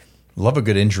 Love a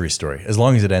good injury story, as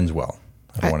long as it ends well.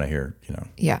 I don't want to hear,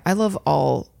 Yeah, I love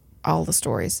all the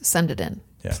stories. Send it in.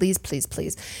 Yeah. Please, please,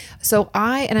 please. So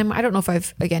I don't know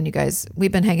if again, you guys,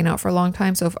 we've been hanging out for a long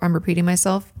time. So if I'm repeating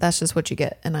myself, that's just what you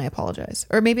get. And I apologize.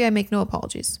 Or maybe I make no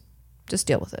apologies. Just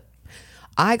deal with it.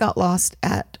 I got lost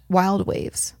at Wild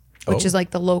Waves, which is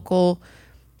like the local,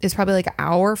 it's probably like an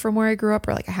hour from where I grew up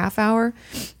or like a half hour.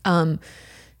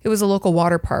 It was a local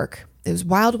water park. It was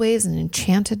Wild Waves in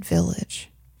Enchanted Village.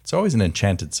 It's always an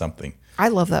enchanted something. I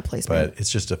love that place, but man.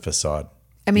 it's just a facade.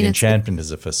 I mean, the enchantment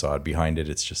is a facade. Behind it,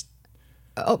 it's just.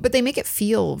 Oh, but they make it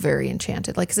feel very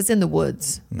enchanted, like because it's in the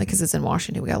woods, like because it's in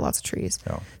Washington, we got lots of trees,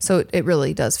 so it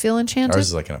really does feel enchanted. Ours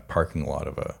is like in a parking lot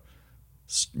of a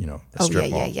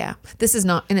strip mall. Yeah. This is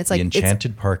not, and it's The like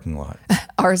enchanted parking lot.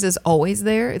 Ours is always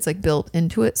there. It's like built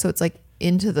into it, so it's like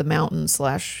into the mountains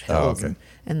 / hills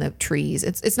and the trees.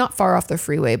 It's not far off the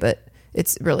freeway, but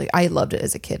it's really, I loved it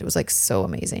as a kid. It was like so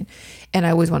amazing, and I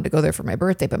always wanted to go there for my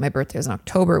birthday. But my birthday was in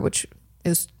October, which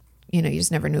is you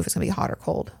just never knew if it's gonna be hot or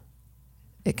cold.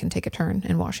 It can take a turn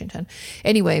in Washington.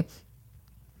 Anyway,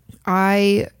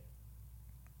 I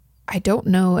don't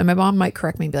know, and my mom might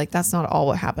correct me and be like, that's not all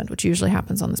what happened, which usually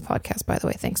happens on this podcast, by the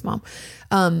way. Thanks, Mom.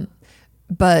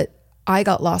 But I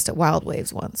got lost at Wild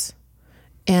Waves once,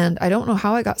 and I don't know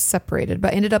how I got separated,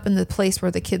 but I ended up in the place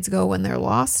where the kids go when they're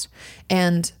lost,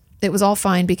 and it was all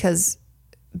fine because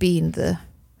being the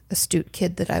astute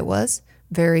kid that I was,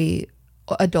 very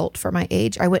adult for my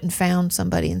age, I went and found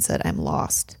somebody and said, I'm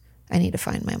lost. I need to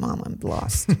find my mom. I'm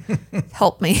lost.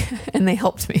 Help me. And they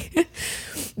helped me.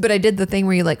 But I did the thing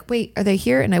where you're like, wait, are they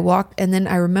here? And I walked. And then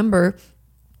I remember,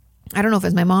 I don't know if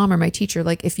it's my mom or my teacher,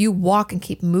 like if you walk and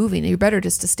keep moving, you're better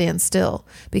just to stand still,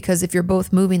 because if you're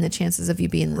both moving, the chances of you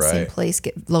being in the same place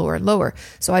get lower and lower.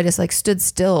 So I just like stood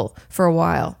still for a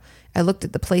while. I looked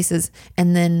at the places,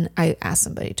 and then I asked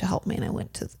somebody to help me, and I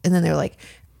went to, and then they're like,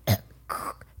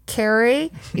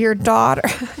 Carrie, your daughter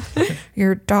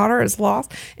is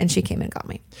lost. And she came and got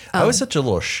me. I was such a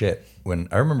little shit when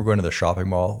I remember going to the shopping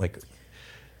mall, like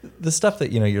the stuff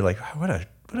that, you're like, what a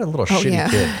little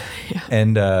shitty kid. Yeah.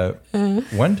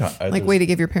 And one time, like way to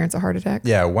give your parents a heart attack.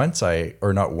 Yeah.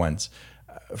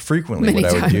 Frequently Many what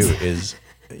I would times. do is,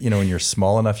 when you're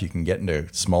small enough, you can get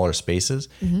into smaller spaces,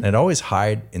 and I'd always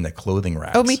hide in the clothing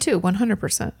racks. Oh, me too.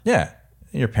 100%. Yeah.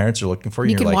 And your parents are looking for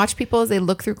you. You can like, watch people as they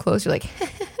look through clothes. You're like,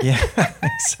 yeah,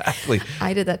 exactly.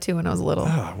 I did that too when I was little.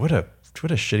 Oh, what a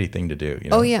shitty thing to do.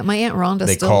 Oh yeah, my Aunt Rhonda.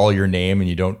 They call your name and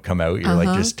you don't come out. You're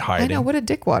like just hiding. I know, what a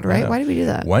dickwad, right? Why did we do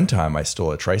that? One time I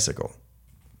stole a tricycle.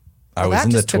 That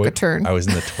just took a turn. I was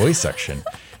in the toy section,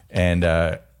 and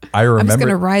I remember. I'm just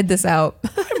gonna ride this out.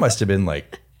 I must have been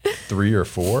like 3 or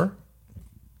 4,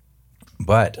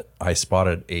 but I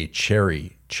spotted a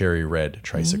cherry red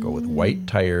tricycle with white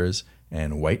tires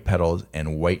and white pedals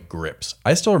and white grips.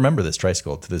 I still remember this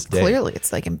tricycle to this day. Clearly,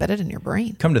 it's like embedded in your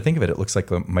brain. Come to think of it, it looks like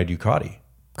my Ducati.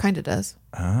 Kind of does.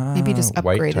 Maybe just upgraded.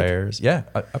 White tires. Yeah,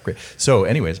 upgrade. So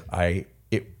anyways,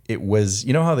 it was,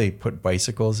 how they put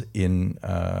bicycles in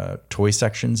toy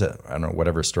sections at, I don't know,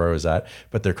 whatever store I was at,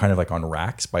 but they're kind of like on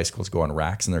racks. Bicycles go on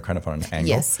racks and they're kind of on an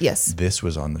angle. Yes. This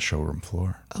was on the showroom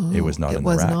floor. It was not in the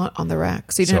rack. It was not on the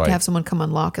rack. So you didn't have to have someone come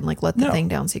unlock and like let the thing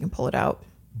down so you can pull it out.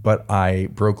 But I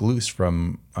broke loose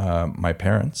from my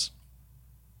parents,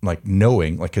 like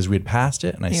knowing, like, because we had passed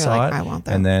it and I saw it. I want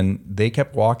that. And then they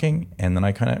kept walking, and then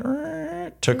I kind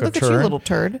of took a turn. Look at you, little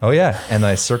turd. Oh yeah, and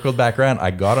I circled back around.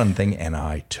 I got on the thing and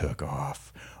I took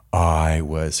off. I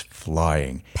was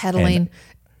flying, pedaling.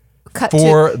 Cut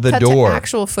the door. To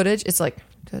actual footage. It's like.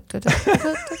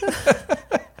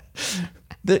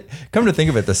 Come to think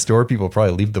of it, the store people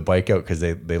probably leave the bike out because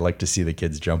they like to see the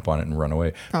kids jump on it and run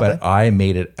away. Probably. But I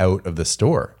made it out of the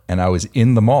store, and I was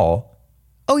in the mall.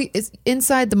 Oh, it's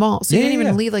inside the mall, so you didn't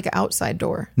even leave like an outside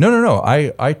door. No.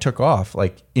 I took off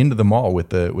like into the mall with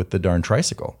the darn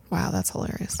tricycle. Wow, that's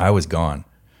hilarious. I was gone.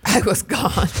 I was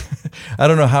gone. I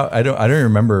don't know how. I don't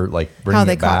remember like bringing How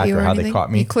they it back caught you or how anything? they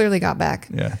caught me. You clearly got back.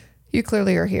 Yeah. You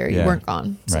clearly are here. You weren't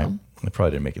gone. So. Right. I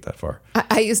probably didn't make it that far.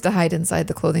 I used to hide inside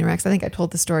the clothing racks. I think I told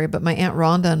the story, but my Aunt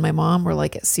Rhonda and my mom were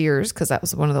like at Sears because that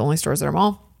was one of the only stores at our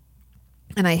mall.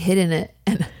 And I hid in it,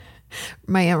 and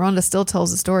My Aunt Rhonda still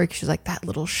tells the story because she's like, that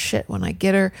little shit, when I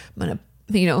get her, I'm going to,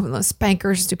 spank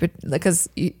her, stupid, because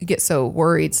you get so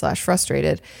worried /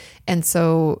 frustrated. And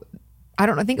so I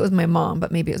think it was my mom,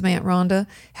 but maybe it was my Aunt Rhonda,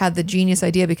 had the genius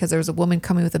idea because there was a woman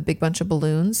coming with a big bunch of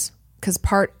balloons. Because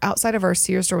outside of our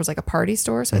Sears store was like a party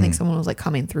store. So I think someone was like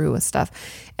coming through with stuff.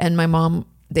 And my mom,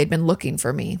 they'd been looking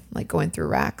for me, like going through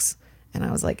racks. And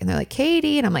I was like, and they're like,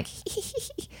 Katie. And I'm like,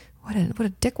 what a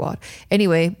dickwad.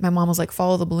 Anyway, my mom was like,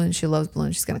 follow the balloon. She loves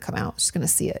balloons. She's going to come out. She's going to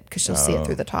see it because she'll see it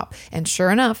through the top. And sure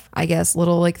enough, I guess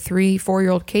little like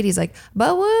 3-4-year-old Katie's like,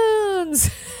 balloons.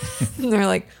 And they're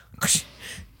like,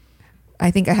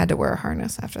 I think I had to wear a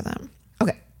harness after that.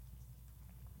 Okay.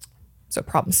 So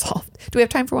problem solved. Do we have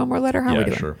time for one more letter? How are we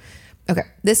doing? Sure. Okay.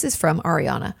 This is from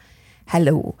Ariana.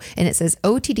 Hello. And it says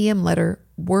OTDM letter,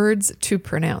 words to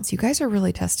pronounce. You guys are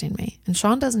really testing me. And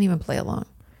Sean doesn't even play along.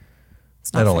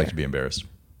 It's not I don't fair. like to be embarrassed.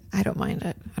 I don't mind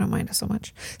it. I don't mind it so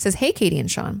much. It says, hey, Katie and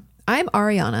Sean. I'm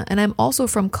Ariana, and I'm also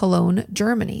from Cologne,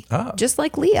 Germany, just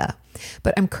like Leah.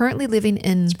 But I'm currently living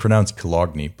in... It's pronounced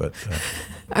Cologne, but...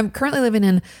 I'm currently living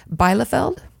in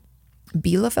Bielefeld.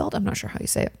 I'm not sure how you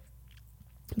say it.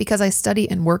 Because I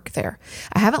study and work there.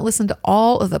 I haven't listened to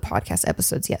all of the podcast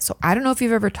episodes yet, so I don't know if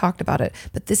you've ever talked about it,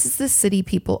 but this is the city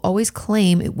people always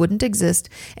claim it wouldn't exist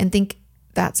and think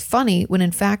that's funny when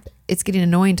in fact it's getting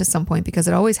annoying to some point because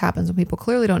it always happens when people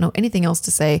clearly don't know anything else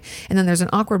to say, and then there's an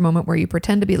awkward moment where you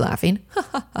pretend to be laughing,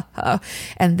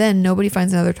 and then nobody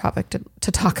finds another topic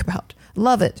to talk about.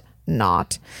 Love it.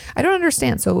 Not. I don't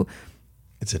understand. So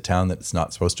it's a town that's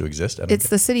not supposed to exist? It's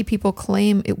the city people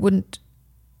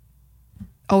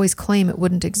always claim it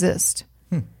wouldn't exist.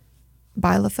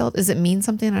 Bielefeld, does it mean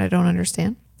something I don't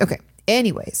understand? Okay.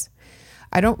 Anyways,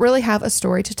 I don't really have a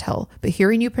story to tell, but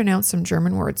hearing you pronounce some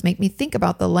German words make me think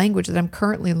about the language that I'm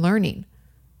currently learning,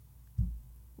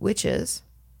 which is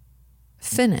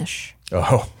Finnish.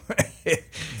 Oh,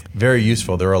 very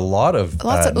useful. There are a lot of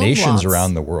nations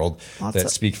around the world that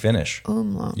speak Finnish.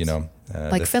 Umlauts.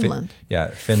 Like Finland.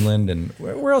 Finland. And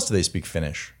where else do they speak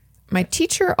Finnish? My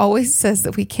teacher always says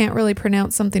that we can't really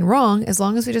pronounce something wrong as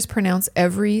long as we just pronounce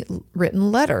every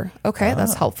written letter. Okay,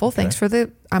 that's helpful. Okay. Thanks for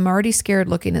I'm already scared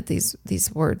looking at these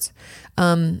words.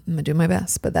 I'm going to do my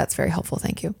best, but that's very helpful.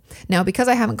 Thank you. Now, because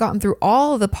I haven't gotten through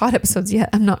all of the pod episodes yet,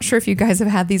 I'm not sure if you guys have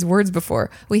had these words before.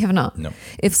 We have not. No.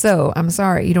 If so, I'm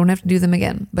sorry. You don't have to do them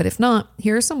again. But if not,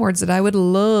 here are some words that I would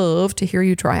love to hear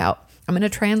you try out. I'm going to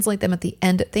translate them at the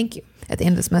end. Thank you. At the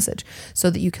end of this message so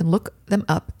that you can look them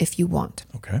up if you want.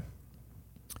 Okay.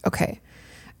 Okay.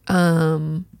 Let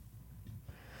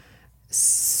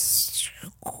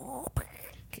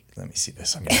me see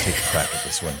this. I'm going to take a crack at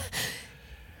this one.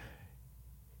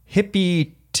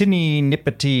 Hippie, tinny,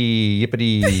 nippity,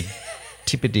 yippity,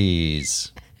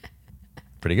 tippities.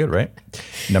 Pretty good, right?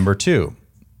 Number 2.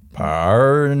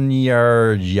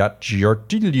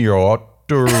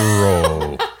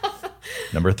 Parnyarjatjortilioturo.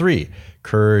 Number 3.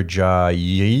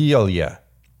 Kurjayilia.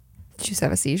 Did you just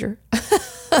have a seizure?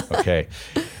 Okay.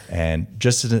 And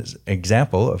just as an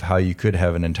example of how you could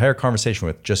have an entire conversation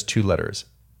with just 2 letters.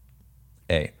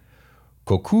 A.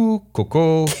 Koku,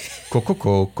 koko,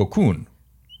 kokoko, kokun.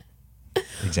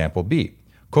 Example B.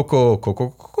 Koko, koko,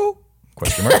 koko,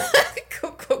 question mark.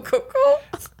 Coco.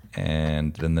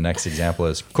 And then the next example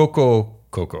is Coco,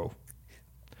 Coco.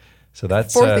 So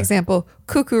that's... 4th example,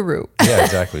 Kukuru. Yeah,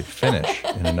 exactly. Finnish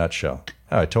in a nutshell.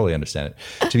 Oh, I totally understand it.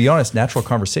 To be honest, natural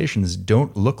conversations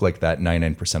don't look like that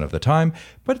 99% of the time,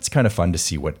 but it's kind of fun to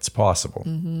see what's possible.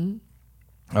 Mm-hmm.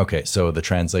 Okay, so the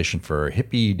translation for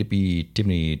hippie, dippy,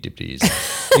 timmy, dippies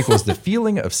equals the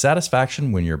feeling of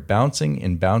satisfaction when you're bouncing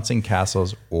in bouncy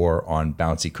castles or on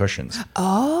bouncy cushions.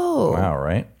 Oh. Wow,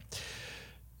 right?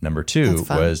 Number 2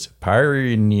 was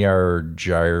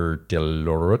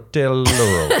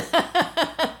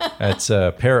Parnyarjartiloroteloro. That's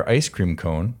a pear ice cream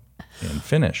cone in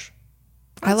Finnish.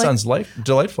 That sounds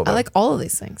delightful. Though. I like all of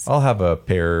these things. I'll have a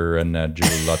pear and a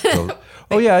gelato.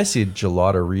 Oh, yeah, I see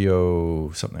Gelato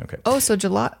Rio something. Okay. Oh, so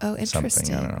gelato. Oh, interesting.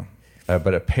 Something, I don't know.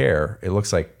 But a pear, it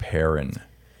looks like Perrin.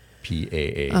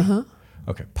 P-A-A. Uh-huh.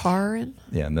 Okay. Parin.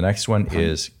 Yeah, and the next one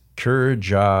is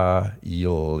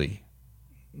Kurjaili.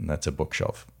 And that's a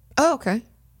bookshelf. Oh, okay.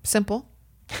 Simple.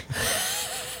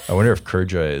 I wonder if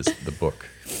Kurja is the book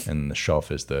and the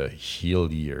shelf is the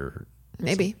Hildir.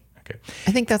 Maybe. Okay.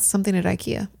 I think that's something at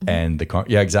IKEA. And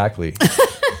yeah, exactly.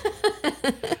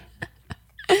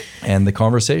 And the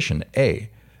conversation.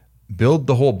 A, build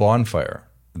the whole bonfire,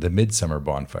 the midsummer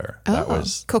bonfire. That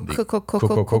was B, Coco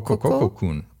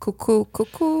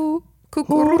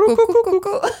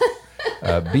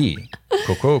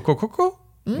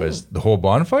was the whole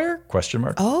bonfire? Question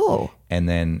mark. Oh. And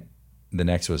then the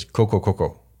next was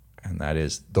Coco. and that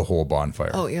is the whole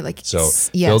bonfire. Oh, you're like, so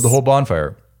yes. build the whole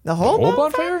bonfire. The whole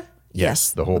bonfire?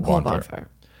 Yes, the whole bonfire.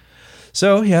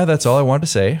 So yeah, that's all I wanted to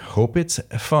say. Hope it's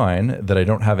fine that I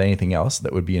don't have anything else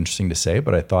that would be interesting to say,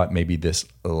 but I thought maybe this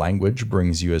language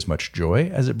brings you as much joy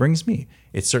as it brings me.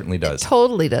 It certainly does.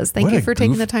 Totally does. Thank What you a for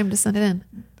taking goof. the time to send it in.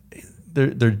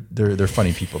 They're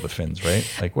funny people, the Finns, right?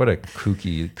 Like what a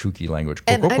kooky language.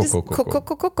 And I just,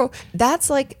 that's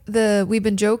like we've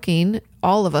been joking,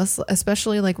 all of us,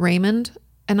 especially like Raymond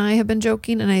and I have been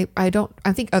joking, and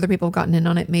I think other people have gotten in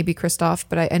on it, maybe Christoph,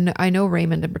 but I know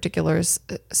Raymond in particular has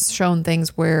shown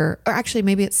things where, or actually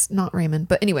maybe it's not Raymond,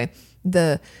 but anyway,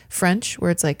 the French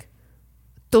where it's like,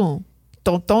 ton,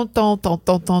 ton, ton, ton, ton,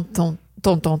 ton, ton, ton,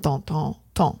 ton, ton, ton, ton,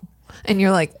 ton. And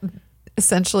you're like,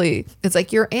 essentially, it's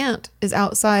like your aunt is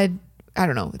outside, I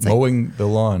don't know. It's like, mowing the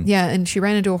lawn. yeah, and she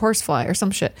ran into a horsefly or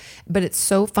some shit. But it's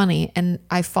so funny. And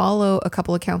I follow a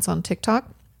couple accounts on TikTok.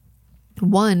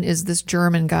 One is this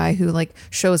German guy who like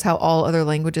shows how all other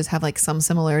languages have like some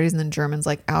similarities, and then German's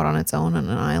like out on its own on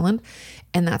an island.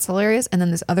 And that's hilarious. And then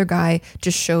this other guy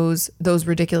just shows those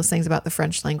ridiculous things about the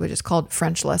French language. It's called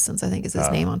French Lessons, I think is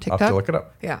his name on I'll TikTok. have to look it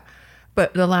up. Yeah.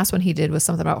 But the last one he did was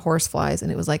something about horseflies,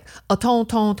 and it was like a ton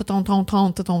ton ton ton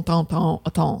ton ton ton ton a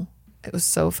ton. It was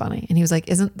so funny, and he was like,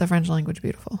 "Isn't the French language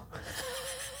beautiful?"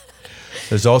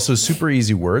 There's also super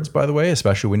easy words, by the way,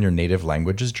 especially when your native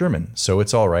language is German. So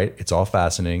it's all right. It's all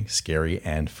fascinating, scary,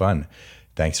 and fun.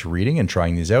 Thanks for reading and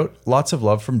trying these out. Lots of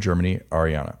love from Germany,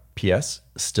 Ariana. P.S.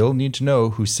 Still need to know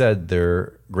who said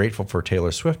they're grateful for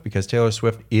Taylor Swift, because Taylor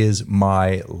Swift is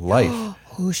my life.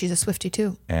 Oh, she's a Swiftie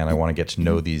too. And I want to get to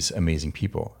know these amazing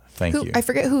people. Thank you. I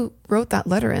forget who wrote that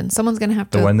letter in. Someone's gonna have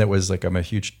to. The one that was like, I'm a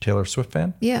huge Taylor Swift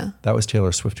fan. Yeah. That was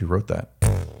Taylor Swift who wrote that.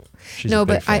 She's No, a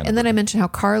big but fan of then her. I mentioned how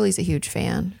Carly's a huge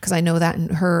fan, because I know that in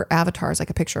her avatar is like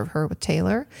a picture of her with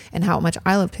Taylor, and how much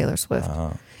I love Taylor Swift.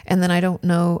 And then I don't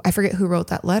know, I forget who wrote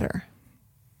that letter.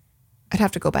 I'd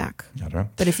have to go back. I don't know.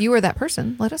 But if you were that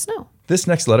person, let us know. This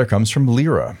next letter comes from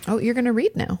Lyra. Oh, you're going to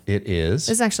read now. It is.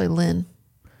 This is actually Lynn.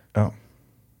 Oh,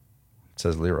 it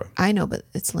says Lyra. I know, but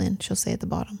it's Lynn. She'll say at the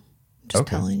bottom. I'm just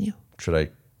Okay. telling you. Should I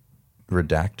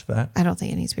redact that? I don't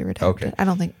think it needs to be redacted. Okay. I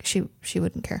don't think she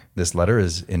wouldn't care. This letter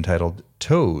is entitled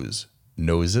Toes,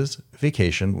 Noses,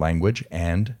 Vacation, Language,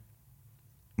 and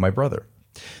My Brother.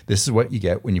 This is what you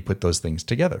get when you put those things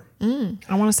together.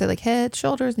 I want to say like head,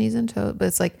 shoulders, knees, and toes, but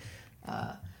it's like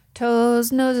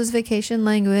toes, noses, vacation,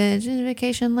 language, and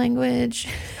vacation, language.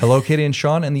 Hello, Katie and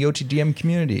Sean and the OTDM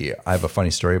community. I have a funny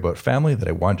story about family that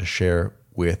I want to share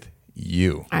with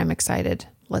you. I'm excited.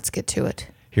 Let's get to it.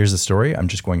 Here's the story. I'm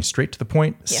just going straight to the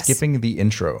point, Yes. skipping the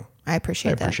intro. I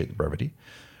appreciate that. I appreciate the brevity.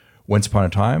 Once upon a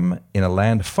time, in a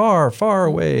land far, far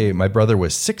away, my brother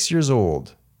was 6 years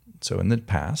old. So in the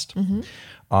past,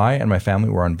 I and my family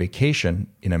were on vacation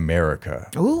in America.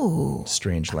 Ooh,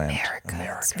 Strange land.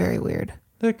 America. It's very weird.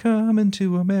 They're coming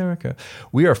to America.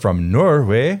 We are from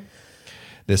Norway.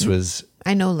 This was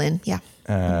I know Lynn. Yeah.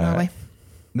 Norway.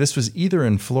 This was either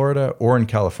in Florida or in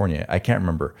California. I can't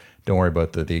remember. Don't worry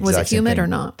about the exact Was it same humid thing. or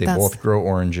not? They both grow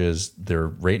oranges. They're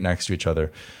right next to each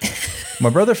other.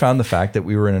 My brother found the fact that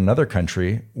we were in another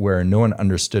country where no one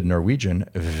understood Norwegian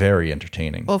very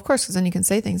entertaining. Well, of course, because then you can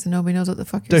say things and nobody knows what the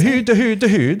fuck you're saying.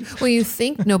 Dahood. Well, you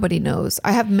think nobody knows.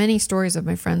 I have many stories of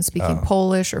my friends speaking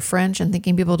Polish or French and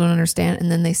thinking people don't understand,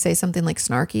 and then they say something like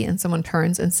snarky, and someone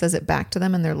turns and says it back to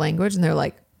them in their language, and they're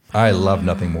like, I love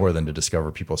nothing more than to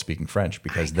discover people speaking French,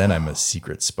 because then I'm a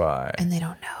secret spy. and they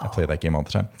don't I know. play that game all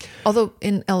the time. Although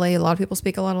in LA, a lot of people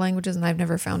speak a lot of languages, and I've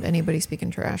never found anybody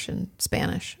speaking trash in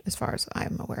Spanish, as far as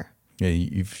I'm aware. Yeah,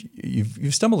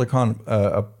 you've stumbled upon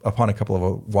a couple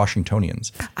of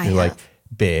Washingtonians. I You're like have.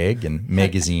 big and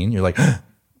magazine. You're like,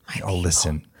 I'll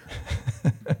listen.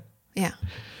 Yeah.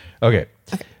 Okay.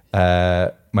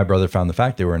 My brother found the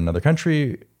fact they were in another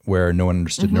country where no one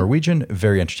understood Norwegian.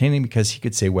 Very entertaining, because he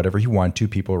could say whatever he wanted to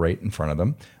people right in front of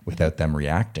them without them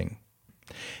reacting.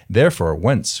 Therefore,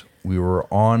 once we were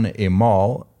on a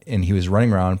mall and he was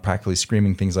running around practically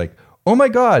screaming things like, "Oh my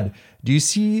God, do you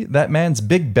see that man's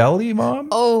big belly, Mom?"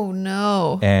 Oh,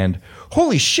 no. And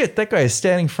holy shit, that guy is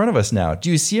standing in front of us now. Do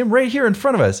you see him right here in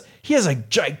front of us? He has a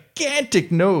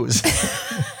gigantic nose.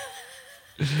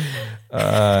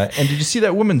 And did you see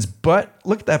that woman's butt?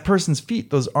 Look at that person's feet,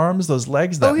 those arms, those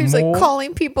legs, that He was mole, like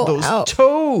calling people those out.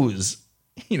 toes.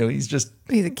 You know, he's just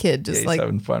He's a kid, just he's like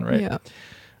having fun, right? Yeah.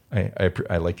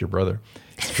 I like your brother.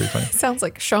 It's pretty funny. Sounds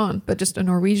like Sean, but just a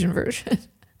Norwegian version.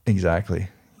 Exactly.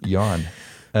 Yawn.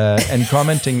 And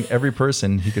commenting every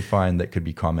person he could find that could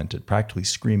be commented, practically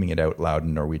screaming it out loud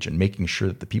in Norwegian, making sure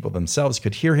that the people themselves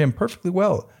could hear him perfectly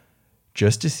well,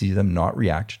 just to see them not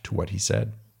react to what he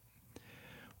said.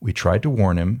 We tried to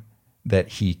warn him that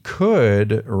he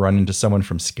could run into someone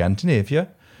from Scandinavia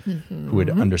who would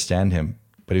understand him,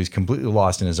 but he was completely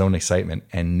lost in his own excitement,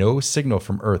 and no signal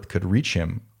from Earth could reach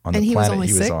him on And the he was planet only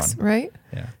he was 6, on. right?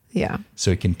 Yeah. Yeah.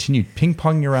 So he continued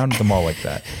ping-ponging around the mall like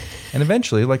that. And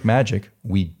eventually, like magic,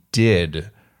 we did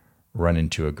run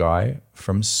into a guy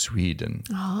from Sweden.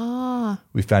 Ah.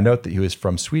 We found out that he was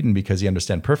from Sweden because he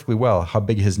understood perfectly well how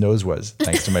big his nose was,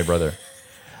 thanks to my brother.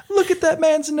 Look at that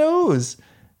man's nose.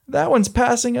 That one's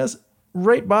passing us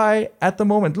right by at the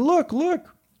moment. Look.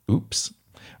 Oops.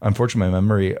 Unfortunately, my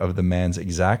memory of the man's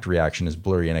exact reaction is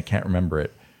blurry and I can't remember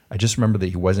it. I just remember that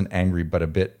he wasn't angry, but a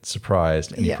bit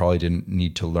surprised, and he probably didn't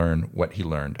need to learn what he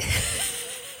learned.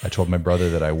 I told my brother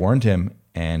that I warned him,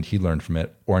 and he learned from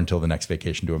it, or until the next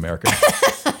vacation to America.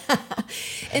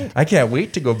 And I can't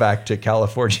wait to go back to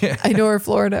California. I know, or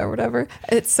Florida or whatever.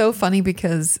 It's so funny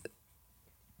because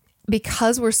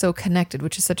we're so connected,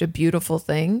 which is such a beautiful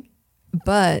thing.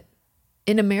 But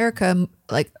in America,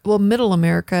 middle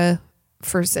America,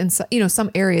 in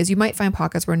some areas, you might find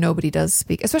pockets where nobody does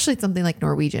speak, especially something like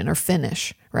Norwegian or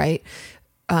Finnish, right?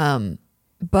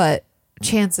 But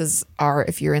chances are,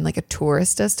 if you're in like a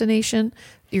tourist destination,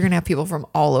 you're going to have people from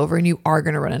all over, and you are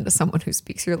going to run into someone who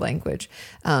speaks your language.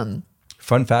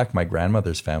 Fun fact, my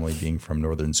grandmother's family, being from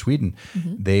northern Sweden,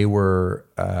 they were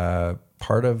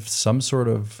part of some sort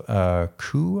of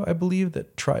coup, I believe,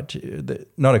 that tried to,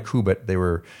 not a coup, but they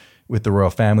were with the royal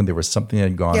family. There was something that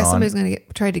had gone on. Yeah, somebody's going to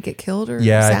tried to get killed or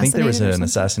I think there was an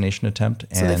assassination attempt.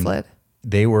 So they fled.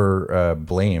 They were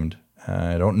blamed.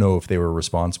 I don't know if they were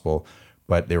responsible,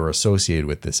 but they were associated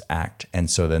with this act. And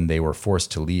so then they were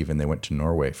forced to leave, and they went to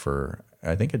Norway for,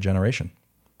 I think, a generation.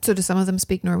 So do some of them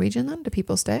speak Norwegian then? Do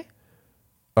people stay?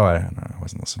 Oh, I don't know. I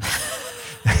wasn't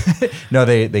listening. No,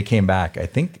 they came back. I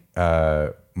think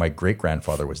my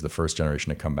great-grandfather was the first generation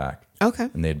to come back. Okay.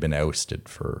 And they had been ousted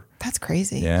for... That's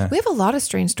crazy. Yeah. We have a lot of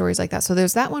strange stories like that. So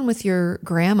there's that one with your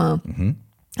grandma. Mm-hmm.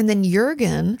 And then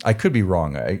Jurgen... I could be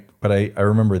wrong, but I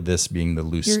remember this being the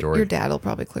loose story. Your dad will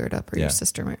probably clear it up, or your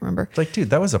sister might remember. It's like, dude,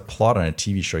 that was a plot on a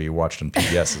TV show you watched on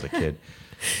PBS as a kid.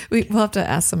 We'll have to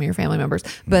ask some of your family members.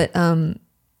 But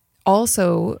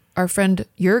also, our friend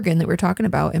Jurgen that we were talking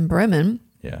about in Bremen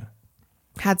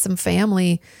had some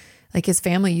family... Like his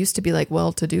family used to be like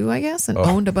well-to-do, I guess, and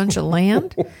owned a bunch of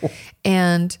land.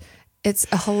 And it's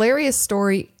a hilarious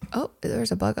story. Oh, there's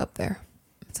a bug up there.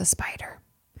 It's a spider.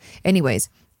 Anyways,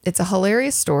 it's a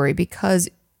hilarious story because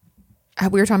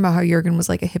we were talking about how Jurgen was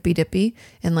like a hippy-dippy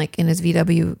and like in his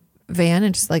VW van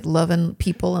and just like loving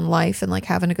people and life and like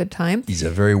having a good time. He's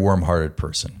a very warm-hearted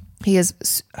person. He is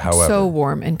However, so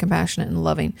warm and compassionate and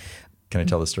loving. Can I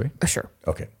tell the story? Sure.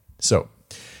 Okay. So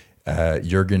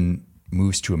Jurgen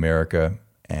moves to America,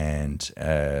 and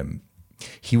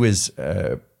he was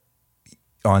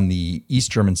on the East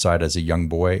German side as a young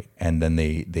boy, and then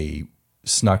they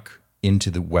snuck into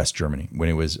the West Germany when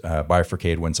it was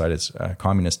bifurcated. One side is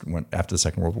communist. After the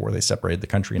Second World War, they separated the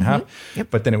country in half,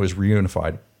 but then it was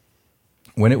reunified.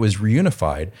 When it was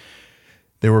reunified,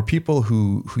 there were people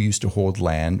who used to hold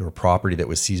land or property that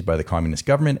was seized by the communist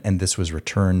government, and this was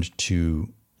returned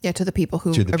to the people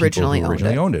who originally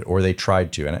owned owned it, or they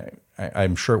tried to. And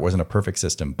I'm sure it wasn't a perfect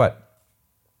system, but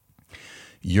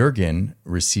Jurgen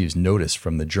receives notice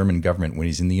from the German government when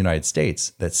he's in the United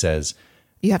States that says,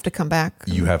 you have to come back.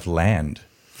 You have land.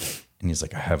 And he's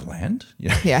like, I have land?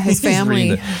 Yeah, his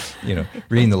family.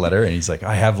 reading the letter, and he's like,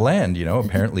 I have land,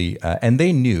 apparently. And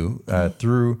they knew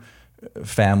through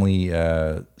family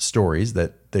stories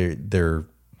that their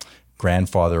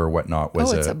grandfather or whatnot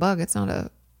was it's a bug. It's not a...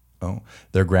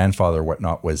 their grandfather or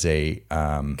whatnot was a...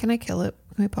 Can I kill it?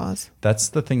 Can we pause? That's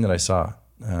the thing that I saw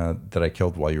that I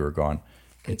killed while you were gone.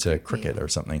 It's a cricket or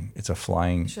something. It's a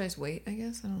flying... Should I just wait, I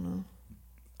guess? I don't know.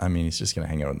 I mean, he's just going to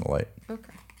hang out in the light.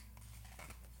 Okay.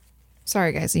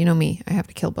 Sorry, guys. You know me. I have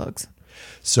to kill bugs.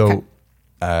 So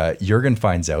Jurgen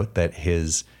finds out that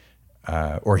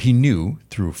or he knew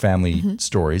through family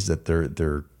stories that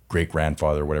their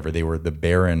great-grandfather or whatever, they were the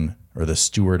baron or the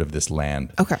steward of this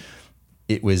land. Okay.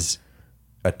 It was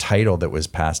a title that was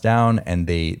passed down, and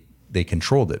they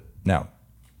controlled it. Now,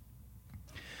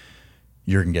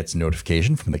 Jurgen gets a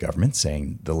notification from the government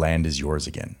saying the land is yours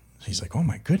again. So he's like, oh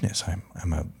my goodness,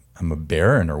 I'm a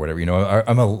baron or whatever,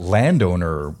 I'm a landowner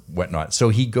or whatnot. So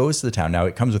he goes to the town. Now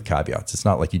it comes with caveats. It's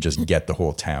not like you just get the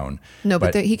whole town. No,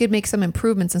 but he could make some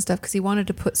improvements and stuff because he wanted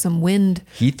to put some wind.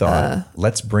 He thought,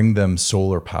 let's bring them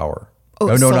solar power.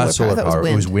 Oh, no, not solar solar power. That was power.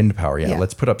 It was wind. wind power. Yeah. Yeah.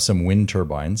 Let's put up some wind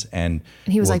turbines and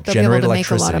And he was we'll like, they'll be able generate to make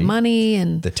a lot of electricity. money.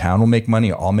 And The town will make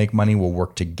money. I'll make money. We'll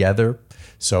work together.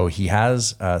 So he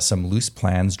has some loose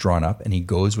plans drawn up, and he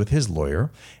goes with his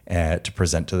lawyer to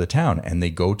present to the town. And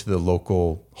they go to the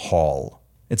local hall.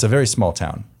 It's a very small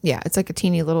town. yeah, it's like a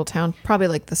teeny little town, probably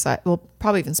like the size, well,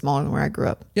 probably even smaller than where I grew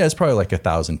up. Yeah, it's probably like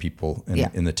 1,000 people Yeah.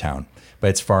 in the town,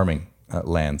 but it's farming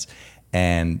lands.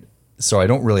 And so I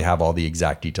don't really have all the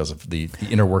exact details of the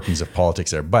inner workings of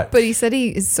politics there. But But he said he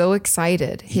is so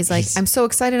excited. He's like, I'm so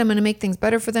excited. I'm going to make things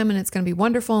better for them, and it's going to be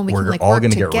wonderful. And we We're can like all work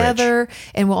gonna get rich. together,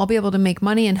 and we'll all be able to make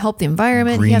money and help the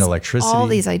environment. Green he has electricity. all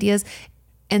these ideas,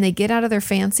 and they get out of their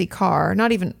fancy car.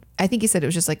 Not even. I think he said it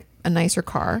was just like a nicer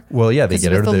car. well, yeah, they 'Cause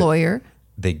get with out of the the lawyer.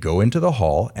 They go into the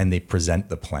hall and they present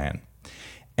the plan.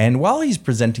 And while he's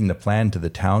presenting the plan to the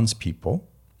townspeople,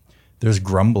 there's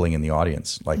grumbling in the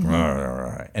audience, like,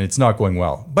 and it's not going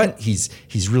well. But he's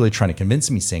really trying to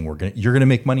convince me, saying, you're gonna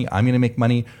make money, I'm gonna make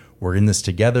money, we're in this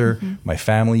together. My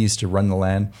family used to run the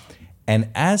land. And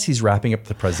as he's wrapping up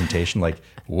the presentation, like,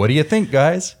 what do you think,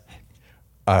 guys?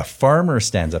 A farmer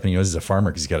stands up, and he knows he's a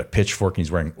farmer because he's got a pitchfork and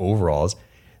he's wearing overalls.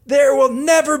 There will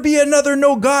never be another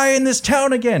no guy in this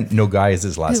town again. No guy is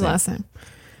his last His name. last time.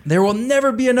 There will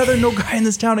never be another no guy in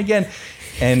this town again.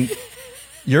 And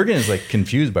Jurgen is like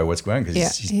confused by what's going on because Yeah.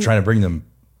 he's trying to bring them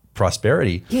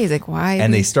prosperity. Yeah, he's like, why?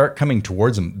 And they start coming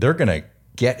towards him. They're going to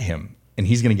get him and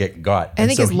he's going to get got. I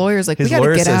think his lawyer's like, we gotta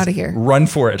lawyer get says, outta here. Run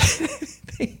for it.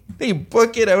 they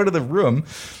book it out of the room.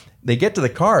 They get to the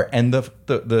car and the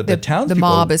townspeople. the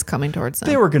mob is coming towards them.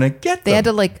 They were going to get them. They had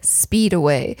to like speed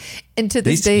away. And to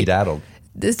They this day, speed-addled.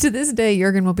 to this day,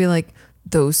 Jurgen will be like,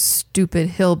 those stupid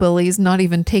hillbillies, not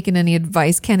even taking any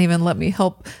advice, can't even let me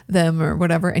help them or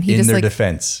whatever. And he In just their like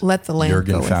defense, let the land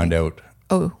Jurgen go, I found think. out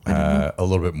Oh, I don't know. a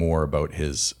little bit more about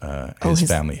his his-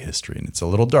 family history, and it's a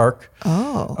little dark.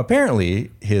 Oh.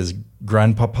 Apparently, his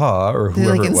grandpapa or Did they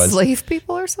whoever like it was, enslave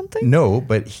people or something? no,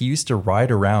 but he used to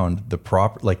ride around the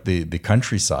the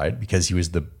countryside because he was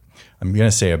I'm going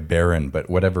to say a baron, but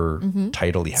whatever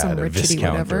title he had, Mm-hmm. Some a richity,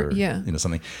 viscount whatever. or Yeah.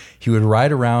 something. He would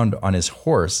ride around on his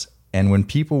horse, and when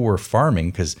people were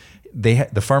farming, because the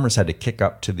farmers had to kick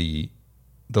up to the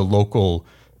local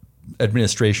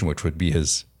administration, which would be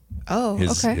his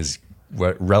okay.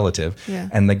 relative. Yeah.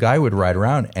 And the guy would ride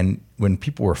around, and when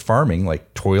people were farming,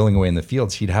 like toiling away in the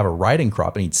fields, he'd have a riding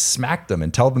crop and he'd smack them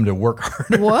and tell them to work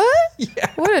harder. What?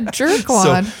 What a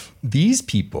jerkwad. So these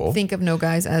people, Think of no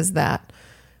guys as that.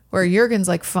 Where Jurgen's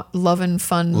like loving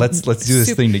fun. let's do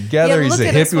this thing together. Yeah, He's look a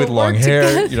at us, hippie with we'll long work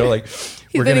hair, together. like He's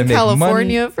we're been gonna in make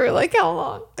California money. for like how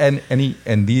long?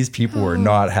 And these people were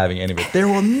not having any of it. There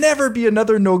will never be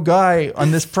another no guy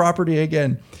on this property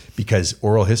again, because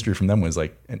oral history from them was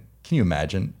like, and can you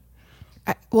imagine?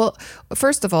 Well,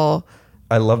 first of all,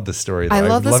 I love the story. Though. I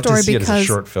love the story to see it as a because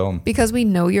short film. because we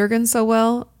know Jurgen so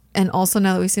well, and also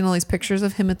now that we've seen all these pictures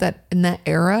of him in that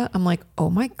era, I'm like, oh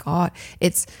my god,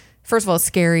 it's first of all it's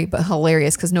scary but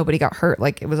hilarious because nobody got hurt,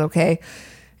 like it was okay.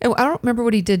 And I don't remember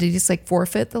what he did. Did he just like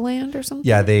forfeit the land or something?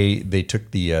 Yeah, they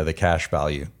took the cash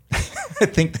value. I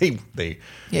think they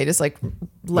Yeah, just like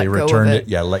let they go returned of it.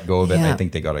 Yeah, let go of it. And Yeah. I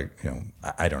think they got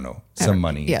I don't know, some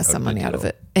money. Yeah, some money out of deal.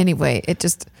 it. Anyway,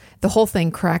 the whole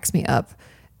thing cracks me up.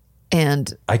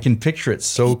 And I can picture it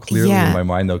so clearly Yeah. in my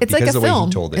mind though, It's because like a of the way film.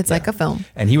 he told it. It's like a film.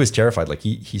 And he was terrified. Like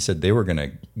he said they were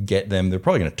gonna get them. They're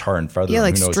probably gonna tar and feather yeah, them.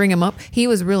 like Who knows? string him up. He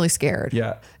was really scared.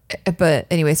 Yeah. But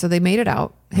anyway, so they made it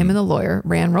out. Him and the lawyer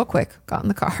ran real quick, got in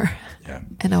the car, Yeah.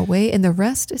 and away. And the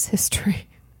rest is history.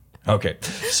 Okay.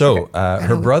 So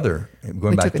her brother,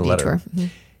 going We back took to a the letter, detour. Mm-hmm.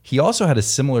 he also had a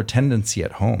similar tendency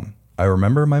at home. I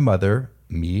remember my mother,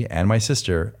 me, and my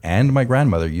sister, and my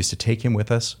grandmother used to take him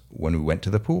with us when we went to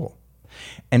the pool.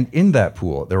 And in that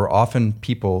pool, there were often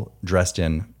people dressed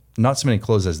in not so many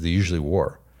clothes as they usually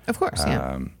wore. Of course, yeah. You're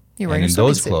And wearing in a swimming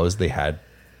those suit. clothes, they had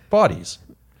bodies.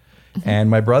 And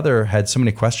my brother had so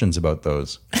many questions about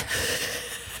those.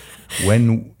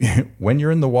 When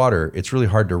you're in the water, it's really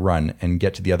hard to run and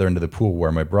get to the other end of the pool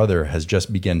where my brother has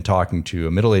just begun talking to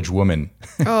a middle-aged woman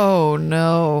Oh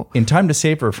no! in time to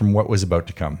save her from what was about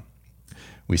to come.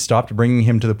 We stopped bringing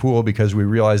him to the pool because we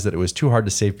realized that it was too hard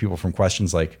to save people from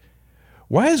questions like,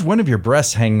 why is one of your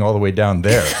breasts hanging all the way down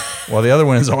there while the other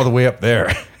one is all the way up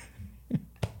there?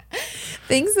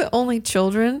 Things that only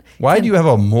children. Why do you have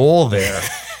a mole there?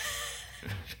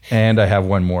 And I have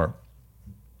one more.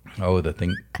 Oh, the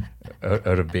thing out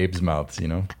of babes' mouths,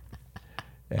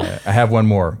 I have one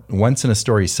more. Once in a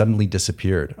store, he suddenly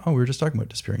disappeared. Oh, we were just talking about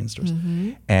disappearing in stores.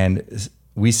 And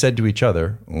we said to each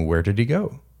other, well, where did he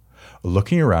go?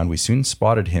 Looking around, we soon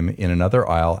spotted him in another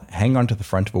aisle, hang onto the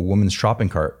front of a woman's shopping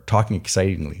cart, talking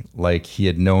excitingly, like he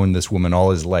had known this woman all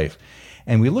his life.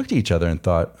 And we looked at each other and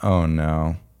thought, oh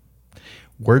no.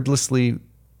 Wordlessly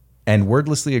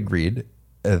agreed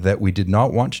that we did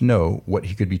not want to know what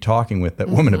he could be talking with that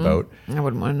woman about. I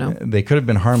wouldn't want to know. They could have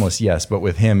been harmless, yes, but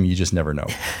with him, you just never know.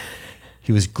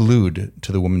 He was glued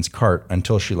to the woman's cart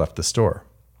until she left the store.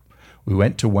 We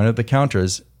went to one of the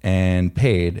counters and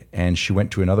paid, and she went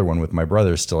to another one with my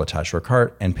brother still attached to her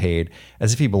cart and paid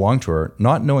as if he belonged to her,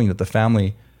 not knowing that the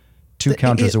family two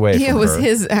counters away from her it was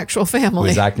his actual family.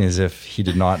 was acting as if he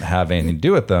did not have anything to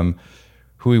do with them,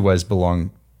 who he was belonged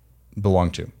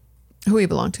to. Who he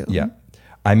belonged to. Yeah.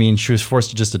 I mean, she was forced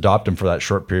to just adopt him for that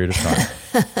short period of time.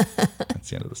 That's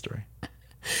the end of the story.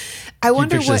 I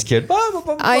wonder picture this what kid. Blah, blah,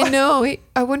 blah, blah. I know.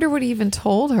 I wonder what he even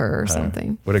told her or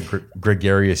something. What a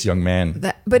gregarious young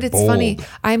man. But it's Bold. funny.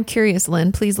 I'm curious,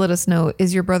 Lynn. Please let us know.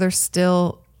 Is your brother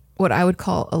still what I would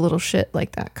call a little shit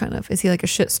like that kind of? Is he like a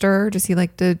shit stirrer? Does he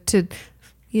like to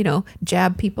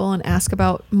jab people and ask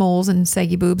about moles and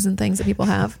saggy boobs and things that people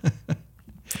have?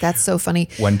 That's so funny.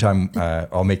 One time,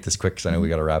 I'll make this quick because I know we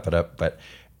got to wrap it up. But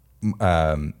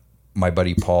my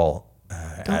buddy Paul,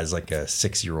 as like a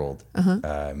 6-year-old,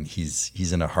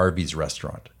 he's in a Harvey's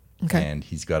restaurant. Okay. And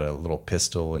he's got a little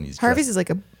pistol, and he's Harvey's is like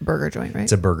a burger joint, right?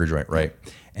 It's a burger joint, right?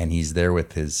 And he's there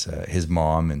with his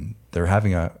mom, and they're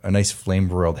having a nice flame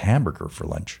broiled hamburger for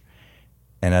lunch.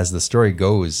 And as the story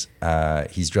goes,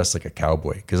 he's dressed like a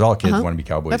cowboy because all kids want to be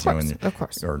cowboys, of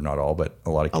course, or not all, but a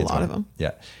lot of kids. A lot of them,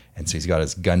 yeah. And so he's got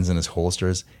his guns in his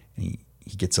holsters, and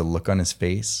he gets a look on his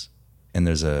face, and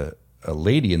there's a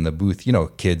lady in the booth. You know,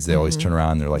 kids they always turn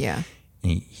around. They're like, yeah.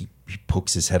 And he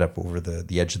pokes his head up over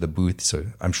the edge of the booth. So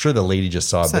I'm sure the lady just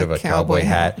saw a bit of a cowboy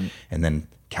hat and then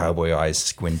cowboy eyes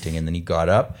squinting, and then he got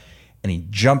up and he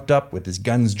jumped up with his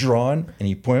guns drawn and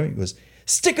he pointed. He goes,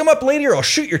 "Stick them up, lady, or I'll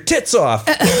shoot your tits off."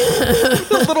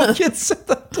 The little kid said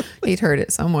that. He'd heard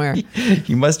it somewhere.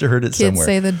 He must have heard it Kids somewhere.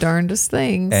 say the darndest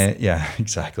things. And yeah,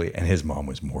 exactly. And his mom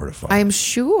was mortified. I'm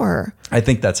sure. I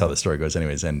think that's how the story goes,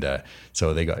 anyways. And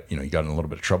so they got, he got in a little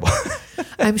bit of trouble.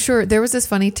 I'm sure there was this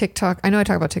funny TikTok. I know I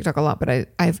talk about TikTok a lot, but I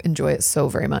enjoy it so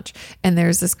very much. And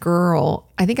there's this girl,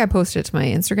 I think I posted it to my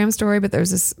Instagram story, but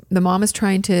the mom is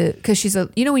trying to, because she's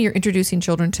when you're introducing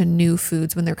children to new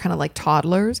foods when they're kind of like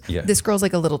toddlers, Yeah. This girl's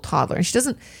like a little toddler and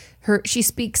she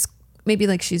speaks maybe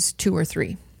like she's 2 or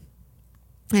 3.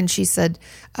 And she said,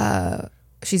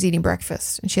 she's eating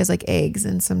breakfast and she has like eggs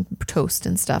and some toast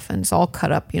and stuff. And it's all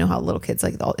cut up, how little kids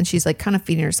like that. And she's like kind of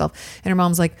feeding herself. And her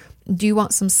mom's like, "Do you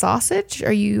want some sausage?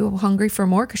 Are you hungry for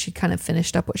more?" Because she kind of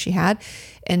finished up what she had.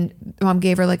 And mom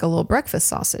gave her like a little breakfast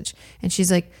sausage. And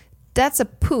she's like, "That's a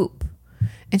poop."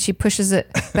 And she pushes it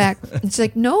back. And she's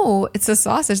like, "No, it's a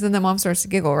sausage." Then the mom starts to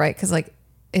giggle, right? Because like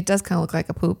it does kind of look like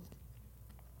a poop.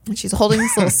 And she's holding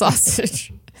this little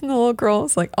sausage. And the little girl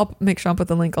is like, I'll make sure I'll put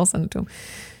the link. I'll send it to him.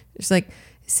 She's like,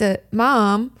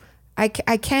 "Mom, I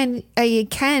can,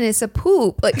 it's a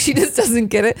poop." Like she just doesn't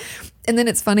get it. And then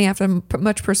it's funny, after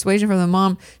much persuasion from the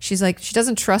mom, she's like, she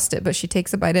doesn't trust it, but she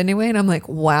takes a bite anyway. And I'm like,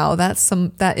 wow, that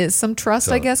is some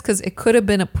trust, I guess, because it could have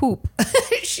been a poop.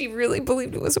 She really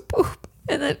believed it was a poop.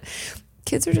 And then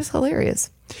kids are just hilarious.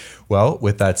 Well,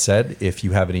 with that said, if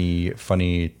you have any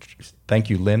funny, thank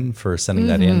you, Lynn, for sending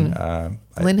that in.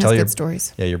 Lynn has good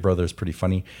stories. Yeah, your brother's pretty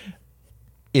funny.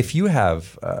 If you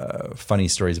have funny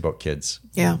stories about kids,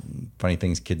 funny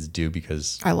things kids do,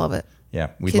 because I love it.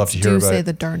 Yeah, we'd Kids love to hear about say it.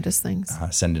 the darndest things.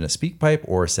 Send in a speak pipe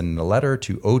or send in a letter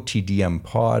to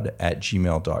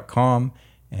otdmpod@gmail.com,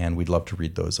 and we'd love to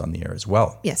read those on the air as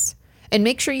well. Yes. And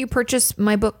make sure you purchase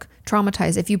my book,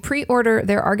 Traumatized. If you pre-order,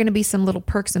 there are going to be some little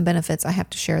perks and benefits. I have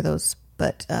to share those.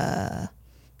 But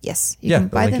yes, you can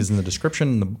buy the link them. is in the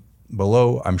description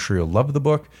below. I'm sure you'll love the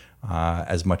book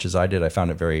as much as I did. I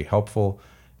found it very helpful.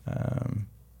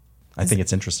 I think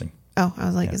it's interesting. Oh, I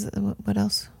was like, is it, what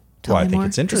else? Tell Well, me I think more.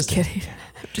 it's interesting. Just kidding.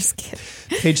 I'm just kidding.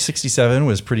 Page 67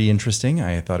 was pretty interesting.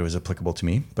 I thought it was applicable to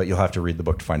me, but you'll have to read the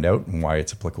book to find out why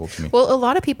it's applicable to me. Well, a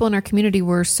lot of people in our community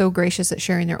were so gracious at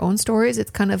sharing their own stories.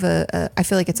 It's kind of I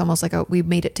feel like it's almost like we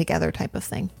made it together type of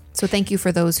thing. So thank you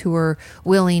for those who were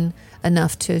willing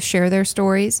enough to share their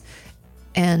stories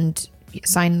and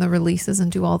sign the releases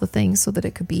and do all the things so that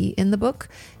it could be in the book.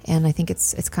 And I think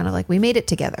it's kind of like we made it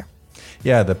together.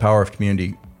 Yeah, the power of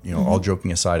community. All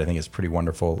joking aside, I think it's pretty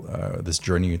wonderful, this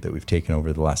journey that we've taken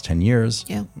over the last 10 years,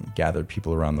 gathered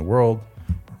people around the world,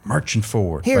 marching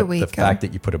forward. Here but we the go. fact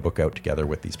that you put a book out together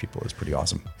with these people is pretty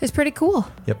awesome. It's pretty cool.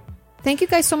 Yep. Thank you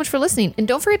guys so much for listening. And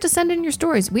don't forget to send in your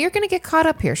stories. We are going to get caught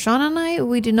up here. Sean and I,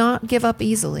 we do not give up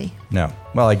easily. No.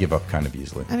 Well, I give up kind of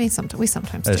easily. I mean, we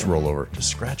sometimes I just do. roll over. Just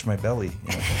scratch my belly.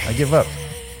 You know, I give up.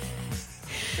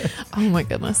 Oh, my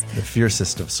goodness. The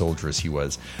fiercest of soldiers he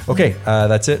was. Okay,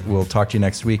 that's it. We'll talk to you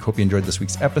next week. Hope you enjoyed this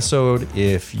week's episode.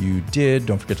 If you did,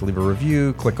 don't forget to leave a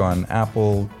review. Click on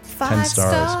Apple. 10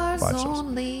 stars. 5 stars.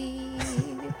 Only.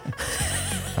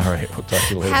 All right, we'll talk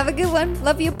to you later. Have a good one.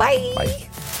 Love you. Bye. Bye.